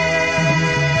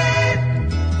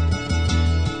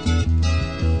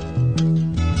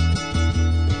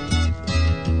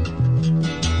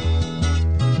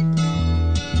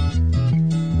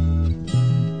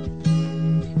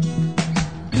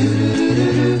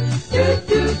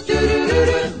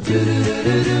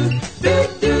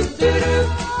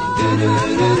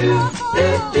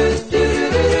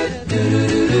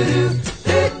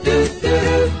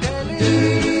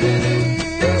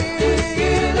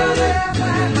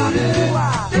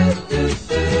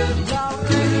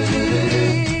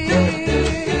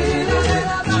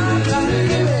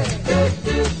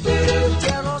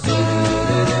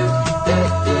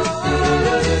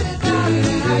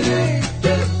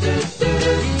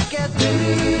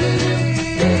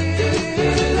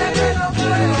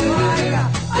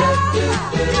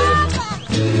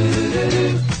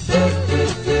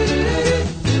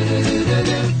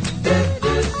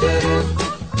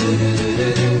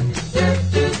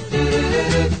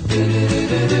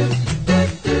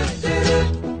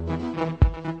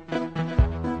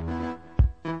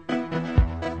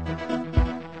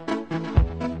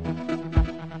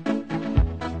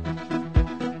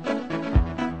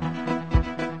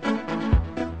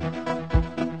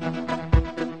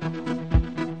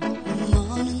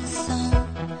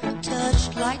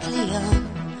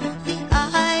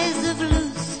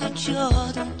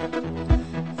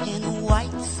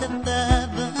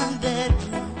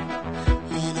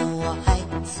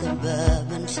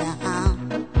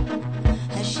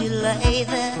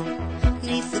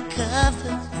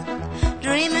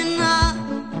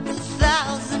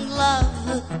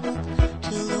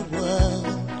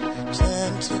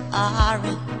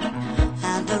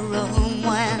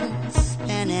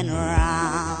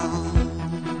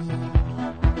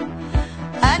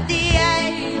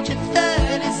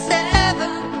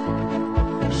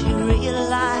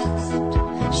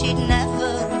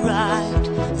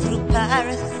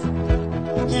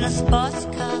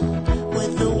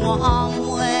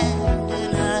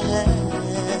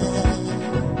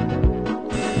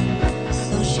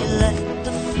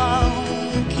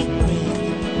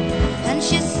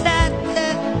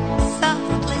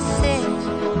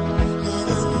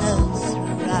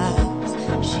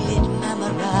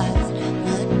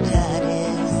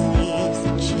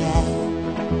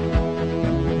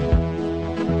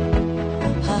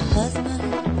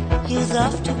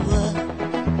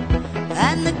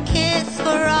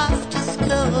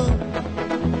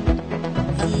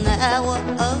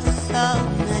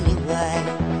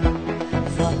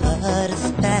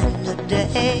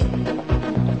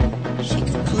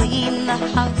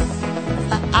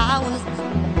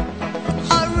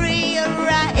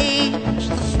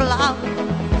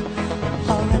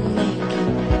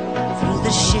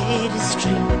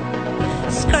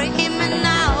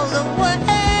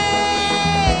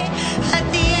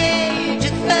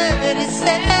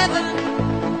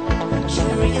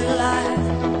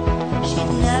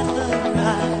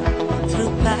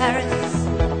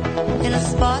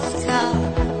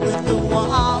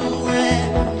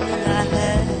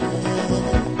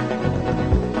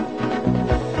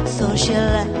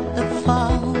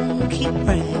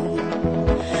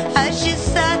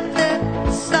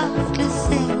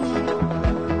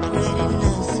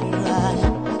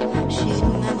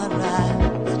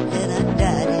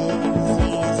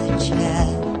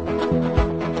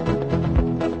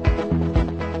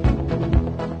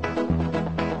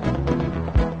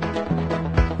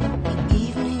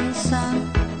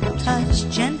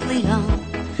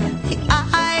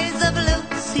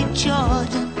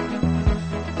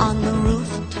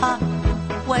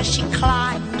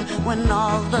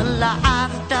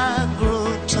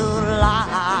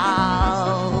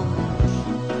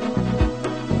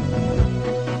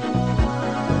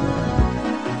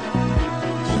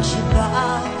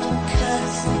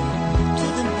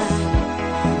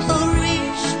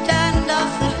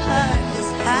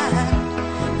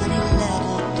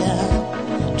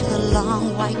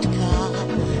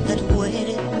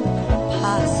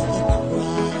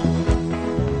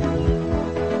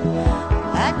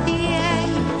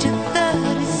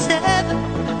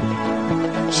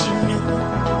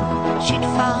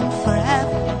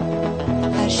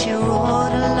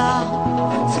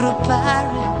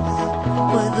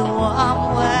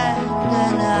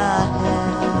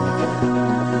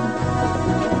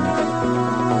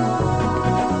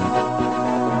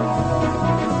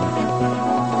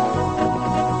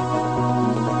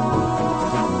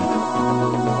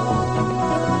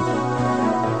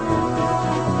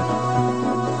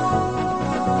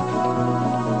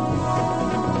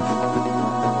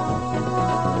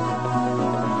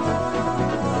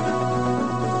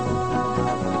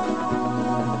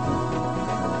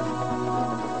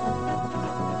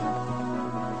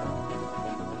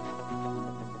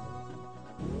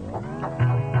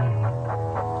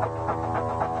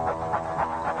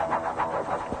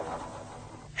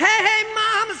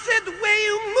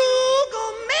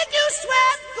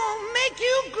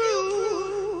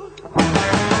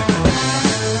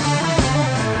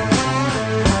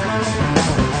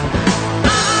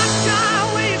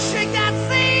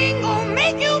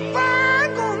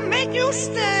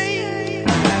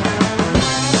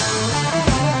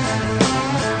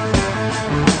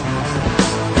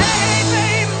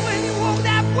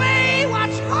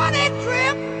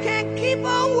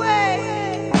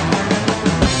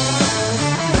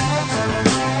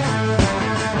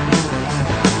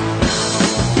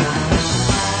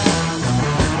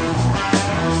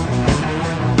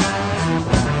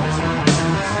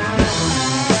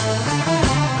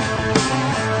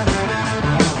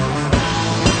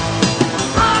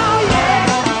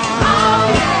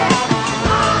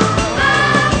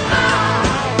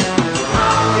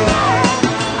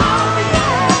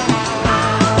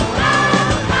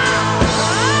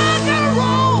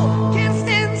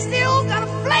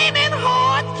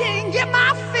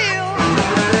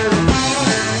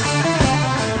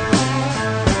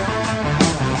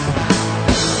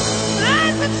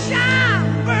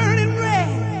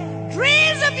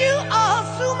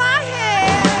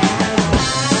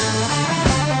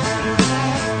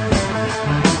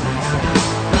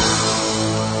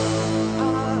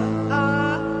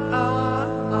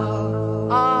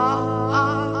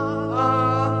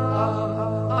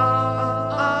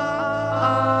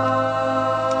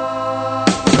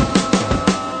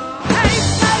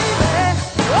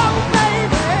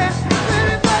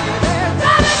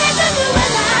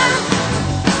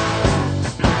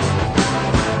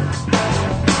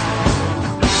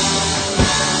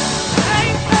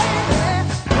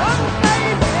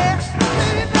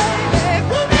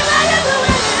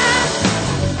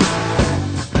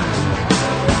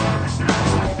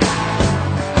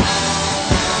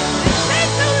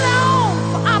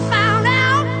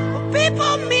 wait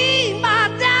for me by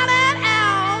down and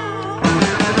out.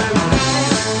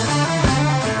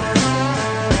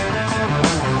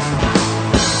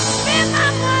 Spent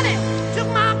my money, took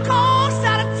my call,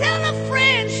 started telling a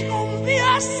friend she gonna be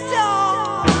a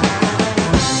star.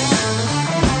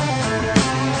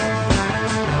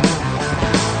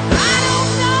 I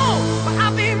don't know, but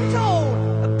I've been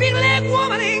told a big leg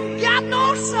woman ain't got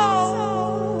no soul.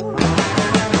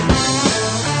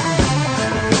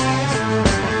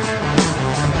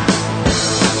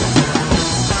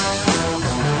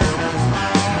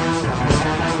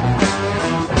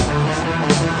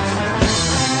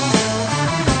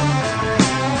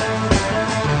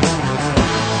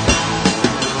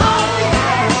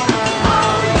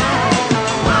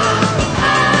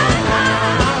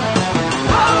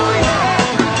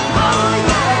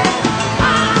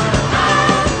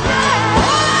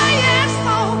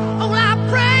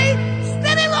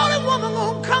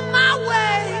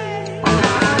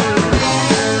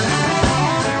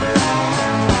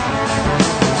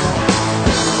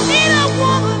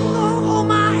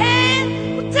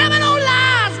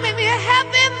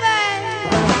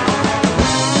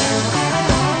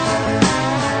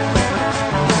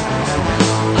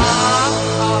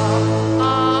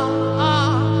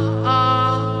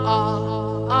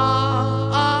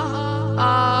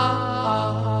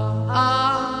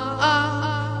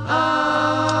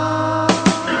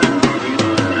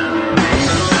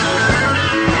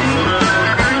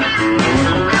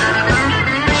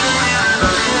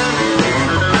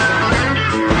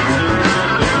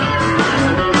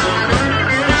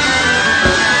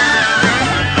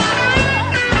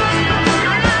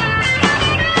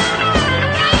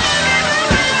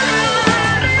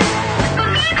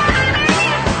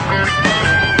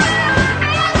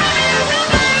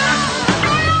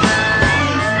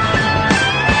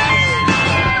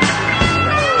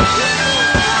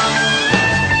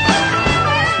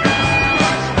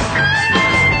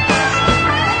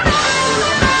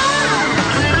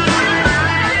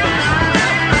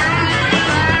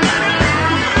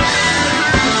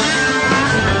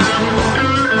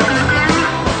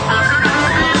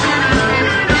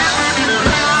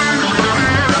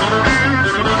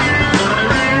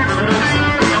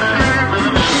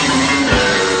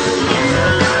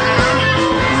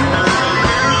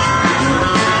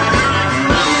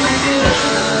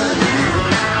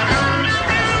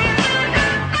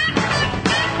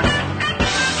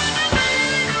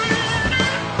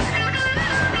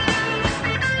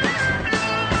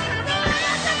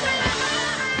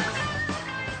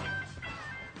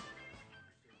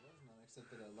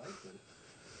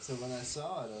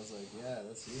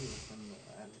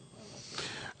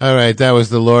 All right, that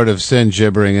was the Lord of Sin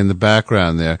gibbering in the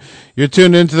background there. You're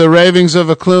tuned into the Ravings of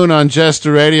a Clune on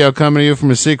Jester Radio, coming to you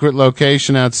from a secret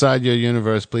location outside your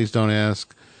universe. Please don't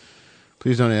ask.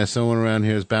 Please don't ask. Someone around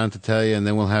here is bound to tell you, and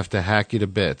then we'll have to hack you to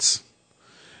bits.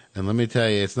 And let me tell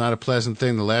you, it's not a pleasant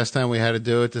thing. The last time we had to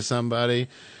do it to somebody,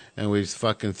 and we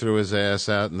fucking threw his ass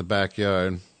out in the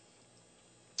backyard.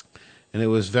 And it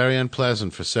was very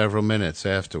unpleasant for several minutes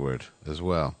afterward as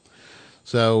well.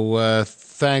 So,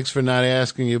 thanks for not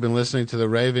asking. You've been listening to the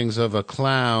Ravings of a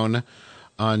Clown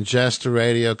on Jester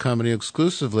Radio, coming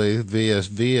exclusively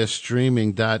via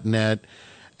streaming.net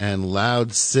and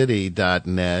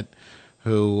loudcity.net,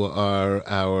 who are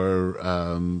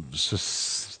our,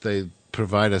 they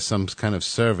provide us some kind of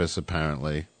service,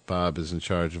 apparently. Bob is in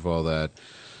charge of all that.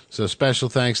 So special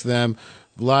thanks to them.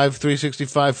 Live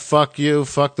 365, fuck you,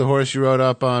 fuck the horse you rode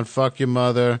up on, fuck your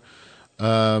mother.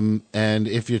 And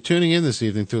if you're tuning in this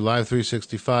evening through Live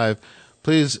 365,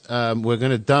 please, we're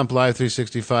going to dump Live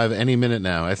 365 any minute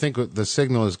now. I think the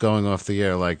signal is going off the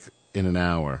air like in an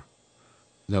hour.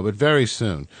 No, but very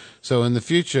soon. So in the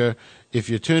future, if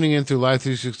you're tuning in through Live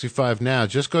 365 now,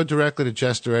 just go directly to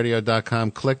jesterradio.com,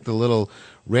 click the little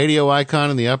radio icon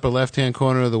in the upper left-hand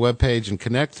corner of the webpage, and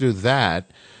connect through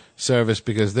that service,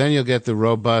 because then you'll get the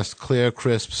robust, clear,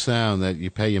 crisp sound that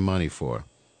you pay your money for.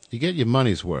 You get your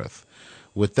money's worth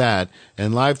with that.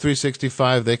 And Live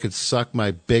 365, they could suck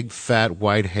my big, fat,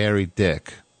 white, hairy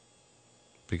dick,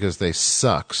 because they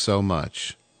suck so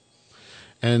much.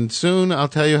 And soon I'll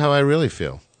tell you how I really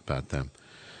feel about them.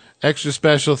 Extra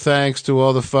special thanks to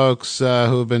all the folks who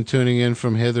have been tuning in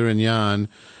from hither and yon.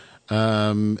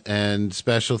 And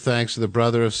special thanks to the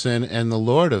Brother of Sin and the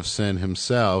Lord of Sin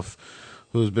himself,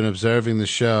 who's been observing the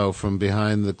show from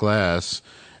behind the glass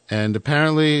and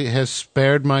apparently has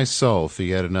spared my soul for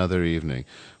yet another evening.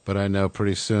 But I know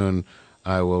pretty soon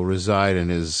I will reside in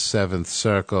his seventh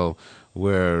circle,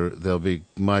 where there'll be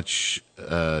much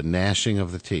gnashing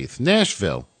of the teeth.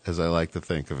 Nashville, as I like to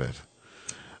think of it.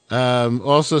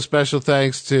 Also, special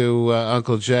thanks to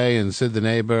Uncle Jay and Sid the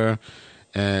Neighbor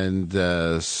and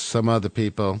some other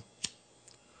people.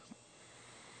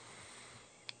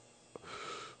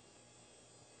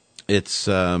 It's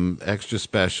extra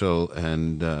special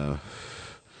and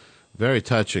very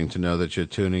touching to know that you're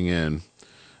tuning in.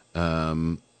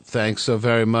 Thanks so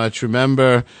very much.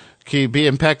 Remember, be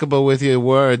impeccable with your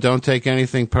word. Don't take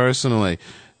anything personally.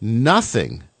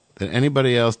 Nothing that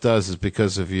anybody else does is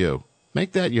because of you.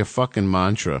 Make that your fucking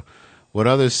mantra. What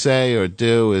others say or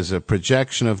do is a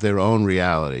projection of their own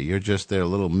reality. You're just their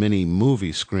little mini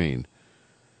movie screen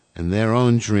and their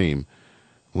own dream.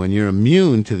 When you're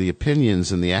immune to the opinions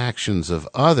and the actions of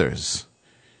others,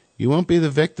 you won't be the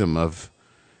victim of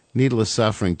needless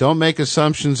suffering. Don't make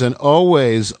assumptions and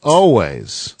always,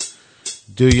 always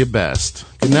do your best.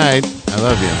 Good night. I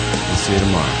love you. I'll see you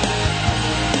tomorrow.